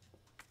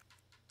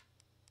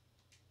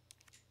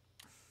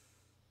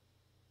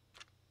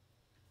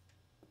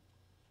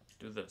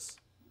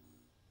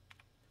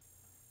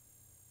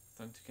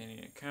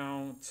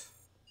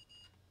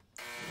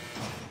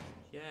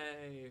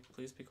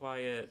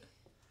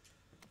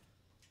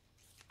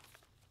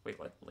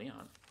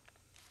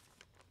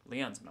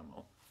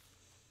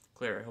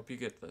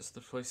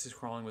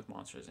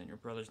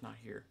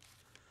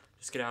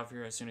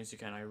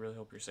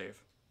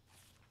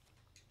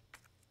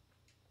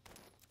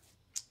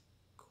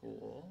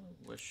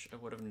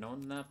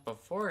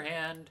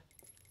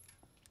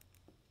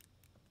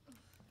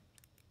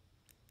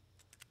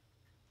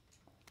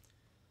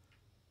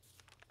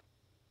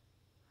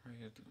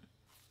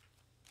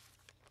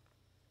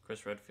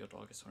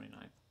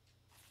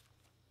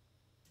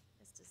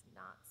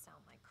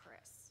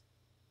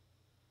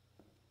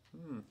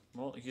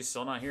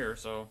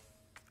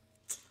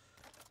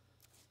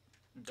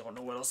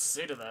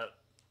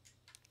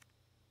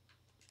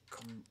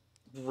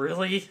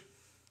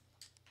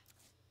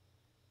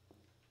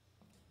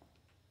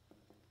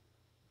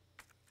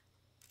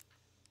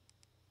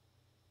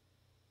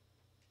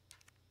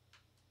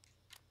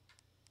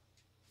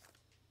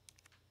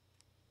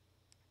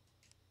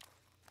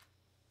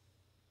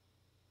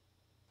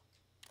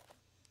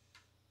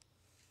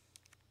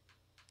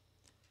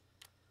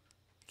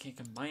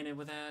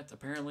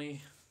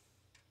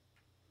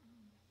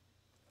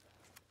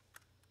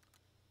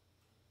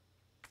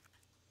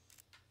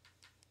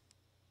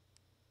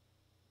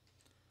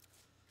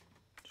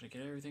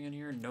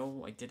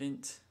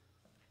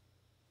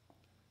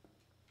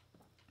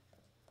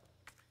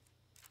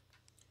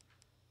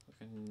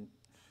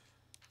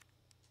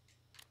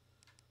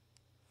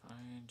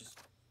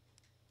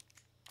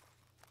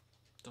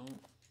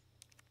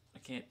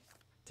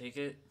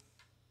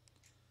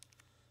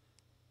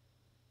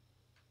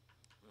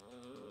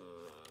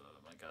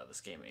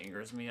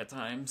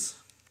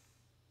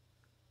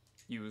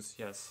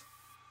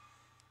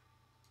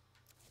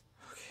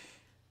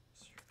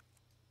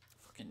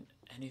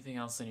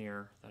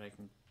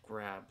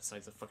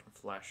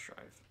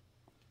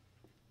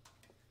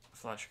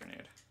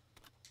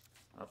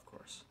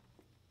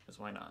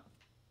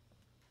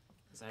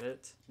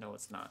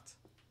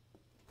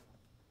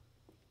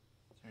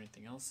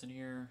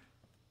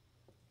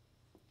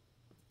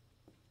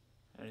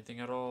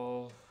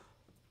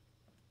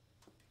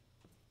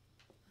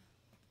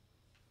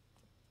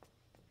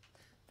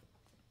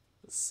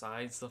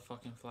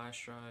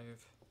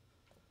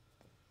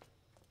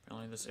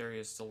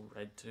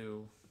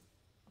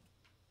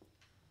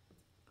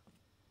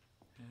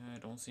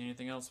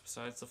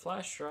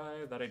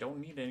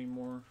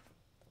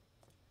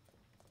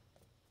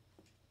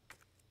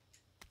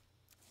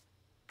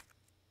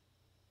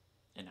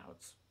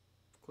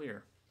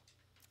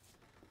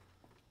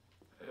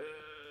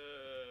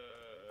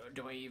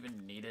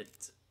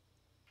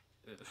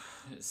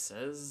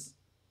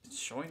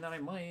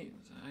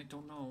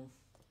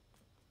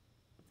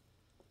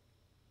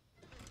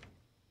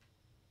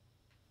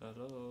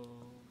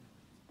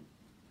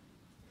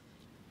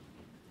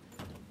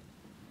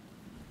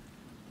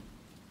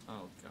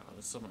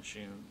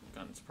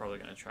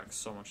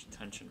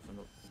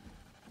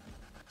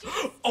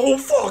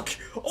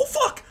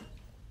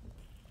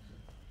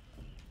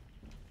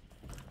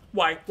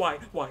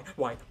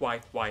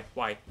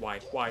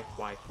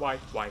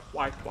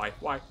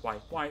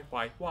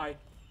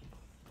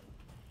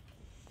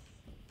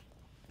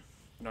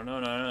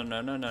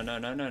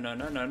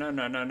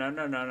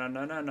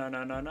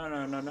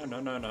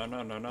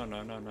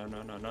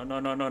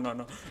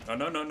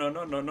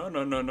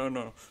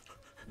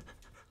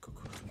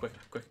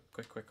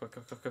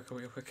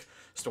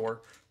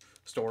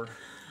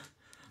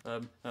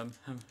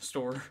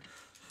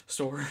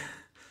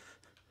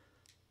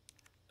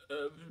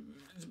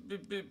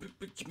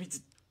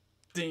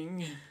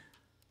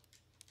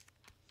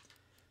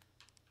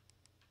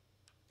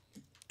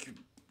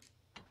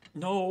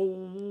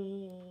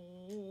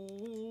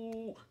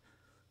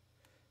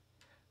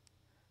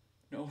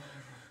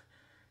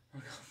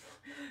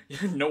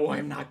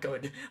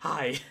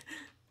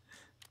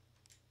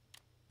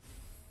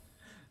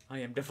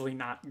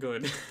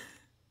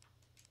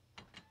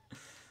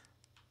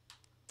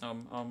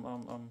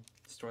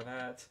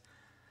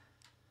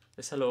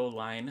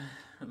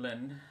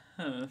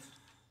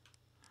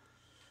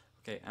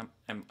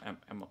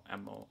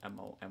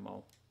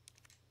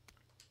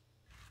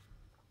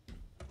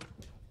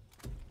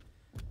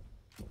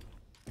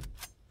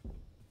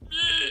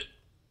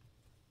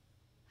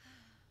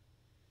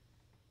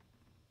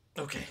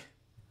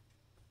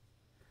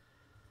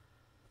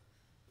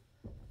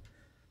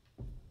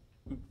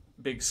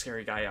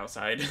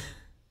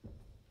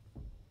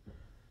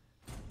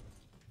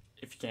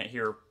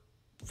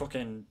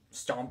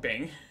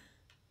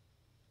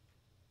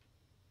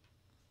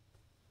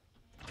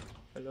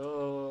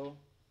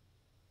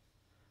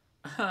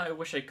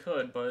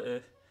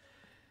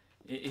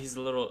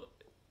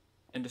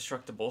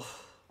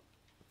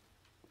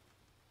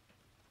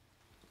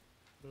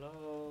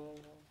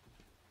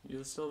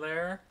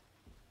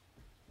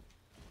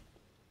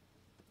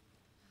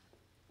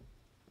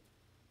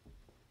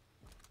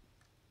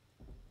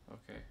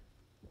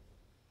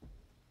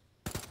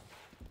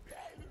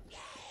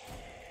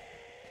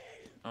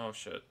Oh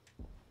shit.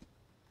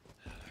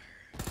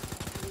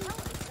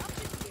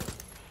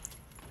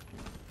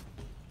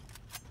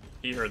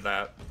 He heard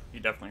that. He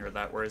definitely heard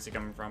that. Where is he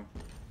coming from?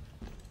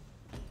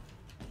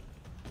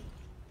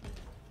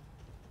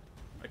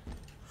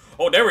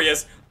 Oh, there he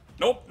is!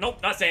 Nope, nope,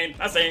 not saying,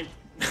 not saying.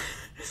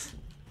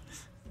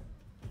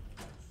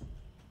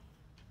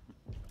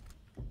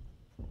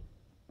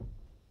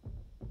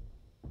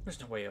 There's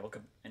no way he'll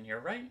come in here,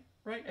 right?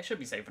 Right? I should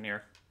be safe in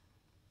here.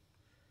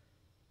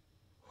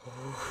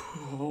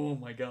 Oh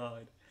my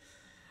god.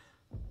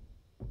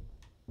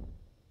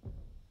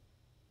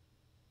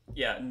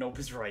 Yeah, nope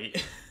is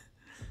right.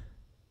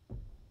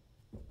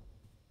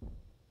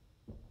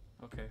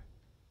 Okay.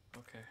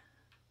 Okay.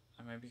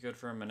 I might be good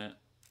for a minute.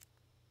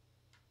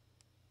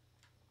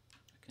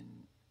 I can...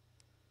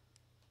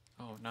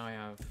 Oh, now I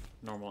have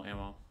normal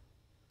ammo.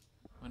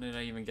 When did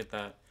I even get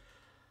that?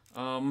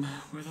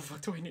 Where the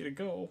fuck do I need to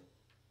go?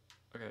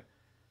 Okay.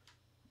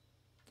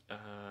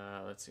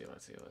 Let's see.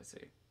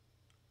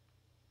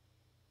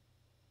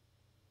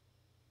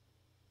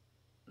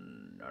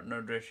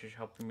 No, this is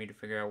helping me to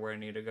figure out where I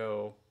need to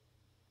go.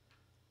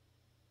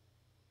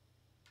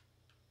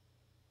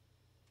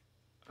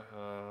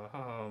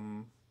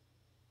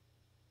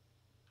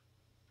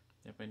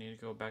 Yep, I need to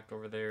go back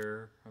over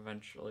there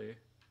eventually.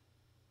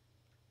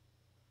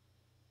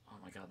 Oh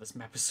my god, this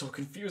map is so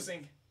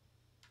confusing.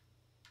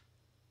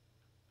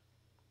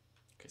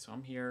 Okay, so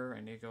I'm here.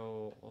 I need to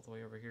go all the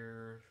way over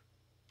here.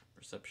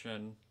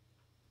 Perception.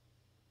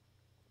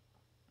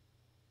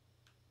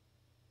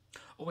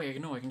 Oh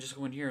wait, no, I can just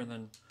go in here and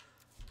then...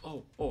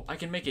 Oh, I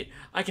can make it.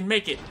 I can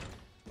make it.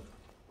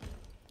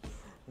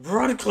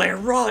 Run, Claire,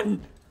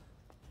 run!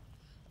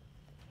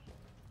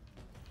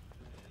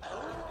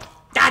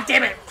 God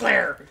damn it,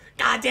 Claire!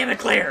 God damn it,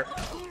 Claire!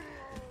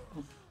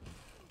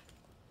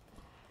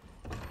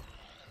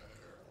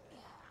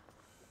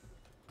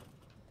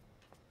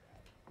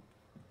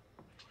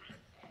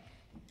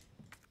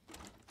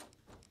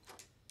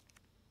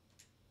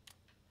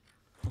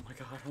 Oh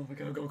my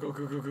god,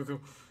 go.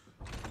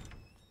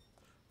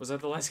 Was that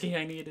the last key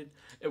I needed?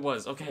 It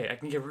was. Okay, I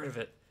can get rid of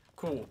it.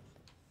 Cool.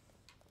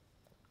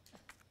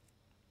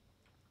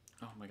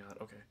 Oh my god,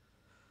 okay.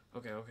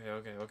 Okay.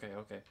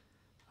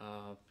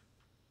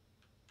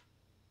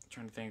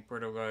 Trying to think,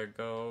 where do I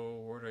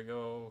go? Where do I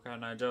go?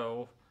 Can I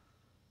go?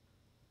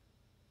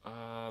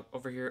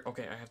 Over here.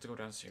 Okay, I have to go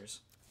downstairs.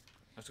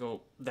 I have to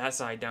go that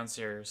side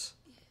downstairs.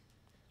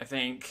 I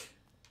think.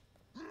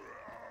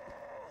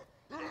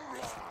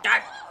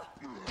 God!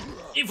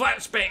 You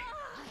flashbang!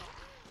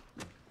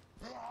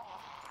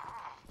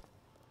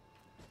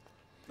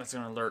 That's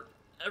gonna alert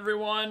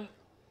everyone.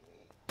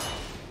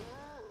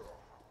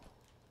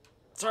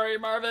 Sorry,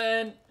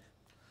 Marvin.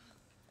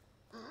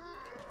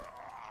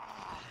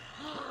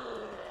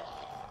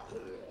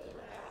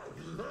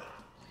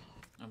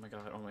 Oh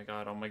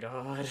my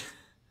god.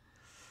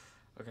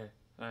 Okay,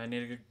 I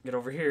need to get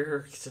over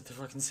here, get to the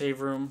fucking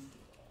save room.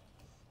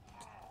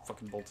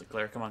 Fucking bolted,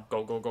 Claire. Come on,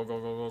 go.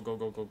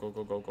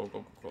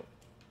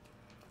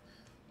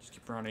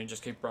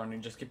 Just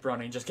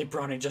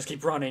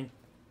keep running.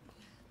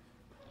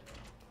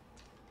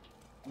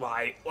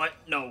 Why? What?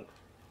 No.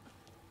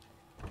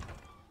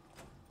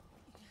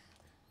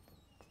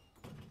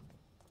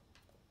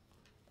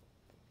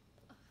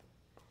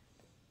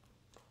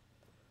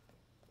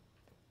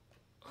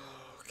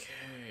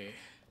 Okay.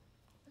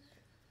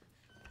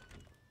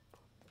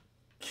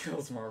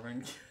 Kills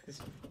Marvin.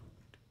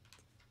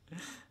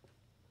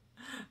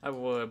 I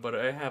would, but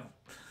I have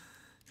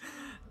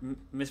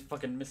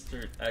fucking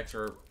Mr. X,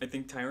 or I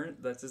think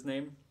Tyrant, that's his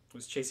name,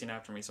 was chasing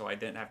after me, so I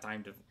didn't have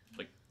time to,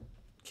 like,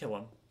 kill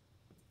him.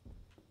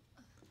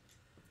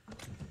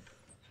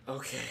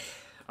 Okay,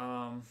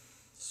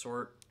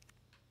 sort.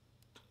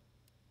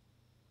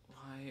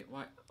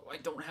 Why I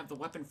don't have the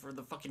weapon for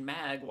the fucking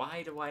mag?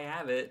 Why do I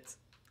have it?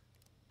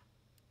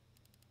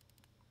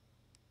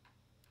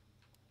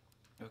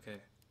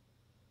 Okay.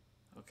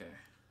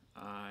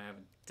 I have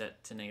a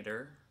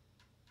detonator.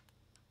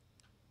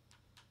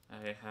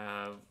 I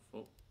have,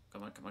 oh,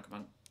 come on.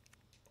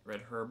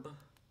 Red herb.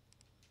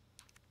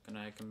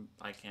 I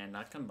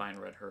cannot combine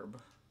red herb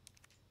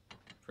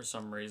for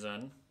some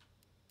reason.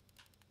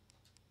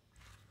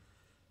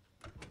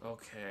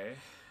 Okay,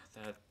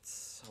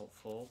 that's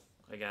helpful,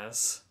 I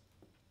guess.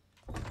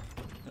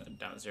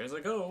 Downstairs I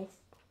go.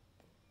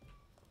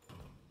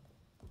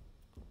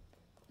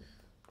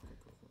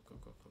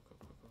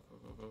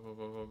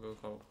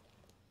 Go.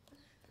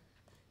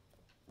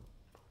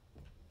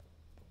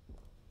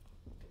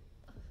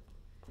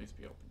 Please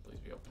be open.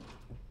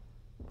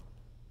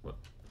 What?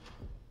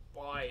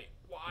 Why?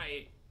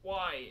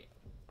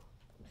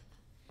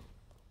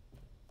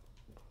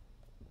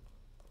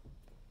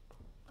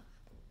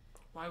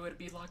 Why would it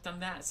be locked on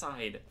that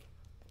side?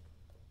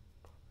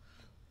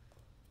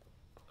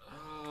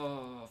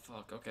 Oh,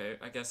 fuck. Okay,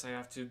 I guess I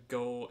have to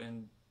go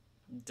and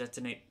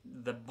detonate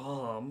the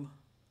bomb.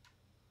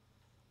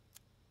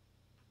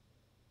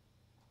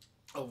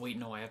 Oh, wait,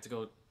 no, I have to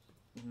go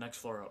next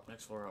floor up.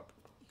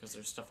 Because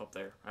there's stuff up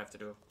there I have to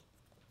do.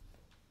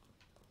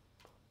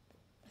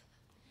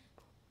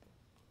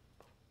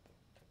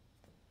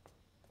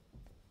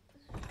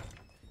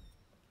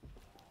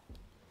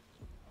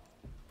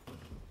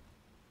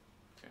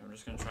 I'm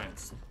just gonna try and...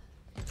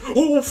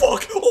 Oh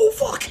fuck! Oh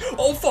fuck!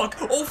 Oh fuck!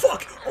 Oh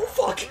fuck! Oh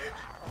fuck!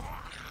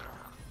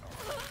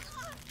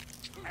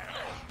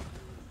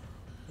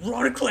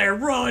 Run, Claire,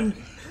 run!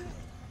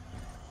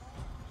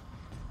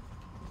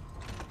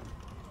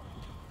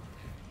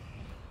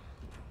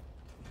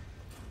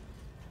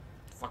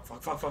 Fuck,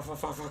 fuck, fuck, fuck, fuck,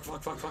 fuck, fuck,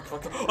 fuck, fuck,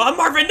 fuck, fuck. Oh,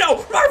 Marvin,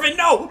 no! Marvin,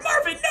 no!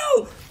 Marvin,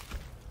 no!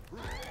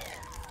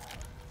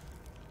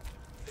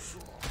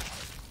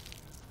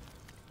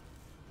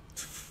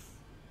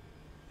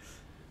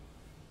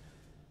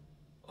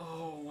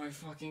 Oh my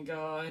fucking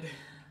god.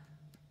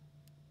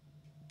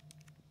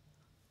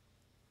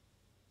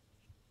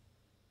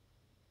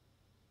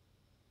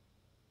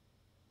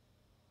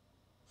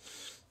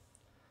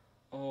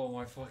 Oh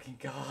my fucking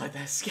god,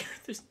 that scared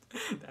this.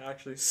 That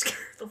actually scared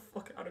the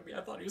fuck out of me.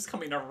 I thought he was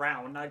coming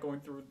around, not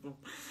going through the.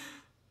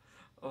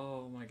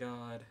 Oh my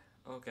god.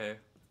 Okay.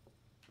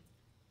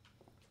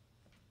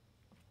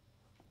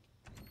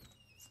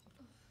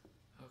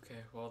 Okay,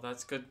 well,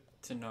 that's good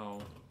to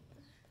know.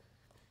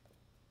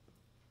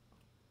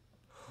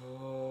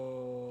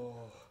 Oh.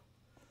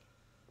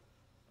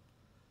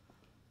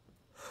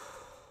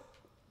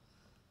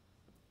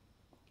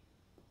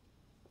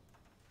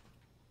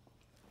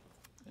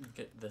 And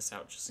get this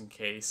out just in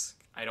case.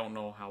 I don't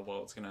know how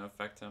well it's gonna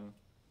affect him.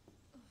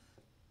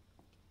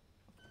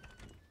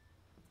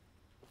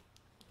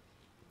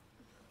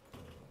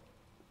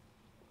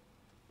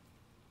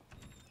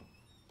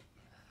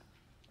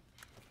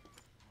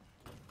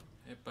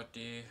 Hey,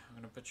 buddy, I'm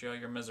gonna put you out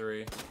of your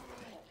misery. Damn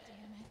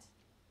it.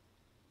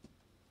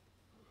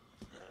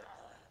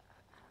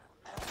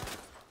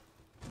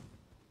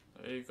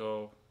 There you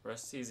go.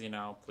 Rest easy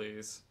now,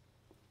 please.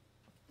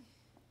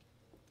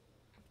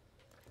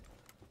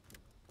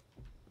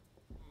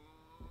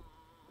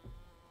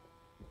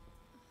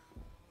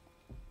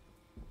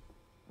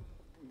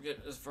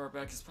 Get as far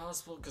back as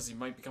possible, because he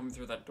might be coming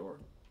through that door.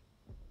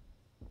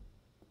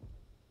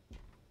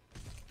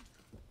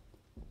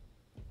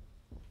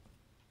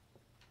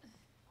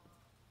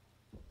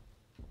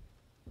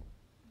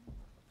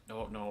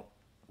 No, no.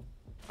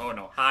 Oh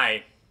no.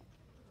 Hi.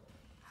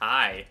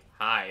 Hi.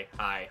 Hi.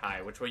 Hi.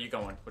 Hi. Which way you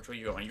going? Which way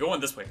you going? You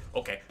going this way.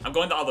 Okay. I'm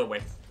going the other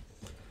way.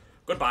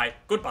 Goodbye.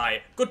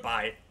 Goodbye.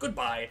 Goodbye.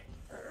 Goodbye.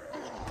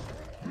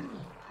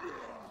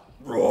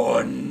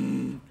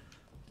 Run.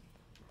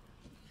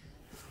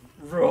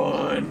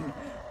 Run.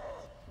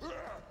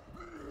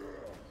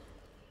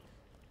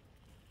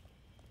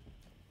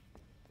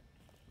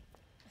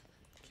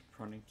 Keep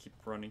running. Keep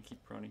running. Keep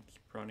running.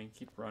 Keep running.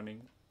 Keep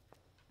running.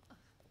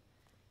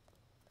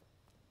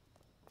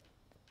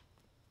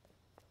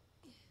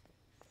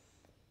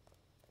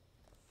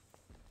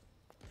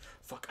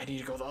 Fuck, I need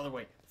to go the other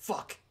way.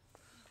 Fuck!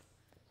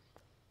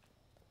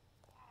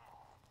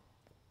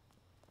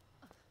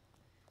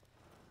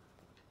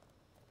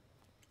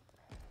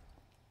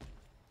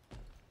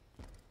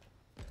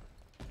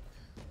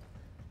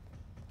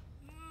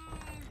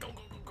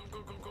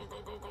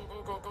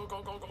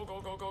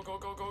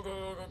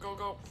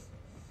 Go.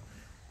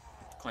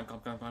 Climb.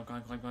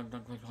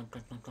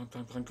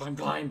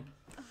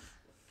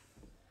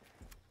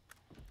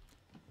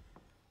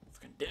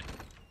 Fucking dip.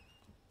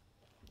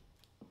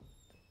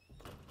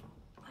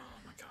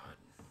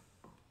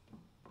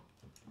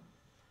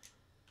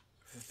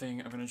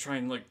 Thing. I'm gonna try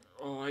and like,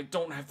 oh, I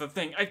don't have the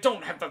thing. I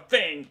don't have the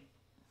thing.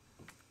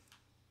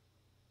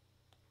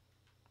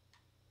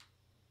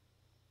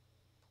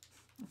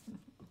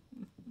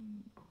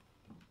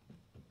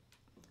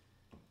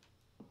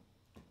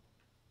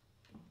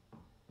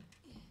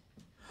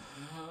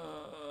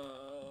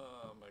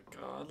 Oh my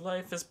god,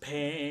 life is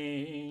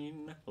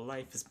pain.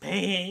 Life is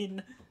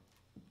pain.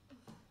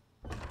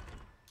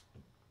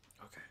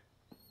 Okay.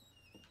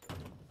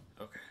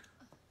 Okay.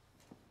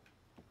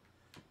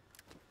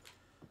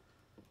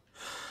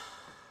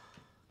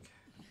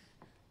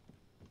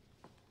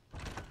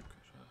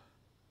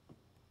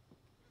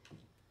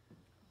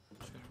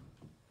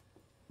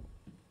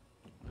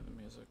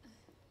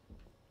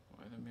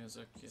 Why the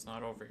music? He's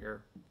not over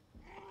here.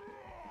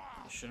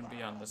 He shouldn't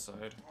be on this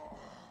side.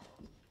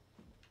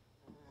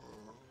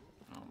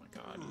 Oh my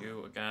god,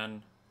 you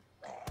again.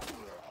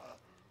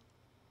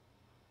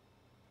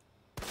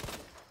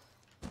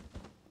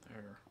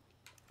 There.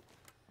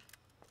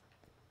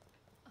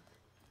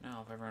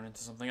 Now if I run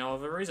into something, I'll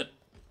have a reason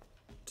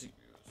to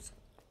use.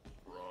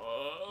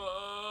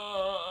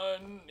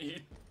 Run!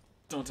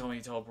 Don't tell me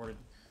he teleported.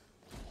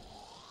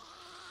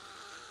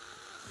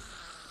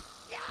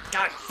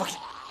 God, fucking,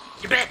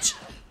 you bitch!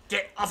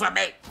 Get off of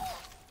me!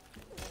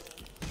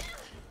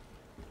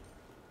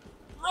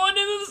 Run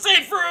into the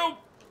safe room!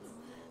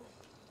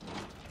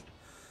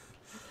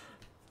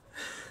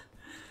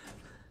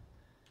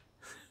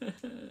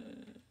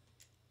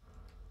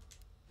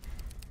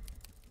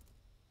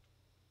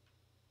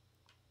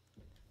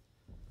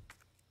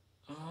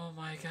 Oh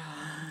my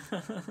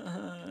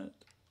god.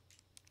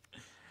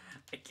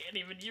 I can't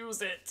even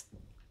use it.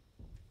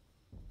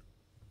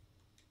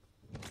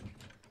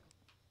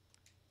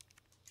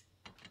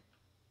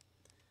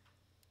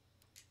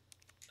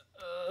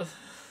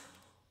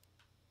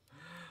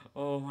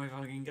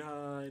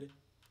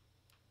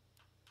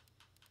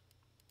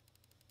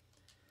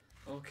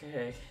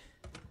 Okay.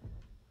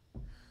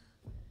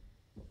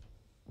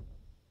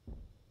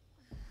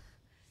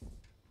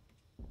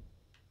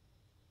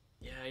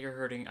 Yeah, you're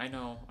hurting. I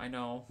know.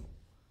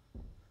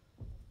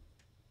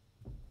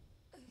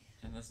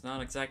 And that's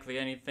not exactly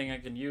anything I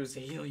can use to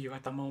heal you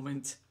at the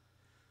moment.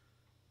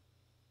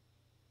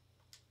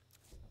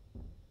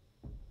 God,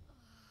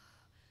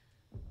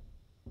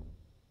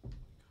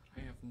 I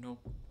have no...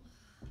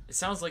 It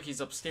sounds like he's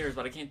upstairs,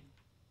 but I can't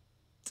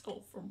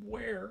tell from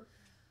where.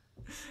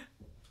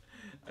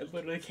 I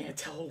literally can't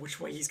tell which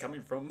way he's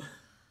coming from.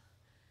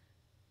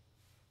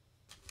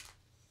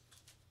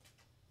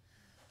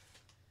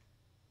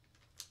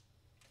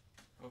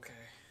 Okay.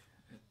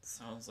 It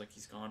sounds like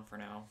he's gone for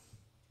now.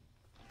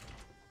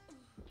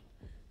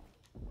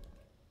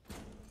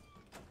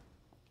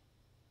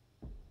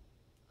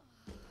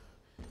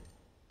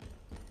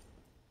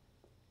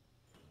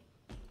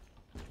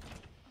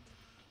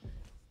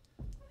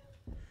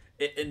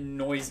 It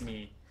annoys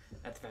me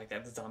at the fact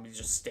that the zombies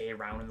just stay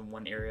around in the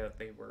one area that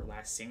they were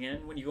last seen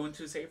in when you go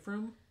into a safe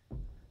room.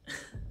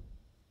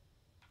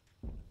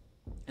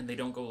 And they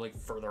don't go like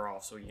further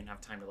off so you can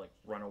have time to like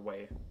run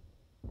away.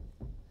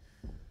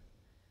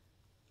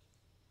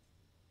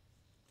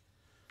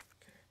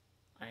 Okay.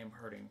 I am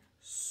hurting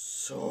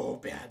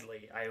so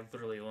badly. I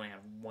literally only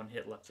have one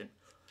hit left in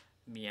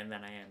me and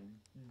then I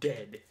am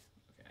dead.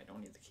 Okay, I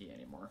don't need the key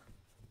anymore.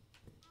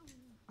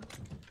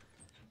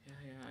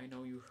 Yeah, I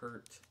know you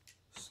hurt.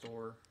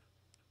 Store.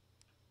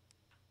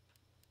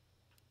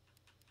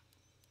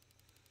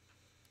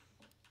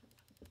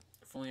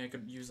 If only I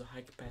could use a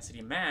high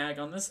capacity mag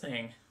on this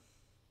thing.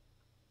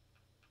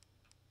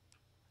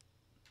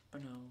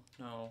 But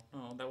no,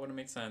 that wouldn't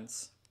make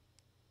sense.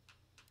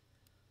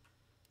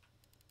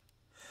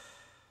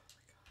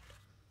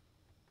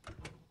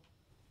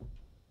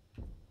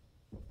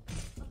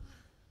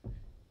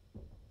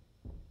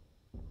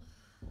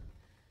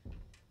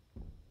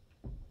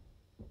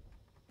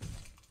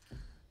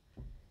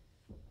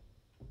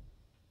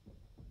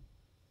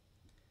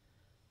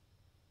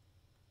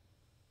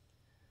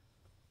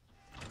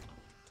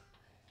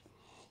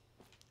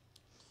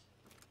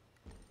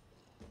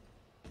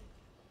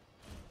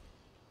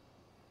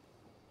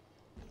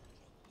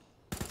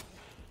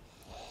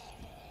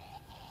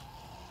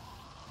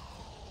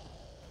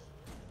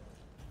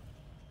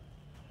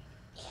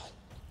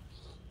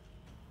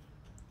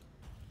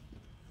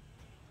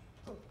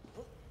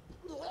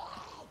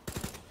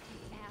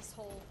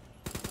 Asshole.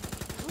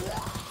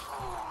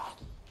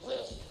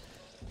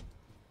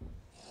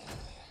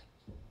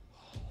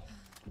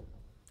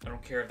 I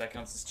don't care if that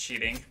counts as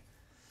cheating.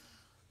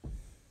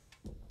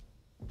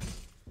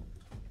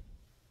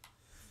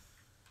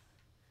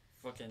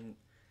 Fucking,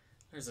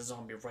 there's a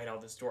zombie right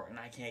out this door and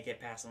I can't get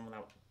past him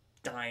without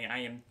dying. I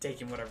am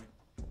taking whatever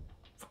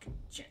fucking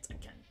chance I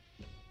can.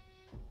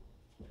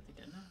 Are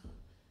they dead now?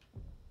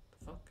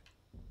 The fuck?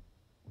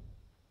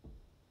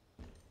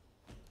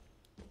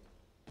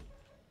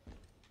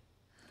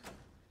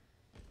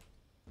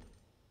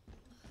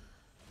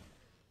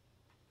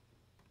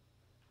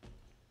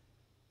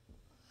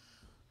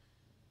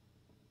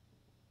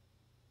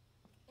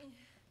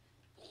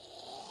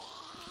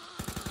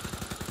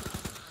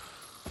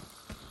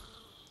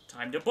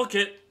 Time to book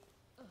it.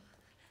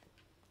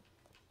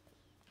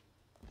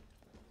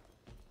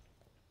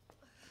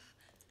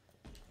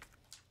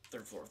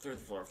 Third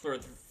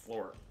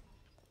floor.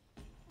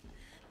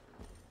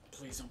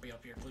 Please don't be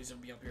up here. Please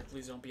don't be up here.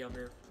 Please don't be up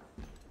here.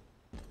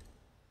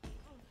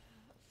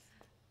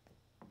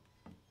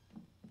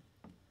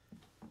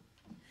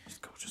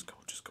 Just go.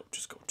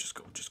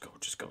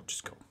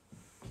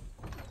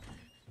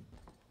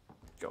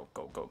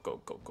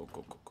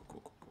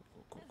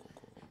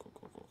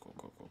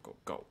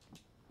 Go.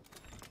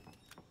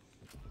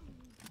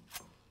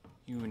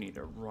 You need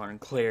to run,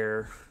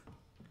 Claire.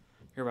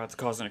 You're about to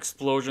cause an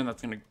explosion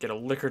that's gonna get a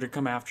licker to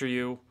come after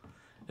you.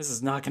 This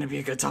is not gonna be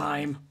a good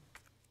time.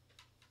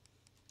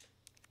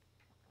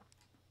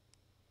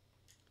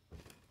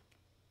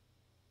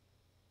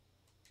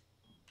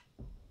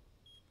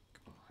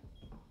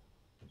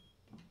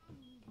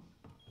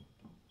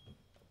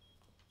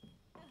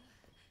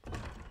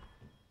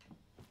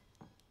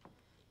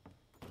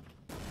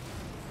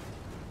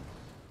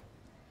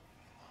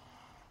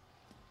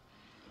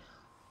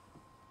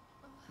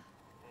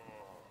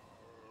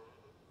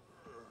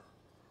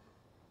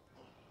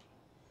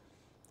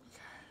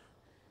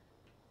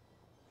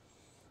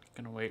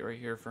 Gonna wait right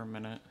here for a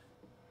minute.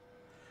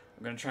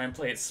 I'm gonna try and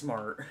play it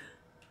smart.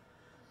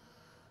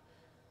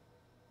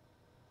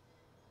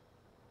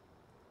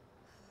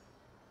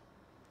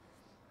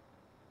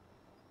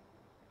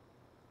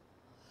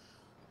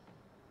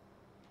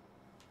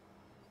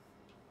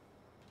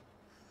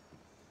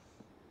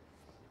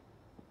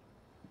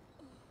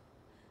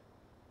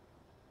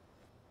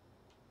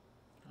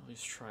 At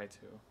least try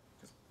to.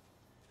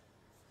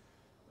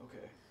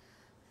 Okay.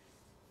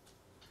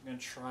 I'm gonna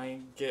try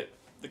and get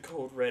the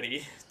code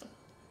ready.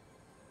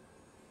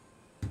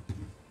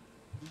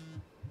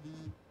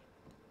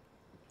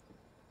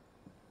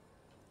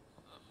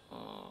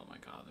 Oh my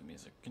god, the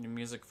music. Can you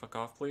music fuck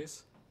off,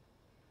 please?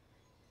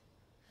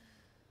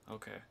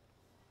 Okay.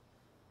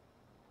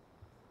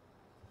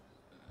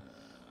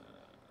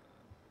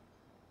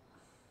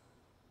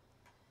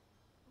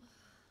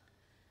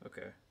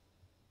 Okay.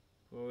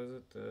 What was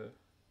it?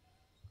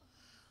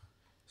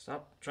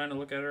 Stop trying to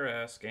look at her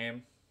ass,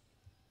 game.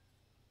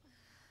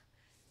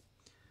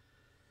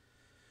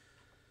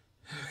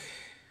 Okay.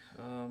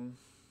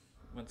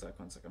 One sec.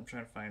 I'm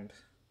trying to find.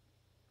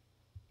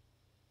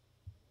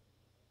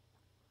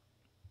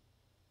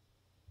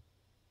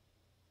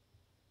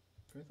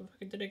 Where the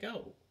fuck did it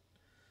go?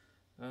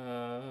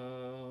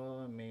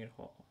 Main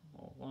hall.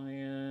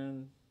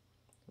 Lion.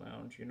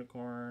 Lounge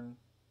unicorn.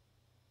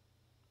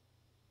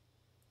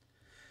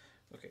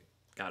 Okay,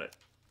 got it.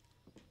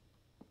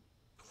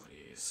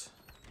 Please.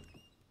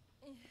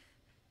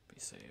 Be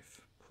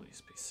safe.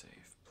 Please be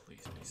safe.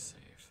 Please be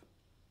safe.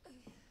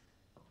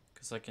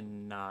 Because I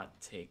cannot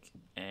take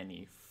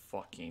any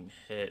fucking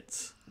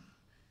hits.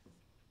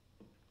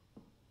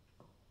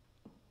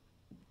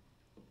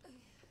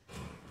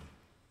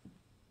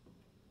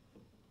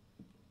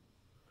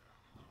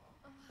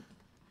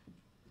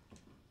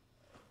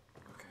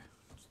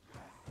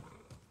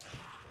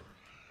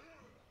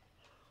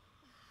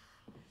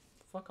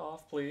 Fuck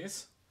off,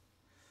 please.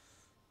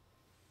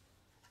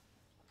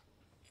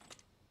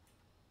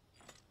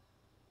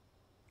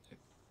 I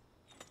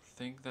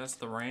think that's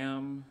the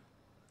ram.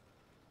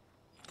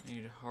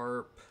 Need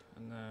harp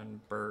and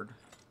then bird.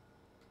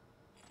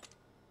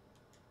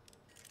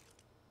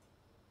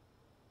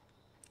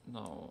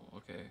 No,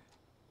 okay.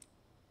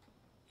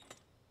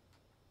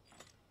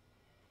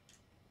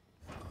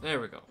 There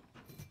we go.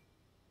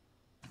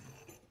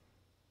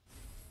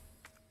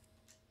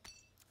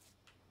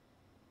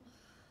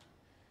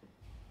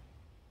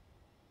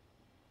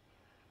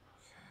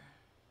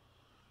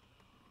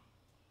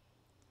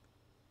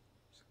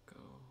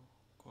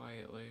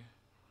 Quietly.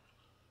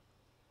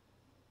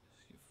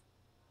 As you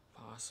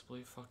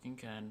possibly fucking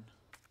can.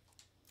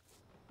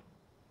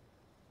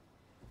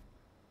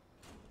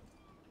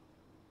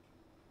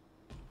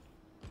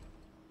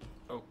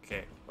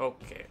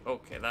 Okay,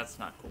 that's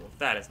not cool.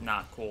 That is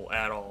not cool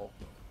at all.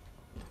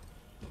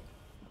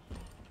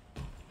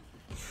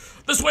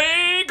 This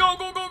way! Go!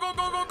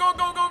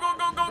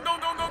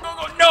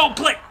 No,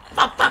 Claire!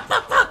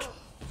 Fuck!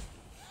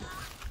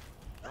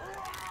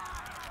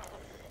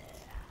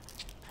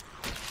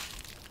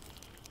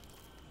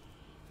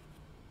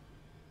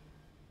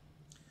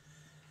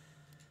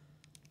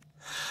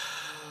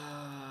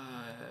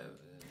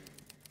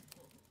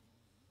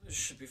 This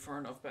should be far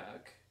enough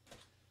back.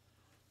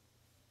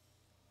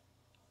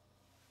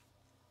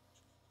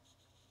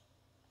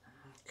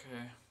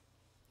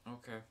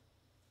 Okay.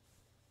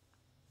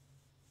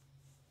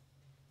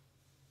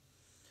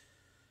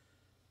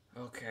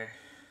 Okay.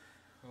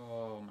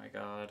 Oh my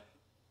god.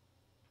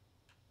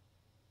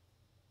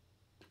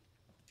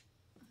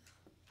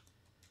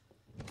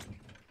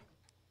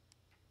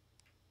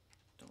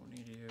 Don't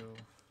need you.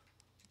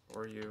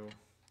 Or you.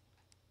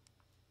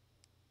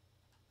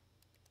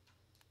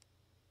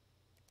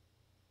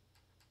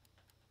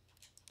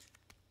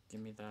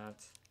 Give me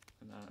that.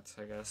 And that,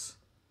 I guess.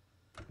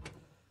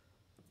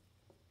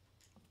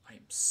 I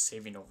am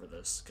saving over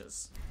this,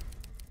 because...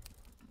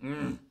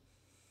 Okay.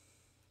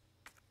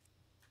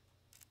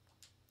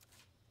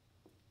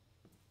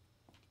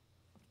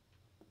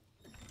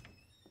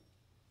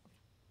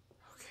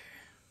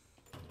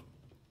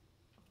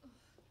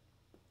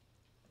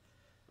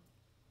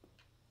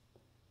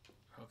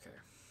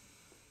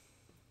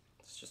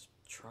 Let's just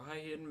try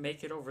and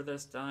make it over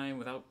this time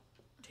without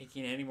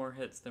taking any more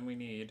hits than we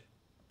need.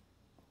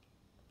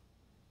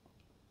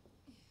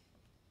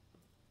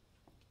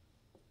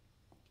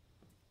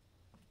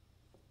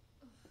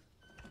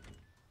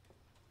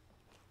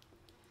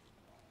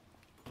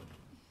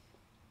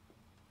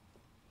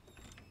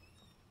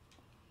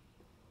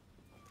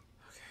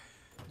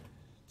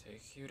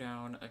 You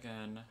down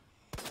again.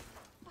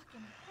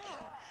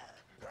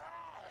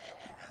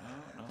 No.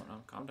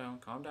 Calm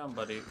down,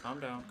 buddy. Calm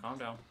down. God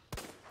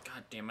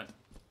damn it.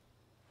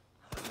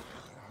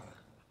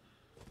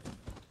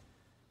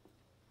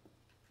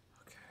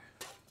 Okay.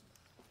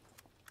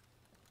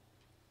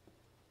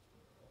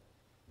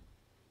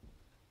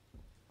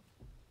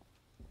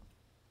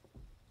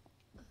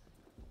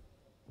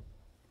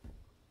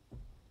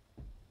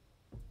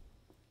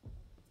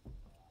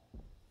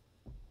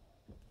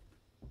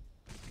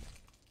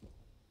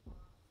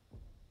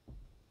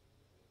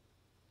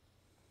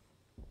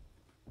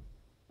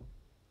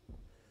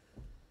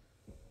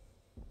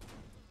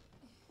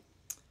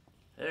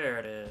 There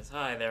it is.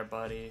 Hi there,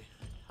 buddy.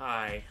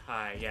 Hi,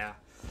 yeah.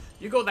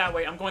 You go that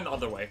way, I'm going the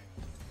other way.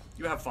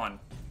 You have fun.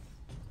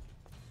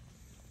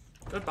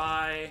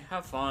 Goodbye.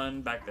 Have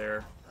fun back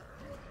there.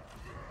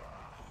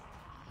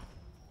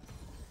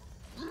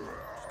 Just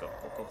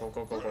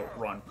go.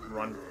 Run.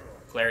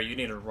 Claire, you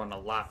need to run a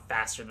lot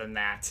faster than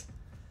that.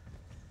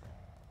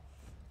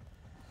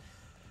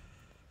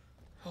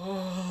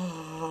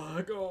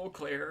 Oh, go,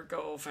 Claire.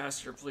 Go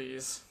faster,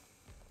 please.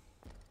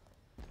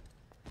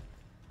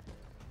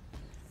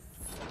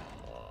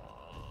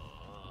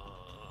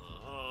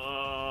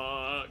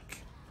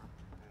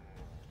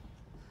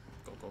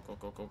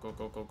 go,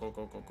 go, go, go, go,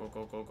 go, go,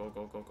 go, go, go, go,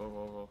 go, go, go,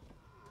 go.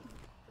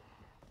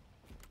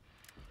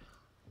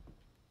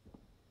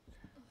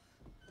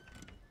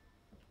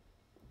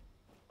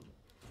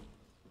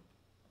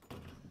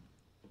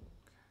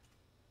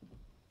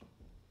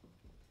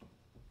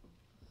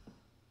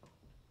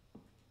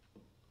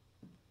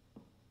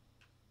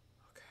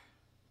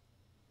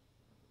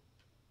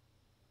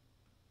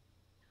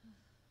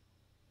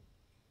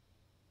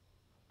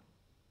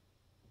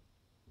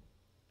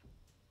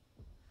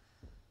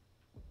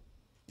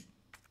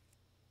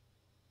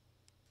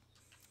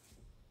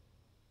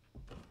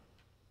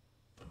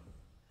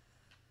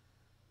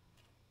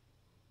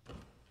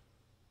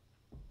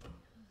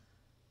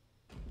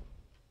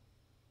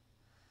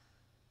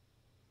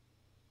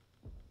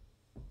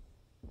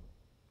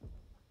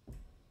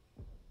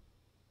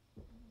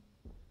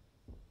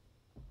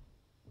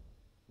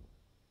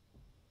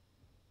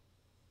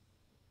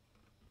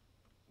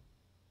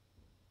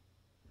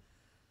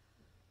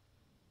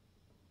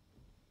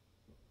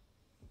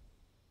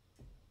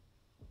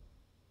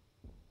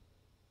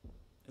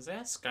 Is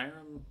that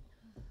Skyrim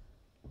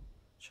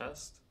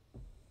chest?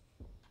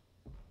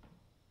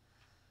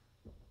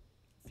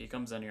 If he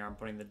comes in here, I'm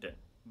putting the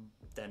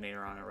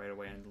detonator on it right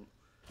away. And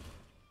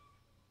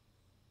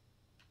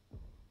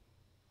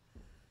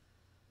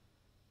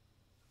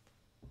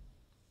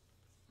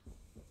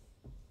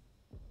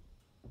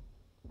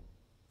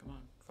come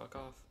on, fuck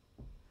off.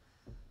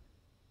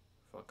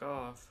 Fuck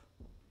off.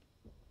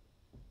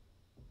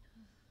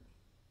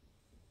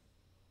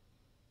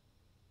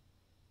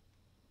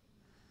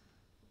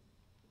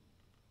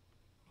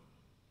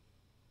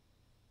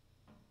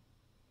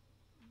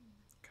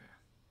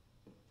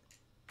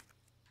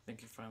 I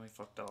think he finally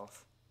fucked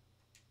off.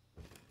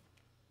 Do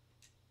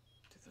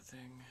the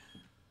thing.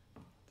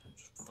 Then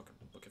just fucking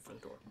book it for the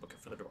door. Book it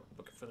for the door.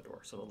 Book it for the door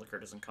so the liquor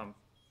doesn't come.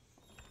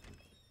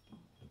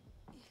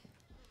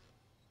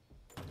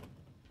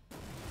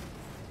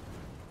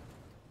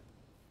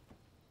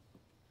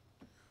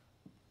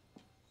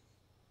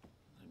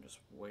 And just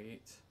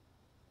wait.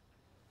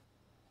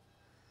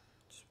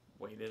 Just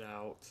wait it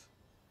out.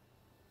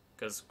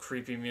 Because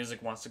creepy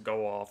music wants to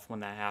go off when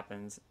that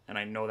happens, and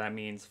I know that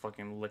means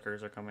fucking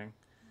liquors are coming.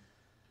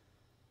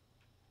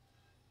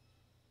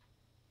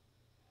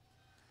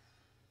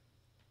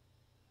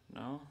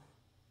 No?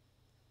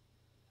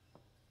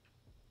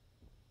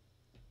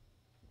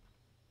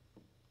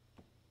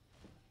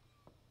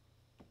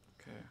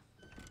 Okay.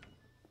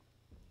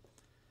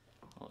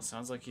 Well, it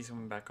sounds like he's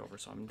coming back over,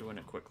 so I'm doing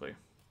it quickly.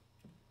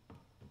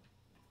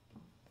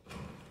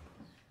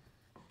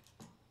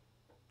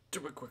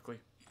 Do it quickly.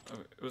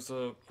 It was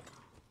a...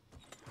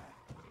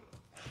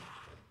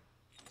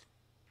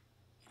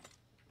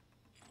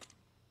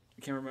 I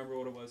can't remember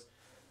what it was.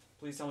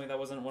 Please tell me that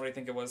wasn't what I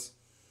think it was.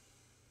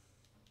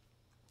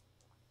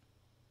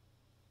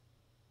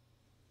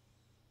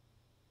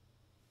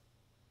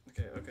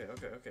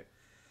 Okay.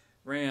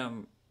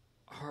 Ram.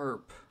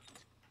 Harp.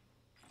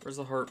 Where's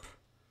the harp?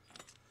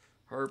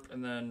 Harp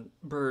and then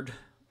bird.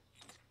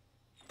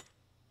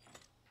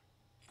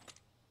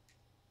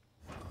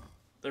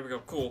 There we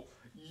go. Cool.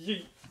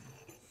 Yeet.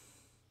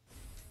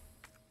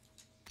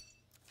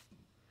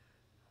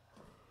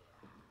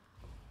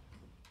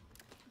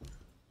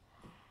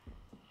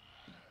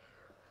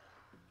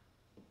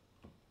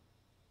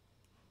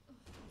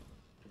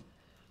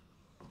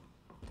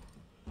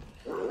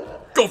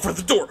 Go for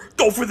the door!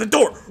 Go for the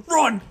door!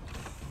 Run!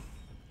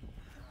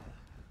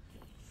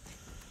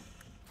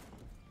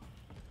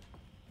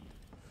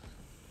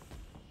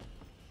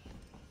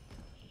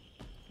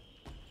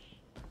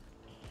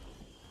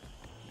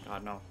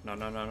 God, no. No.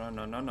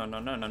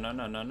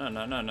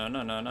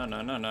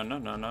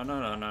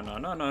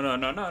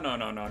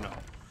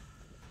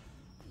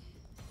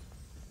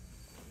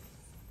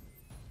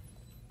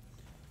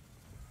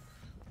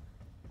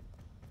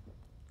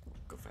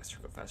 Go faster.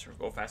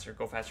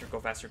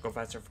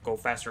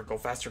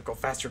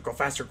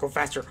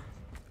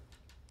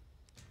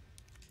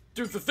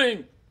 Do the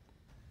thing!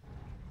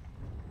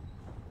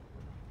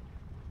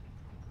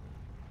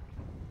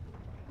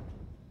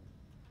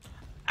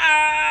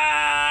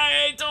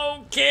 I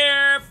don't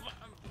care if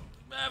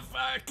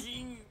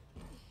fucking...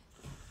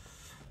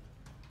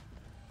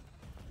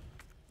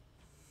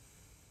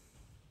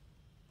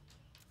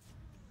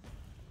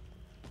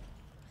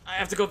 I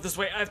have to go this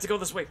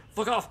way.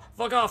 Fuck off.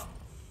 God,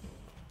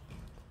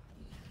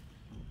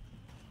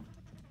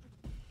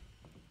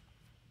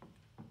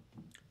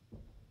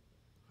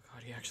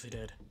 he actually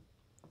did.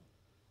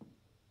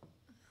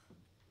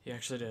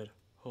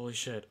 Holy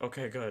shit.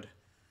 Okay, good.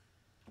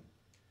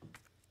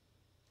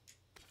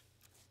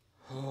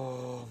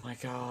 Oh my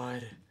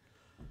god.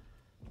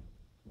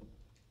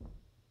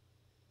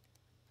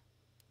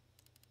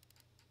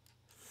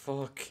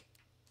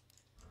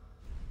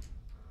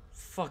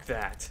 Fuck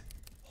that.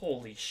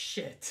 Holy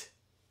shit.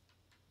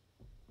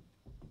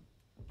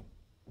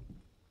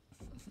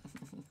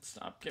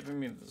 Stop giving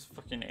me this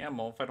fucking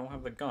ammo if I don't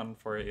have the gun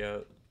for it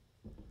yet.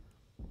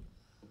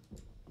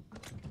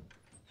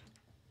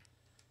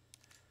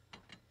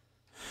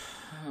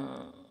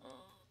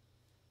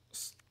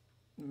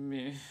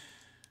 Me. I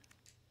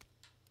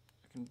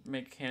can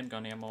make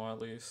handgun ammo at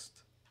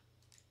least.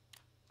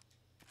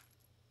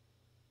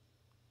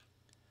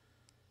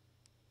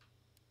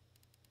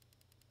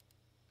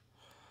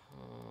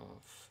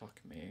 Oh,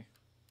 fuck me.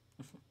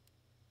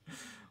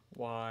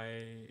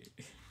 Why?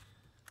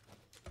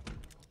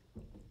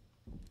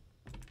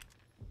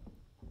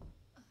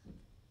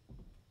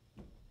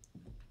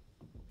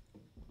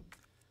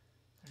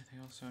 Anything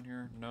else down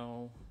here?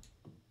 No.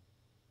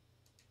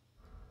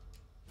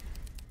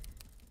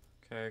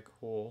 Okay,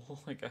 cool,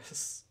 I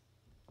guess.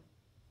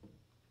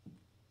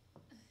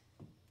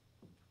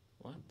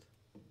 What?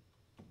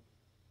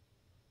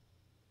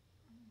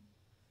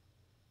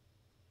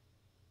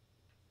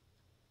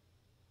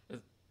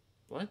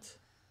 What?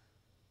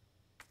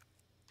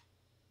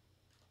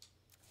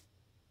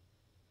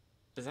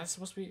 Is that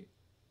supposed to be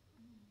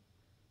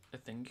a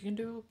thing you can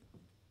do?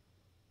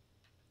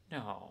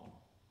 No.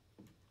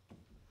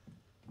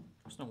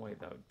 There's no way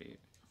that would be.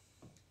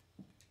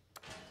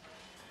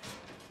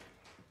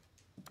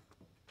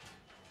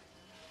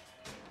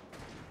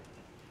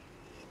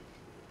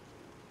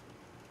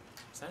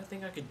 Is that a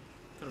thing I could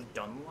have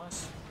done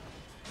less?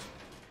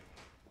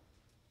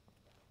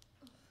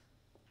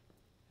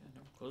 Yeah,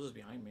 no, closes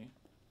behind me.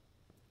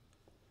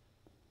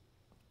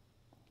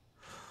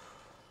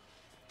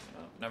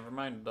 Oh, never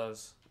mind, it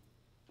does.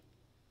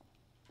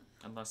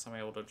 Unless I'm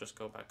able to just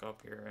go back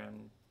up here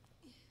and...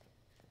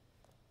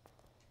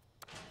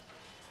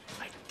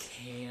 I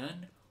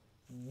can?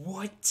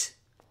 What?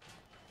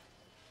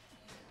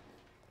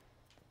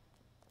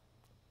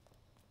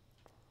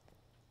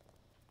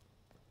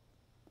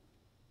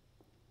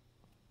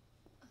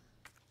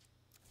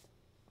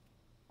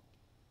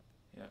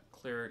 Yeah,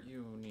 Claire,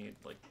 you need,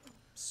 like,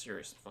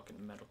 serious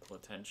fucking medical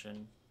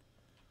attention.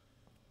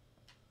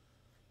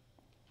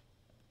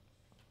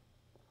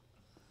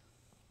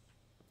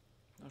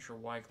 Not sure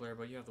why, Claire,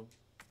 but you have the...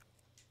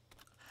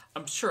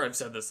 I'm sure I've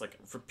said this, like,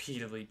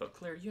 repeatedly, but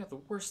Claire, you have the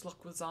worst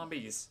luck with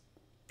zombies.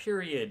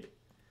 Period.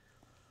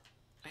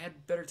 I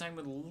had better time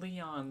with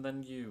Leon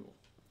than you.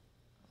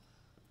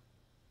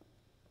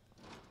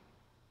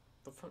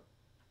 The fuck?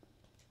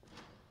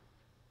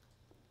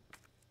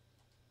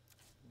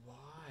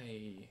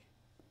 Why?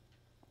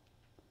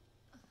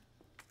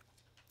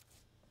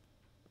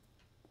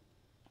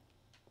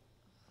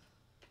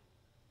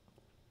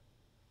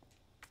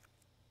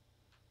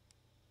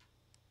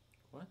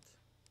 What?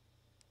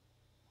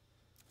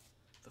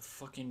 The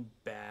fucking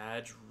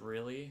badge,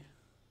 really?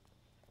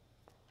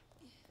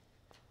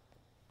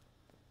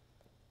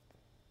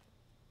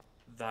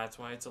 That's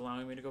why it's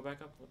allowing me to go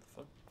back up? What the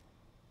fuck?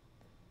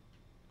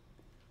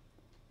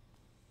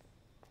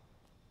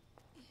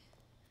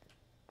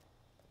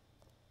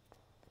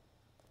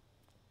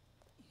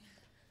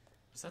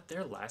 Was that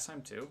there last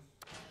time too?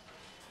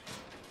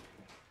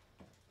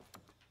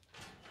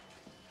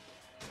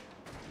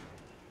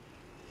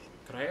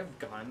 Could I have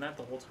gotten that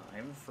the whole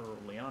time for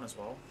Leon as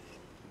well?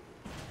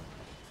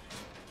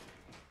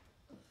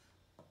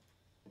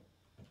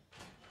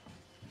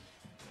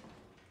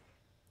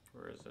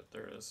 Where is it?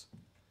 There it is.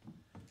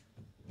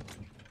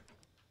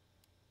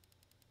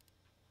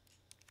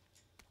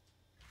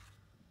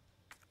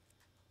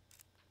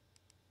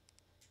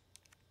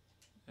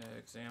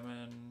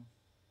 Examine.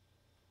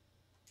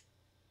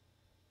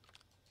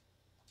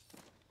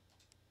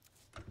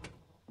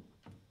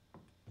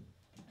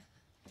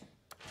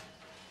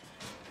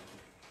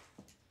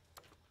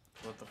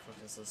 What the fuck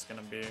is this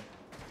gonna be?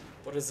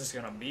 What is this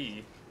gonna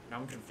be? Now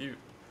I'm confused.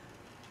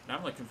 Now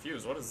I'm like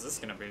confused. What is this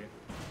gonna be?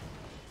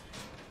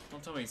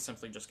 Don't tell me it's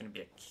simply just gonna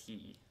be a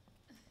key.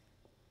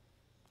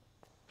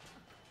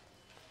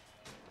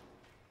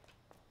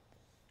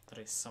 That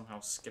I somehow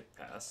skipped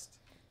past.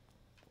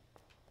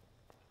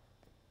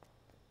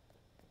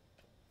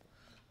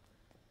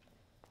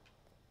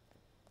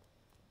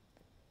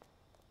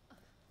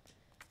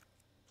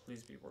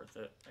 Please be worth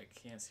it. I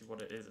can't see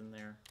what it is in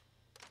there.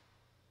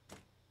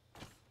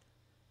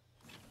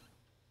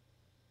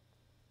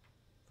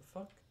 The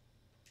fuck?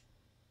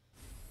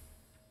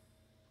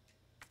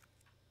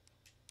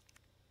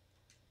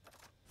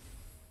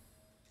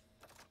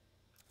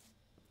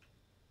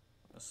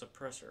 A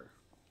suppressor.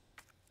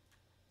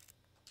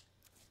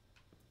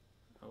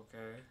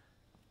 Okay.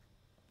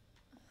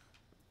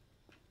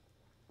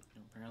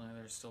 Apparently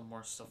there's still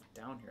more stuff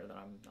down here that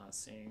I'm not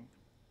seeing.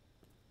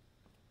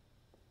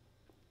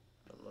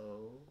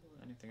 Hello?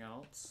 Anything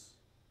else?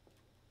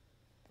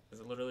 Is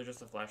it literally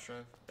just a flash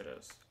drive? It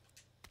is.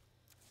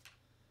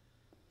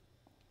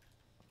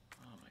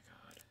 Oh my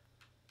god.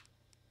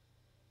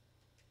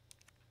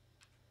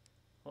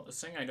 Well,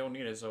 this thing I don't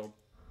need is so...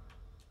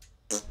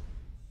 Oh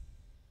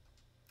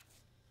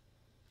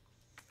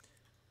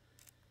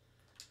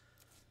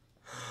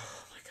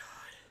my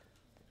god.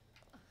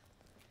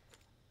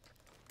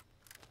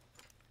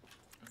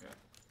 Okay.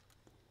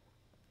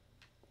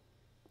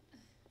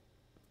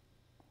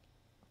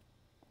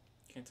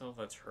 Can't tell if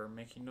that's her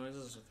making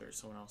noises or if there's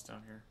someone else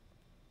down here.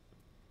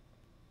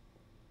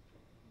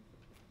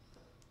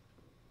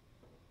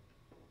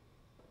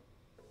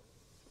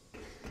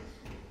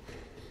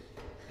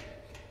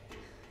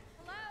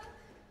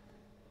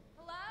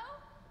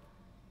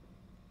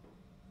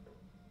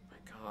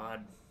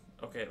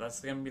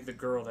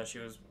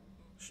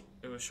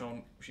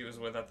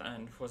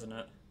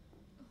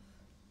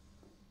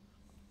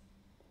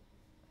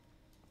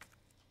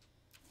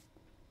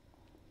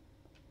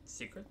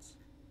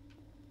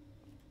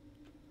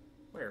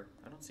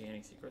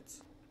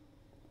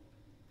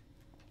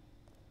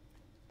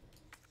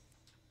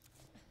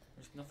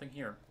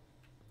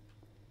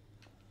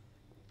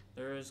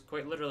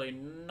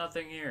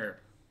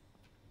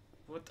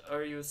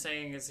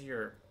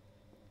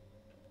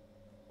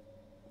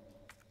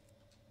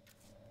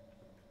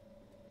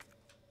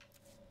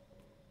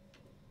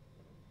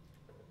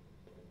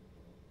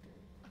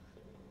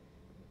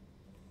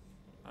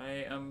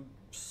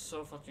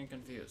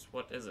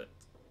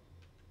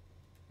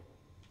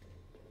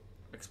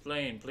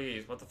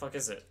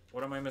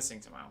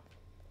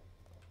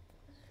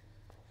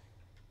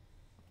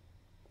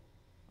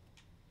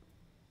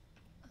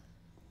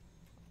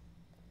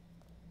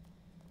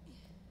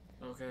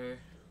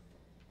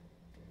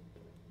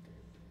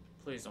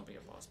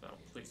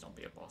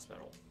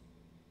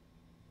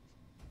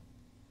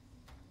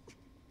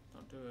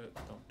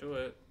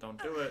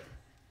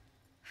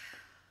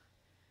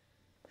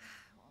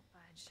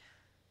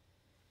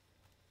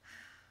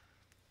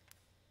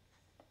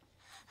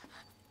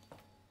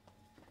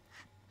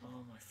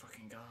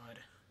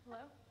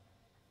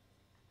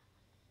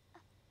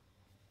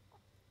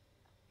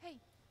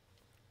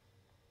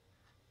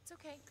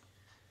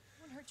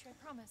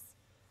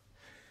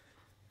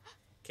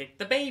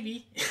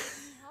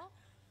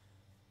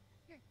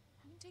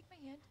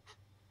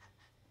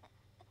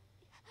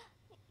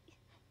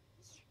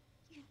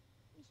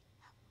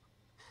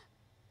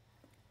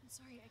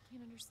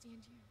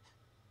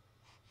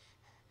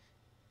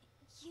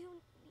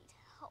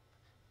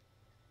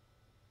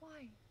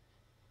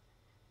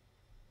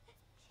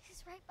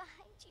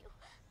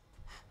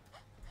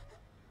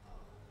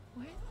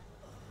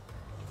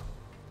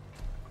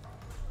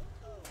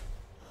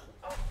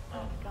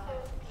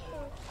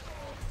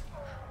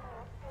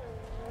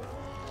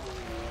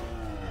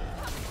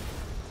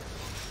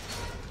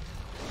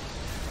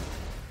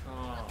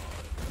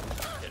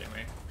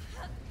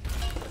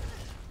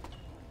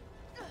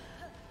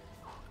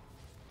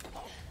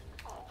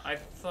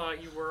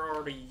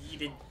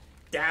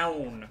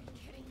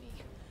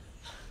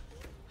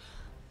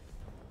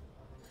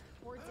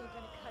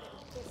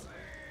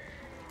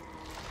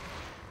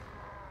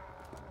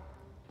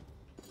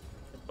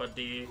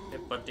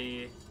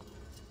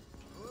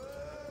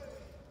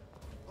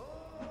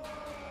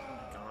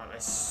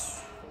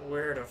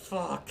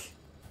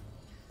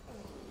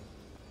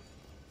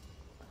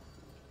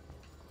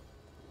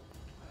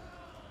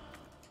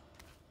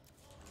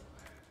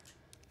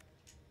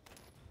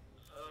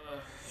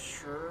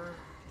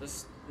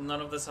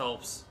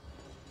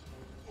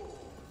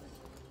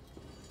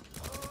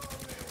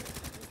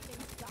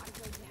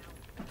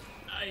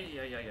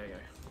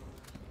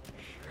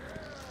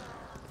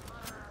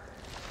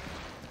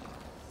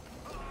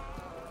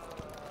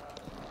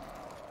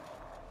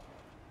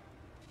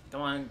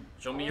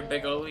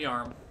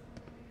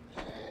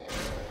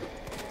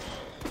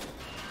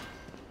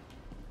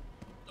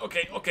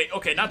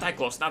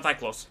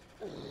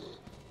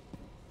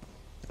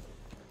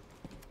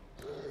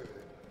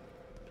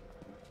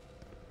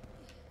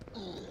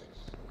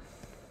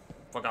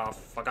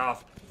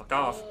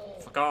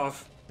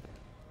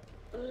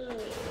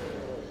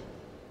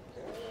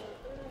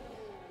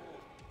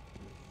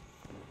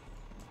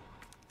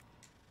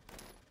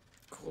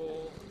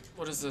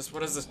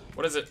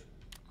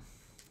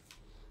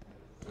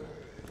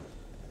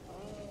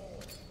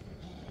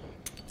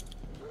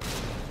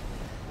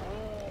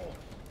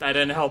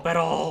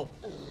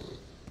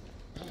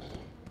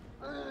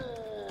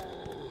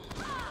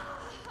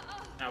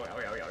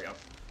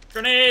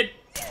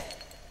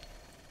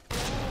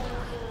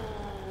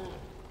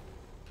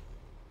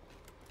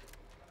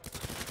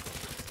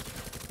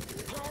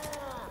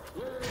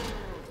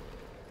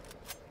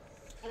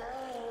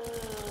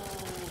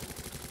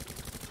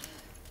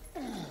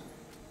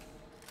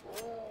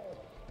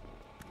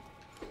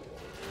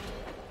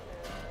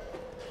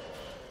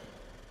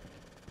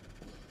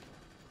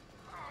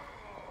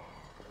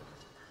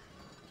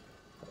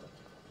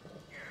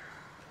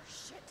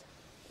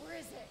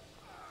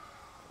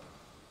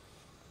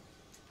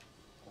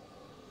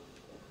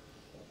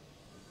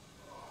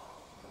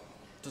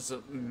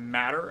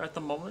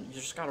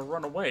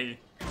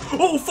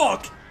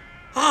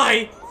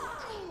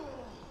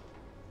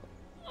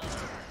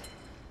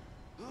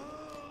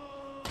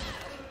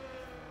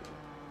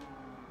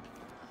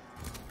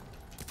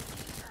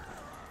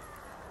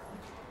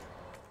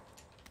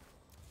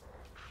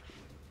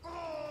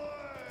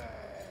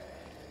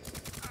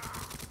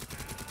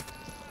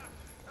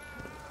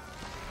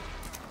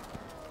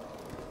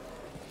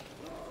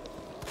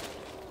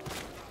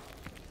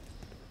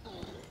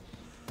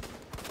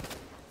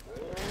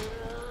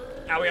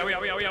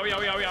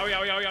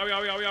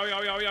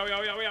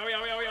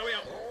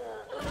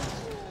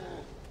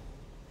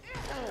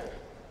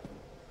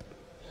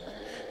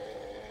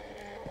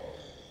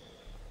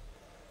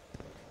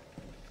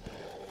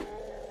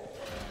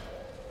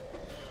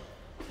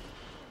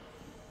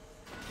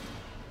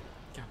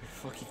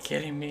 fucking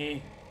kidding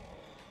me?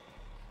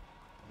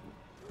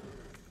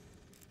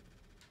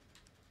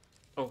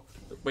 Oh,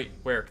 wait,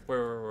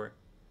 where?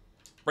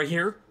 Right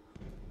here?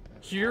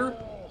 Here?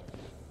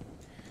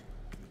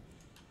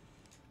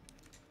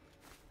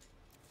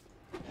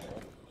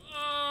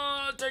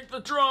 Take the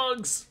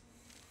drugs!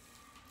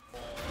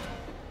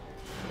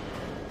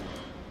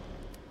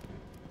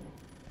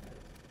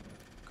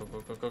 Go,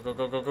 go, go, go, go,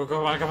 go, go, go, go,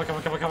 come on, come on, come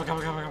on, come on, come on, come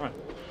on, come on, come on.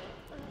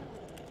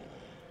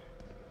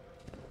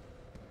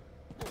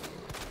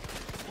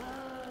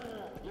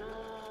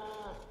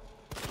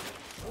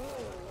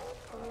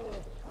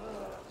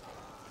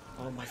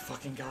 Oh my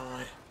fucking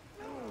god.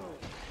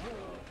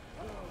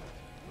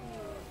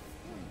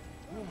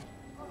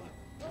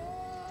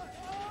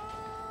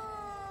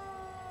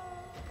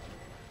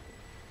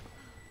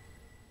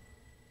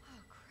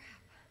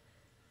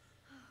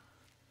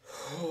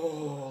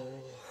 Oh,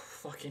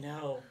 fucking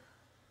hell.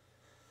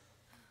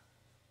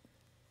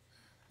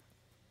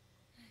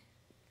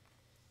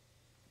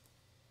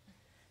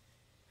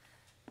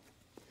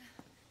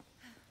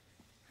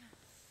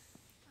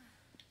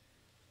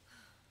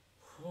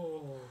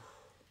 Oh.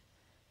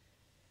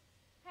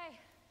 Hey,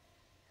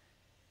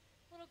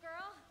 little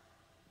girl.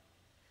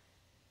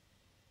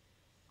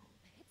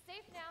 It's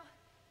safe now.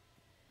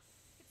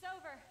 It's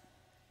over.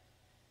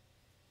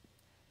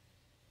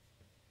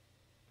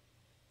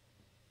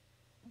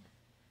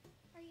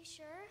 Are you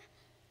sure?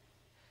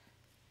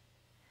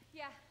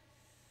 Yeah,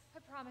 I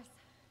promise.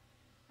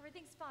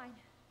 Everything's fine.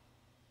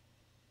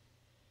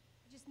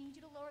 I just need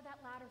you to lower that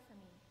ladder for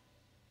me.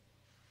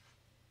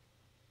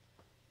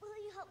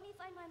 Will you help me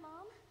find my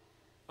mom?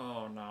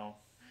 Oh no.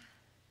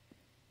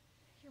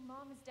 Your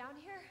mom is down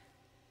here?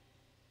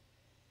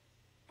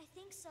 I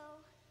think so.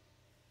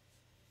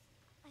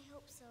 I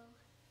hope so.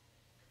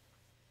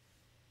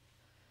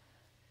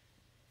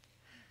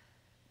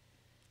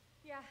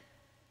 Yeah.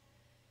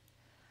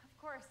 Of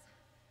course.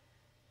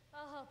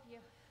 I'll help you.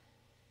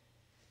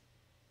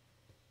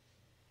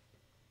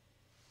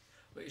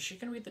 Wait, is she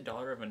gonna be the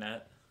daughter of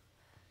Annette?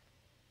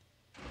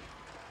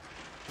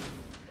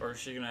 Or is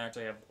she gonna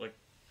actually have, like,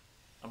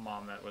 a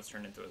mom that was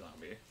turned into a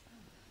zombie?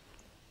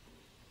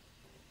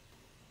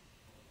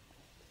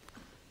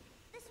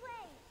 This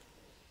way!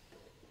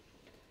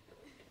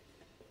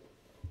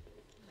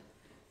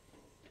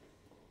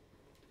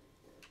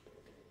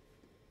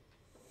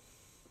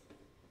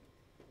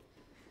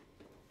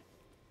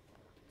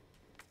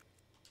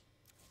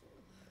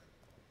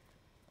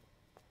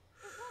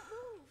 It won't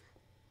move.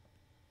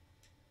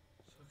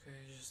 It's okay,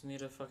 you just need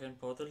to fucking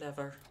pull the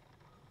lever.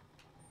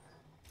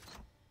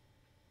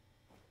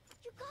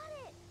 You got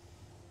it!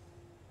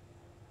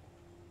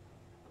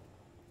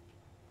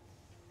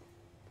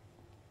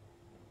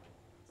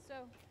 So,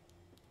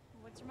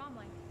 what's your mom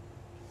like?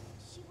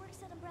 She works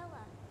at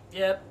Umbrella.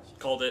 Yep, She's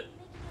called it.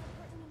 making an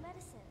important new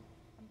medicine.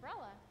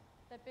 Umbrella?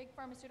 That big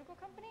pharmaceutical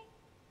company?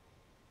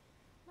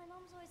 My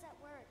mom's always at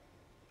work.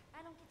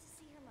 I don't get to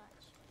see her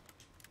much.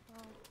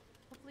 Well,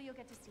 hopefully you'll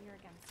get to see her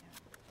again soon.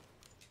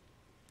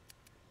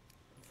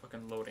 I'm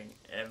fucking loading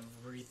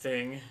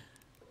everything.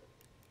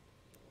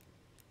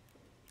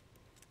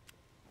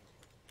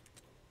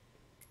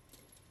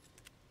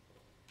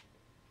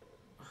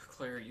 Oh,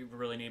 Claire, you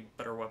really need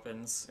better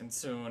weapons, and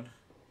soon.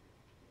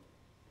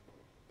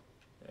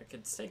 I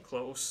could stay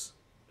close.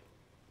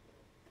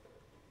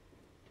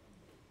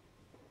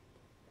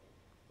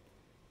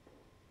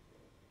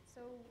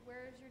 So,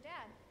 where's your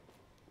dad?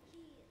 He,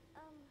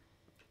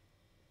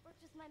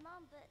 worked with my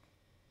mom, but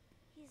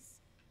he's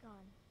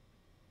gone.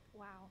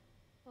 Wow.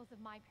 Both of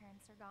my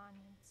parents are gone.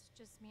 It's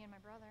just me and my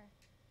brother.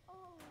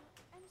 Oh,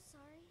 I'm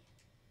sorry.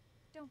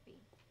 Don't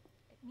be.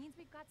 It means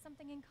we've got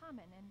something in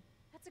common, and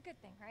that's a good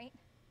thing, right?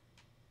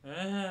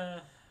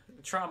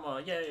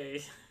 Trauma,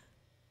 yay!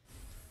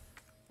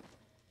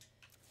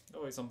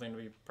 Always something to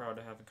be proud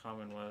to have in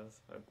common with,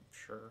 I'm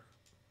sure.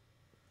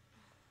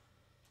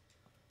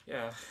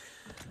 Yeah.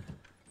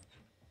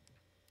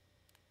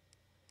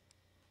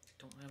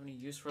 Don't have any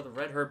use for the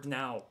red herb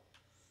now.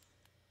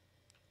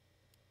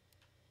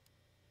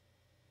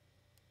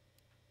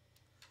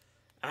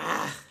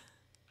 Ah!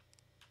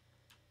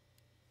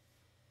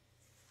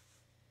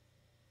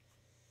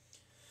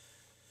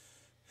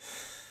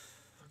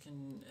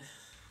 Fucking...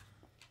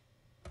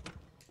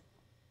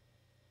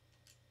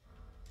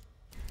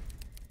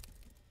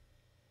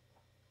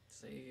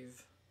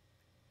 Save.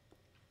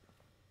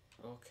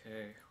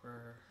 Okay,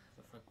 where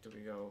the fuck do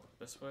we go?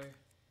 This way?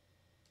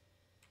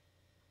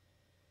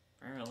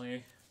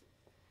 Apparently.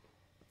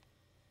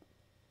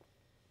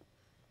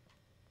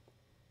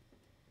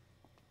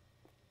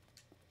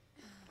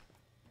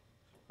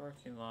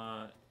 Parking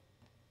lot.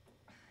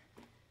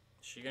 Is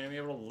she gonna be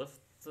able to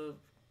lift the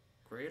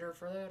grader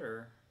for that,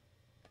 or?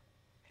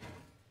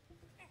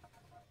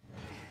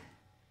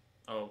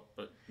 Oh,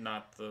 but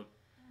not the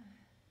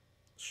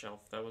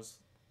shelf. That was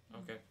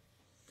okay.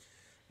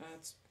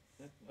 That's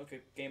okay.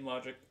 Game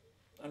logic.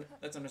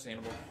 That's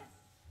understandable.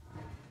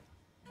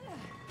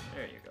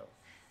 There you go.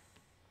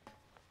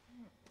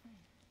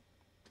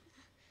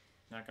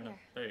 Not gonna.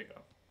 There you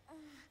go.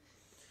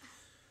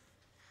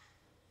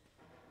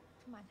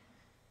 Come on.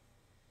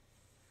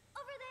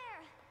 Over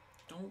there!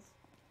 Don't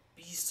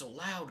be so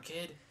loud,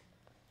 kid.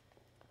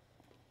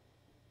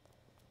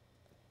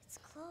 It's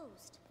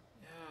closed.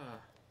 Yeah.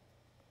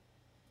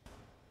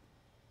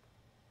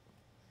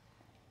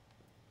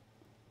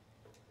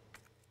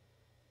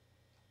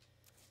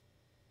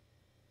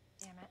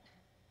 Damn it.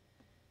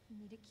 You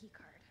need a key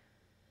card.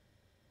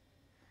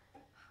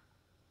 Hold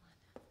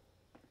on.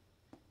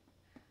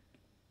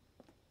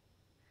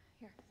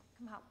 Here,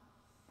 come out.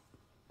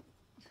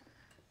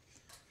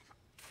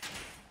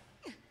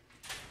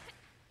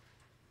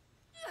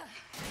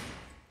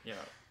 Yeah.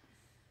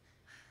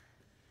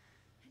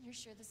 And you're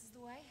sure this is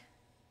the way?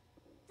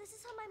 This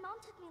is how my mom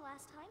took me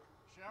last time.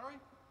 Sherry?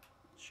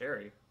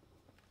 Sherry.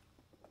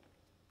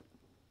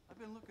 I've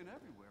been looking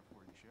everywhere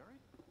for you, Sherry.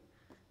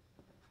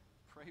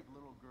 Brave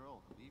little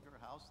girl to leave your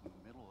house in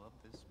the middle of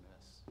this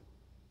mess.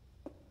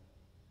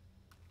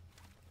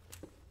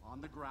 On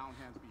the ground,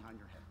 hands behind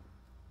your head.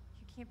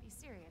 You can't be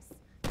serious.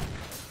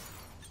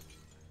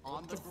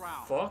 On the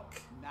ground.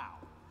 Fuck? Now.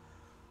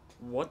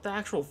 What the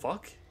actual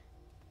fuck?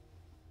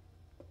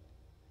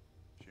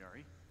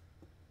 Sherry,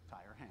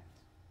 tie her hands.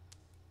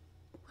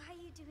 Why are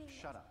you doing this?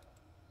 Shut up.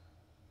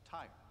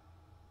 Tie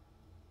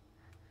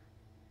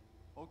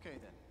her. Okay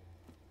then.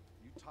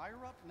 You tie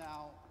her up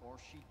now or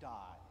she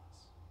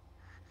dies.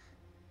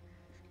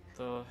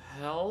 The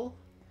hell?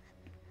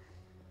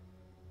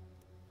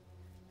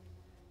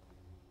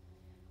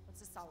 What's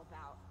this all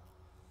about?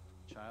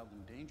 Child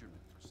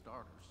endangerment for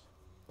starters.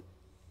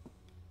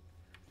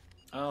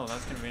 Oh,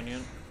 that's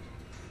convenient.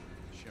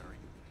 Sherry,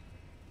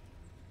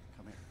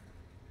 come here.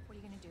 What are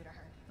you gonna do to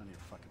her? None of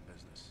your fucking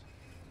business.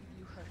 If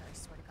you hurt her, I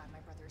swear to God, my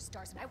brother is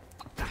stars, and I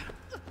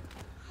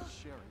will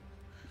Sherry,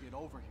 get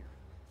over here.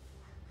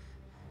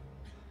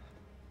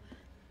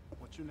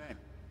 What's your name?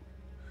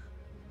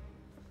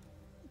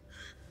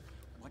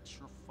 What's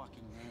your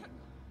fucking name?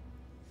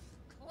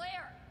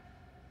 Claire!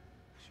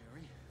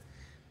 Sherry,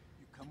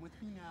 you come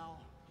with me now,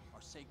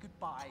 or say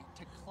goodbye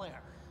to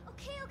Claire.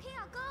 Okay,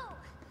 I'll go.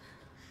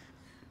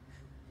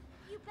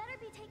 You better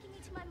be taking me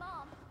to my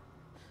mom.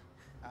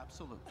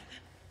 Absolutely.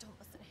 Don't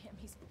listen to him,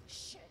 he's full of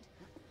shit.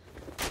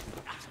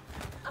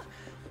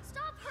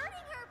 Stop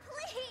hurting her,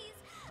 please!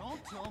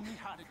 Don't tell me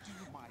how to do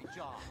my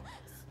job.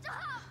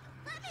 Stop!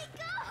 Let me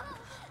go!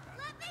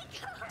 Let me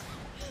go!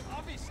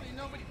 Obviously,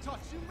 nobody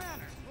taught you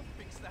manners. We'll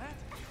fix that.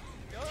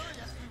 Oh,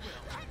 yes, we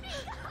will. Let me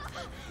go!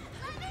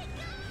 Let me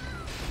go!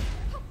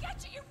 He'll get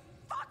you, you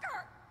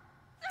fucker!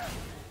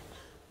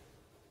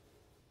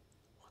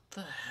 What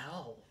the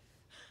hell?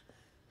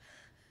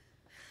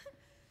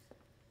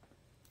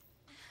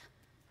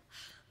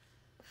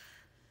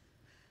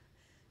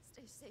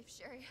 Stay safe,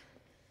 Sherry.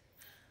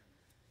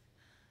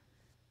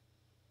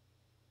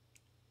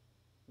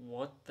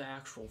 What the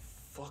actual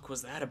fuck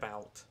was that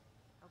about?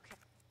 Okay.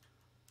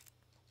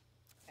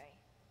 Okay.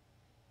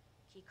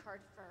 Key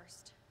card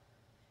first.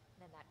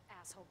 Then that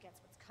asshole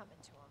gets what's coming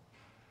to him.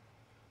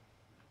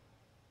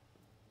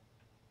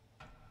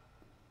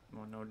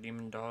 Oh, no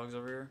demon dogs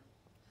over here?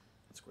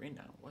 It's green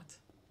now. What?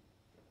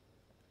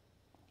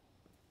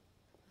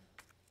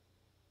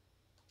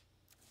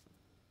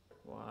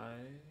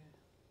 Why?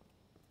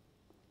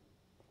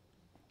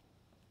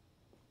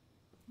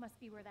 Must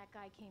be where that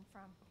guy came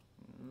from.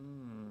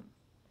 Hmm.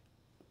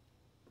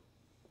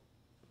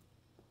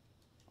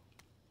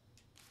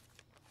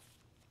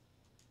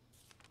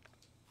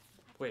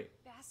 Wait,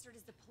 Bastard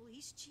is the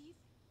police chief?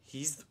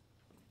 he's.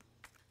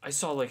 I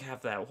saw like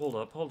half that. Hold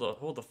up,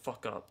 hold the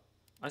fuck up.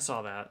 I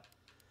saw that.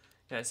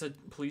 Yeah, I said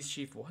police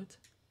chief. What?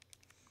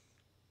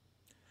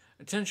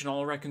 Attention,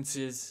 all Raccoon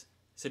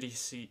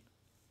City.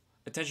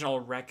 Attention, all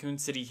Raccoon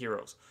City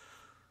heroes.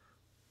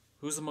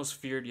 Who's the most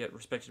feared yet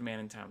respected man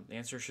in town? The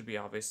answer should be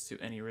obvious to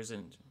any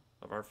resident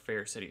of our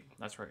fair city.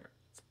 That's right.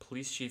 It's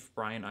Police Chief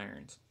Brian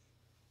Irons.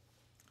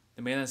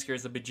 The man that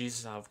scares the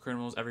bejesus out of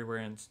criminals everywhere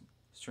and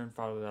stern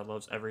father that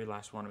loves every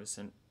last one of his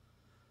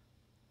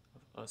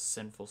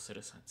sinful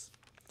citizens.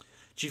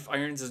 Chief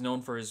Irons is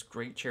known for his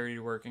great charity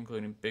work,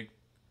 including big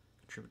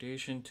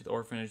contribution to the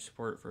orphanage,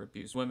 support for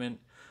abused women,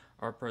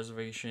 art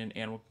preservation,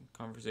 animal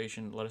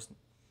conservation. Let us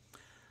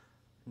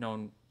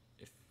know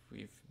if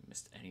we've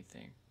missed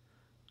anything.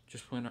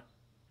 Just when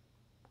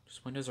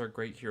does our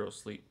great hero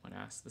sleep? When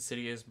asked, the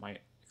city is my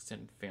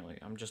extended family.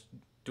 I'm just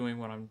doing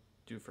what I'm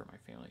due for my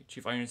family.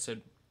 Chief Irons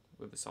said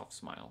with a soft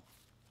smile.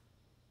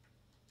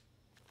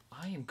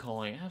 I am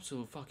calling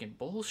absolute fucking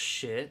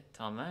bullshit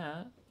on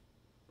that.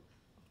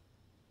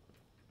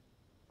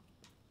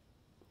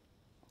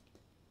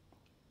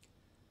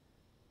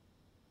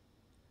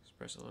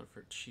 Express a letter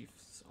for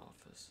chief's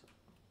office,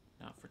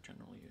 not for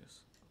general use.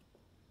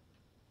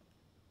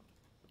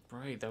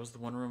 Right, that was the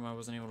one room I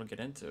wasn't able to get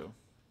into.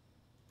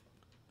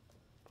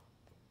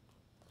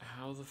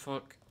 How the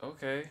fuck?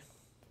 Okay.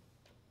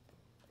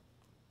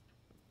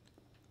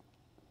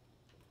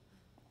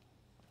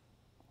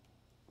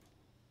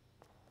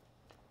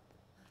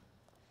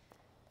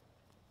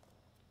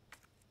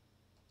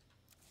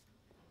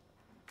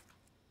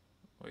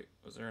 Wait,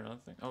 was there another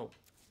thing? Oh,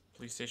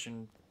 police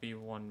station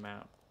B1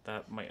 map.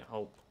 That might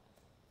help.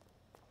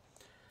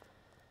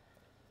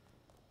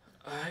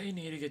 I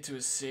need to get to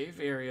a safe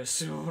area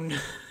soon.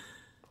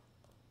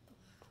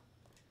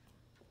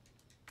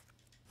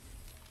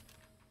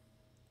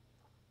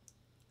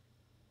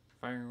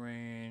 Firing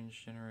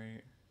range,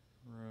 generate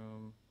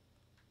room.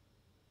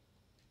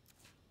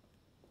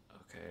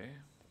 Okay.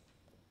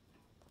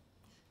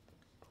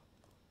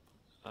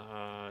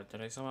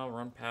 Did I somehow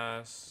run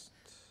past?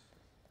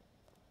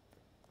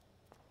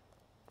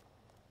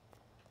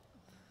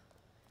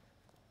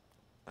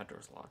 That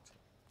door's locked.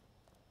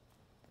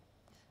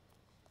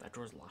 That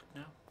door's locked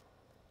now?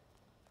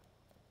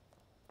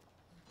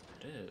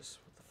 It is.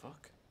 What the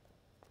fuck?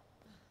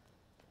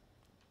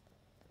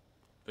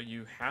 But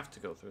you have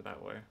to go through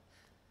that way.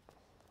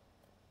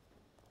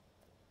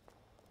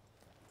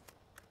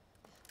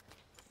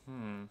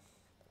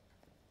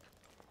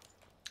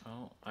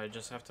 Oh, I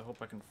just have to hope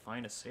I can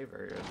find a save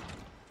area.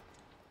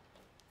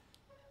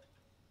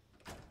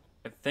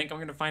 I think I'm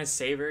gonna find a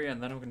save area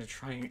and then I'm gonna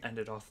try and end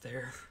it off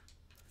there.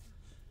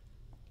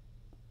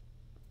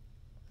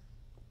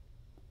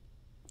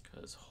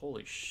 Because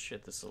holy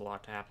shit, this is a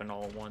lot to happen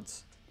all at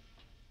once.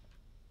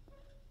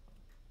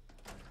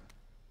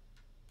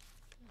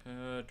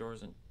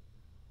 Doors in.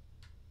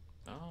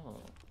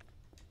 Oh.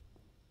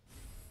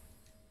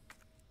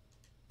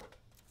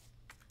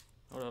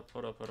 Hold up,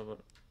 hold up, hold up, hold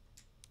up.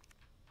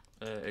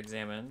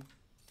 Examine.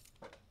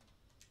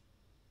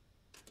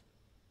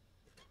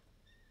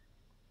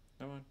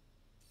 No one.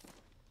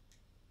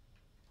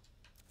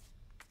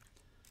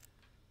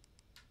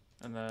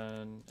 And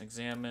then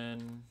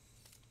examine.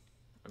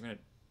 I'm gonna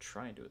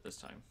try and do it this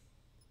time.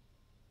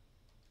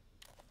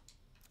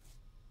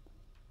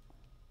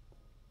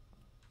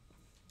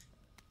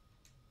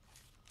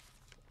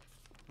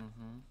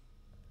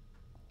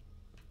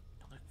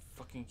 That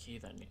fucking key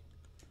that need.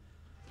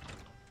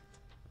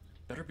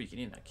 Better be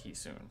getting that key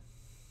soon.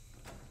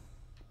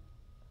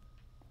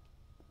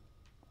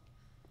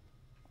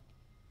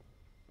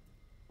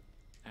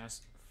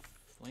 Ask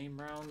flame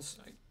rounds.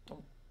 I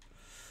don't.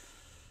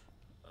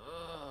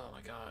 Oh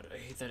my god, I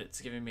hate that it's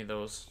giving me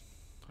those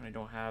when I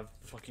don't have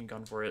the fucking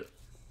gun for it.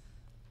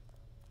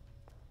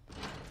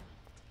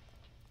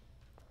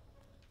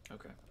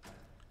 Okay.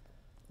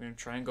 I'm gonna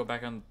try and go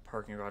back on the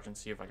parking garage and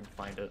see if I can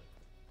find it.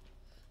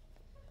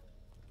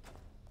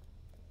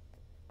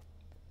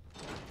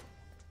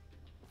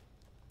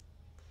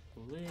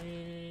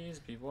 Please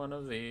be one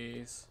of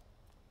these.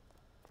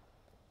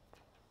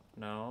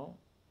 No.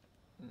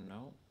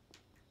 No.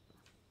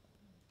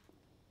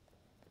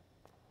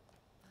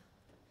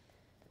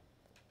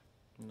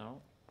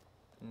 No.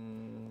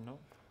 No.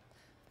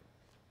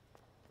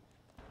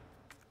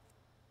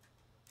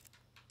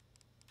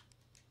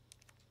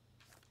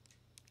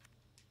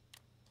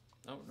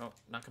 No, no,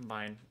 not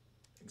combine.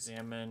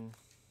 Examine.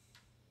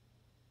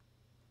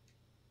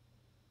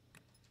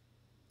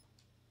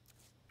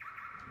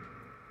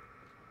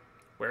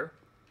 Where?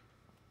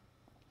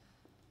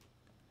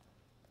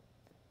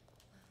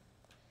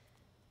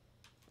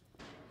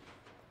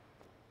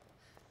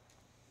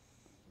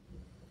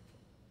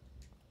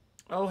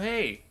 Oh,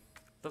 hey!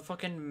 The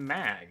fucking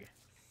mag.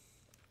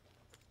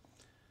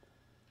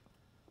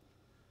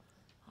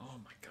 Oh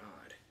my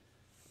god.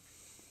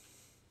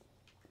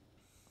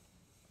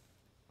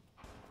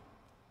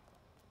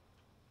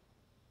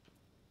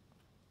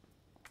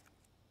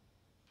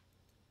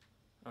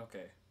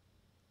 Okay.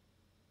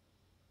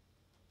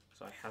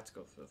 So I had to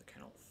go through the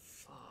kennel.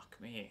 Fuck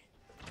me.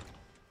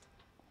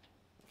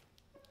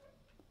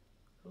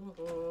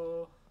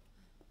 Ooh.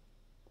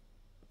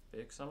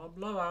 Big summer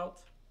blowout.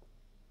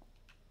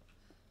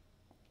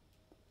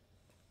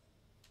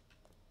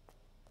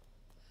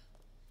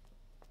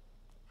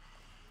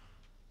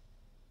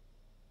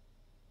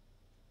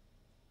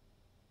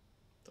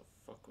 The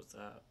fuck was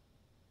that?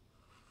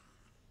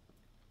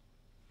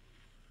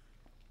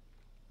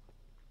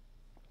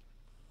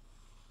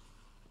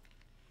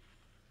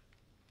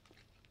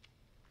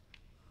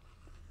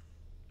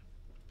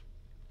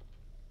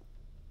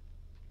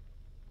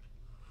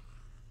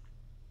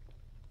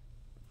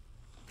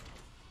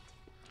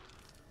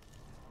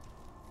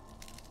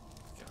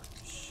 God,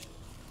 shit.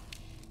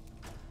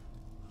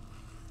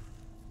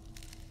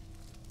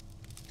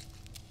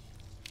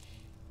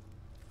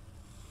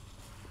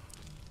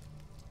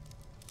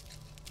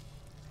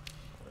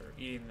 They're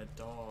eating the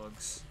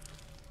dogs.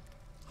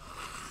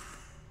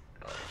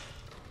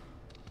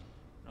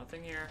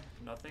 Nothing here.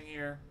 Nothing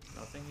here.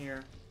 Nothing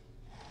here.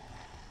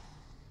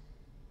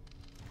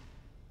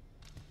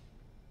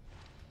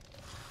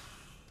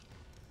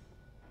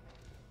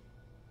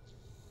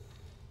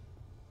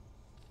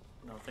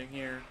 Nothing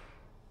here.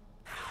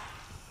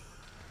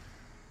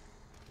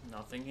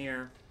 Nothing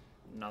here.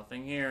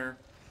 Nothing here.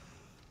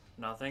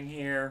 Nothing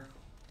here.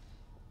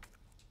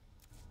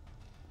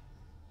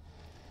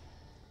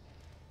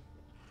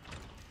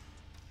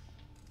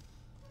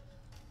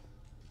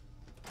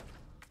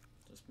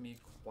 Just me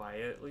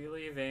quietly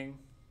leaving.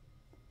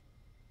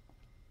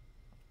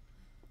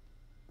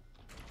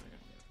 They're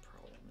gonna be a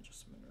problem in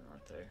just a minute,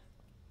 aren't they?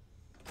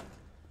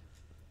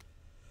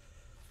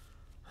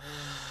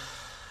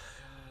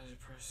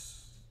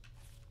 Press.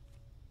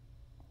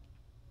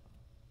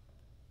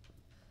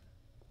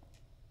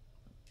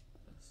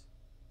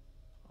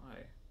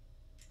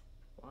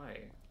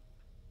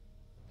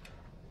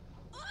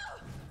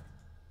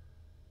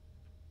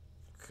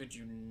 Could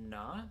you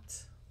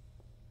not?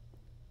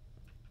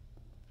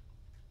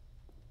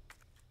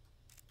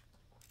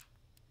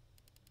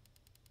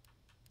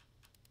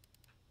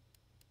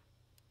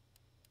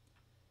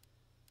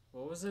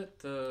 What was it?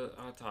 The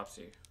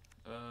autopsy.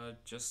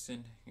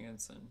 Justin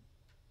Hansen.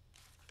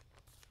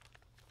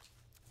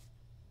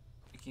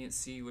 I can't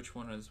see which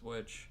one is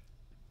which.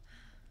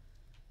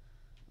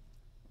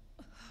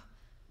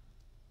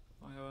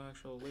 I have an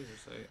actual laser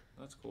sight.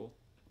 That's cool.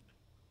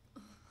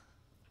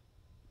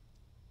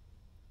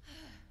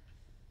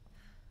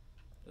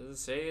 Does it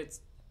say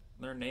it's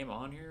their name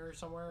on here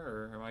somewhere,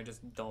 or am I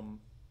just dumb?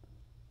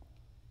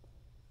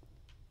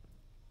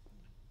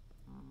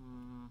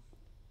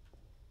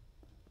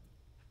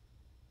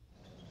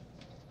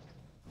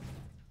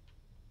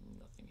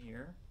 Nothing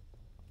here.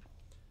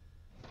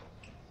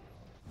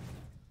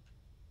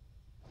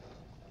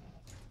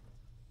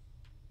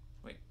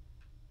 Wait.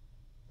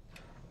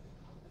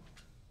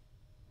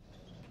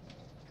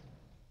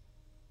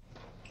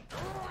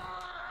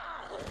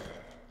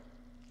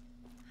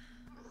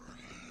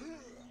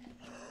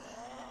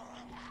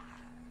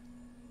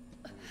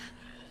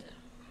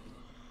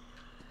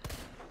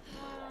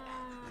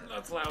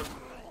 That's loud.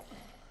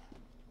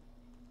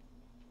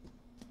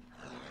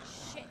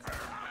 Shit.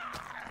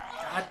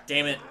 God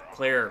damn it,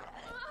 Claire.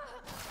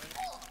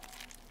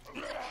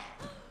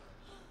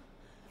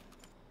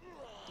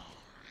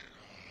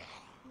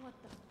 What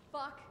the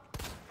fuck?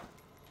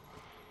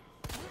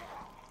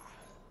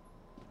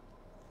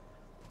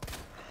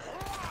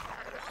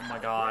 Oh my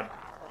god.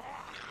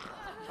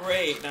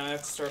 Great, now I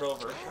have to start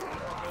over. You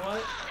know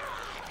what?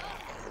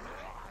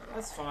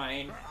 That's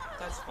fine.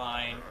 That's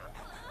fine.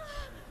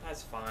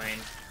 That's fine.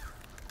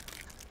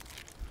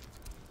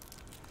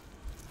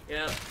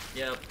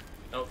 Yep.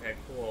 Okay,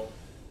 cool.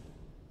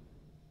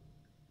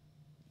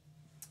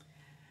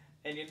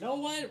 And you know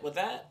what? With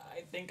that,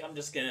 I think I'm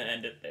just gonna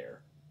end it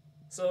there.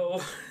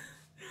 So...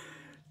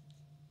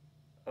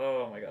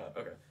 oh my god,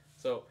 okay.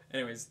 So,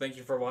 anyways, thank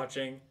you for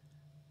watching.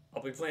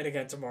 I'll be playing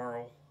again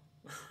tomorrow.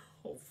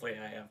 Hopefully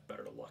I have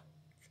better luck.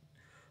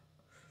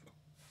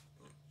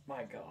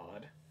 My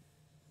god.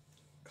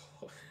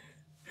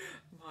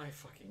 My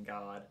fucking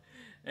god.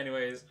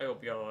 Anyways, I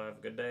hope y'all have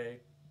a good day.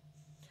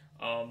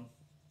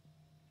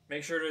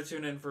 Make sure to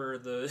tune in for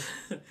the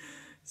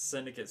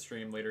Syndicate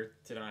stream later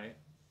tonight.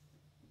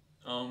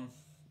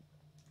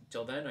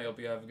 Till then, I hope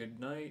you have a good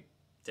night.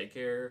 Take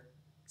care.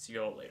 See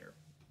y'all later.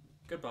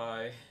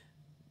 Goodbye.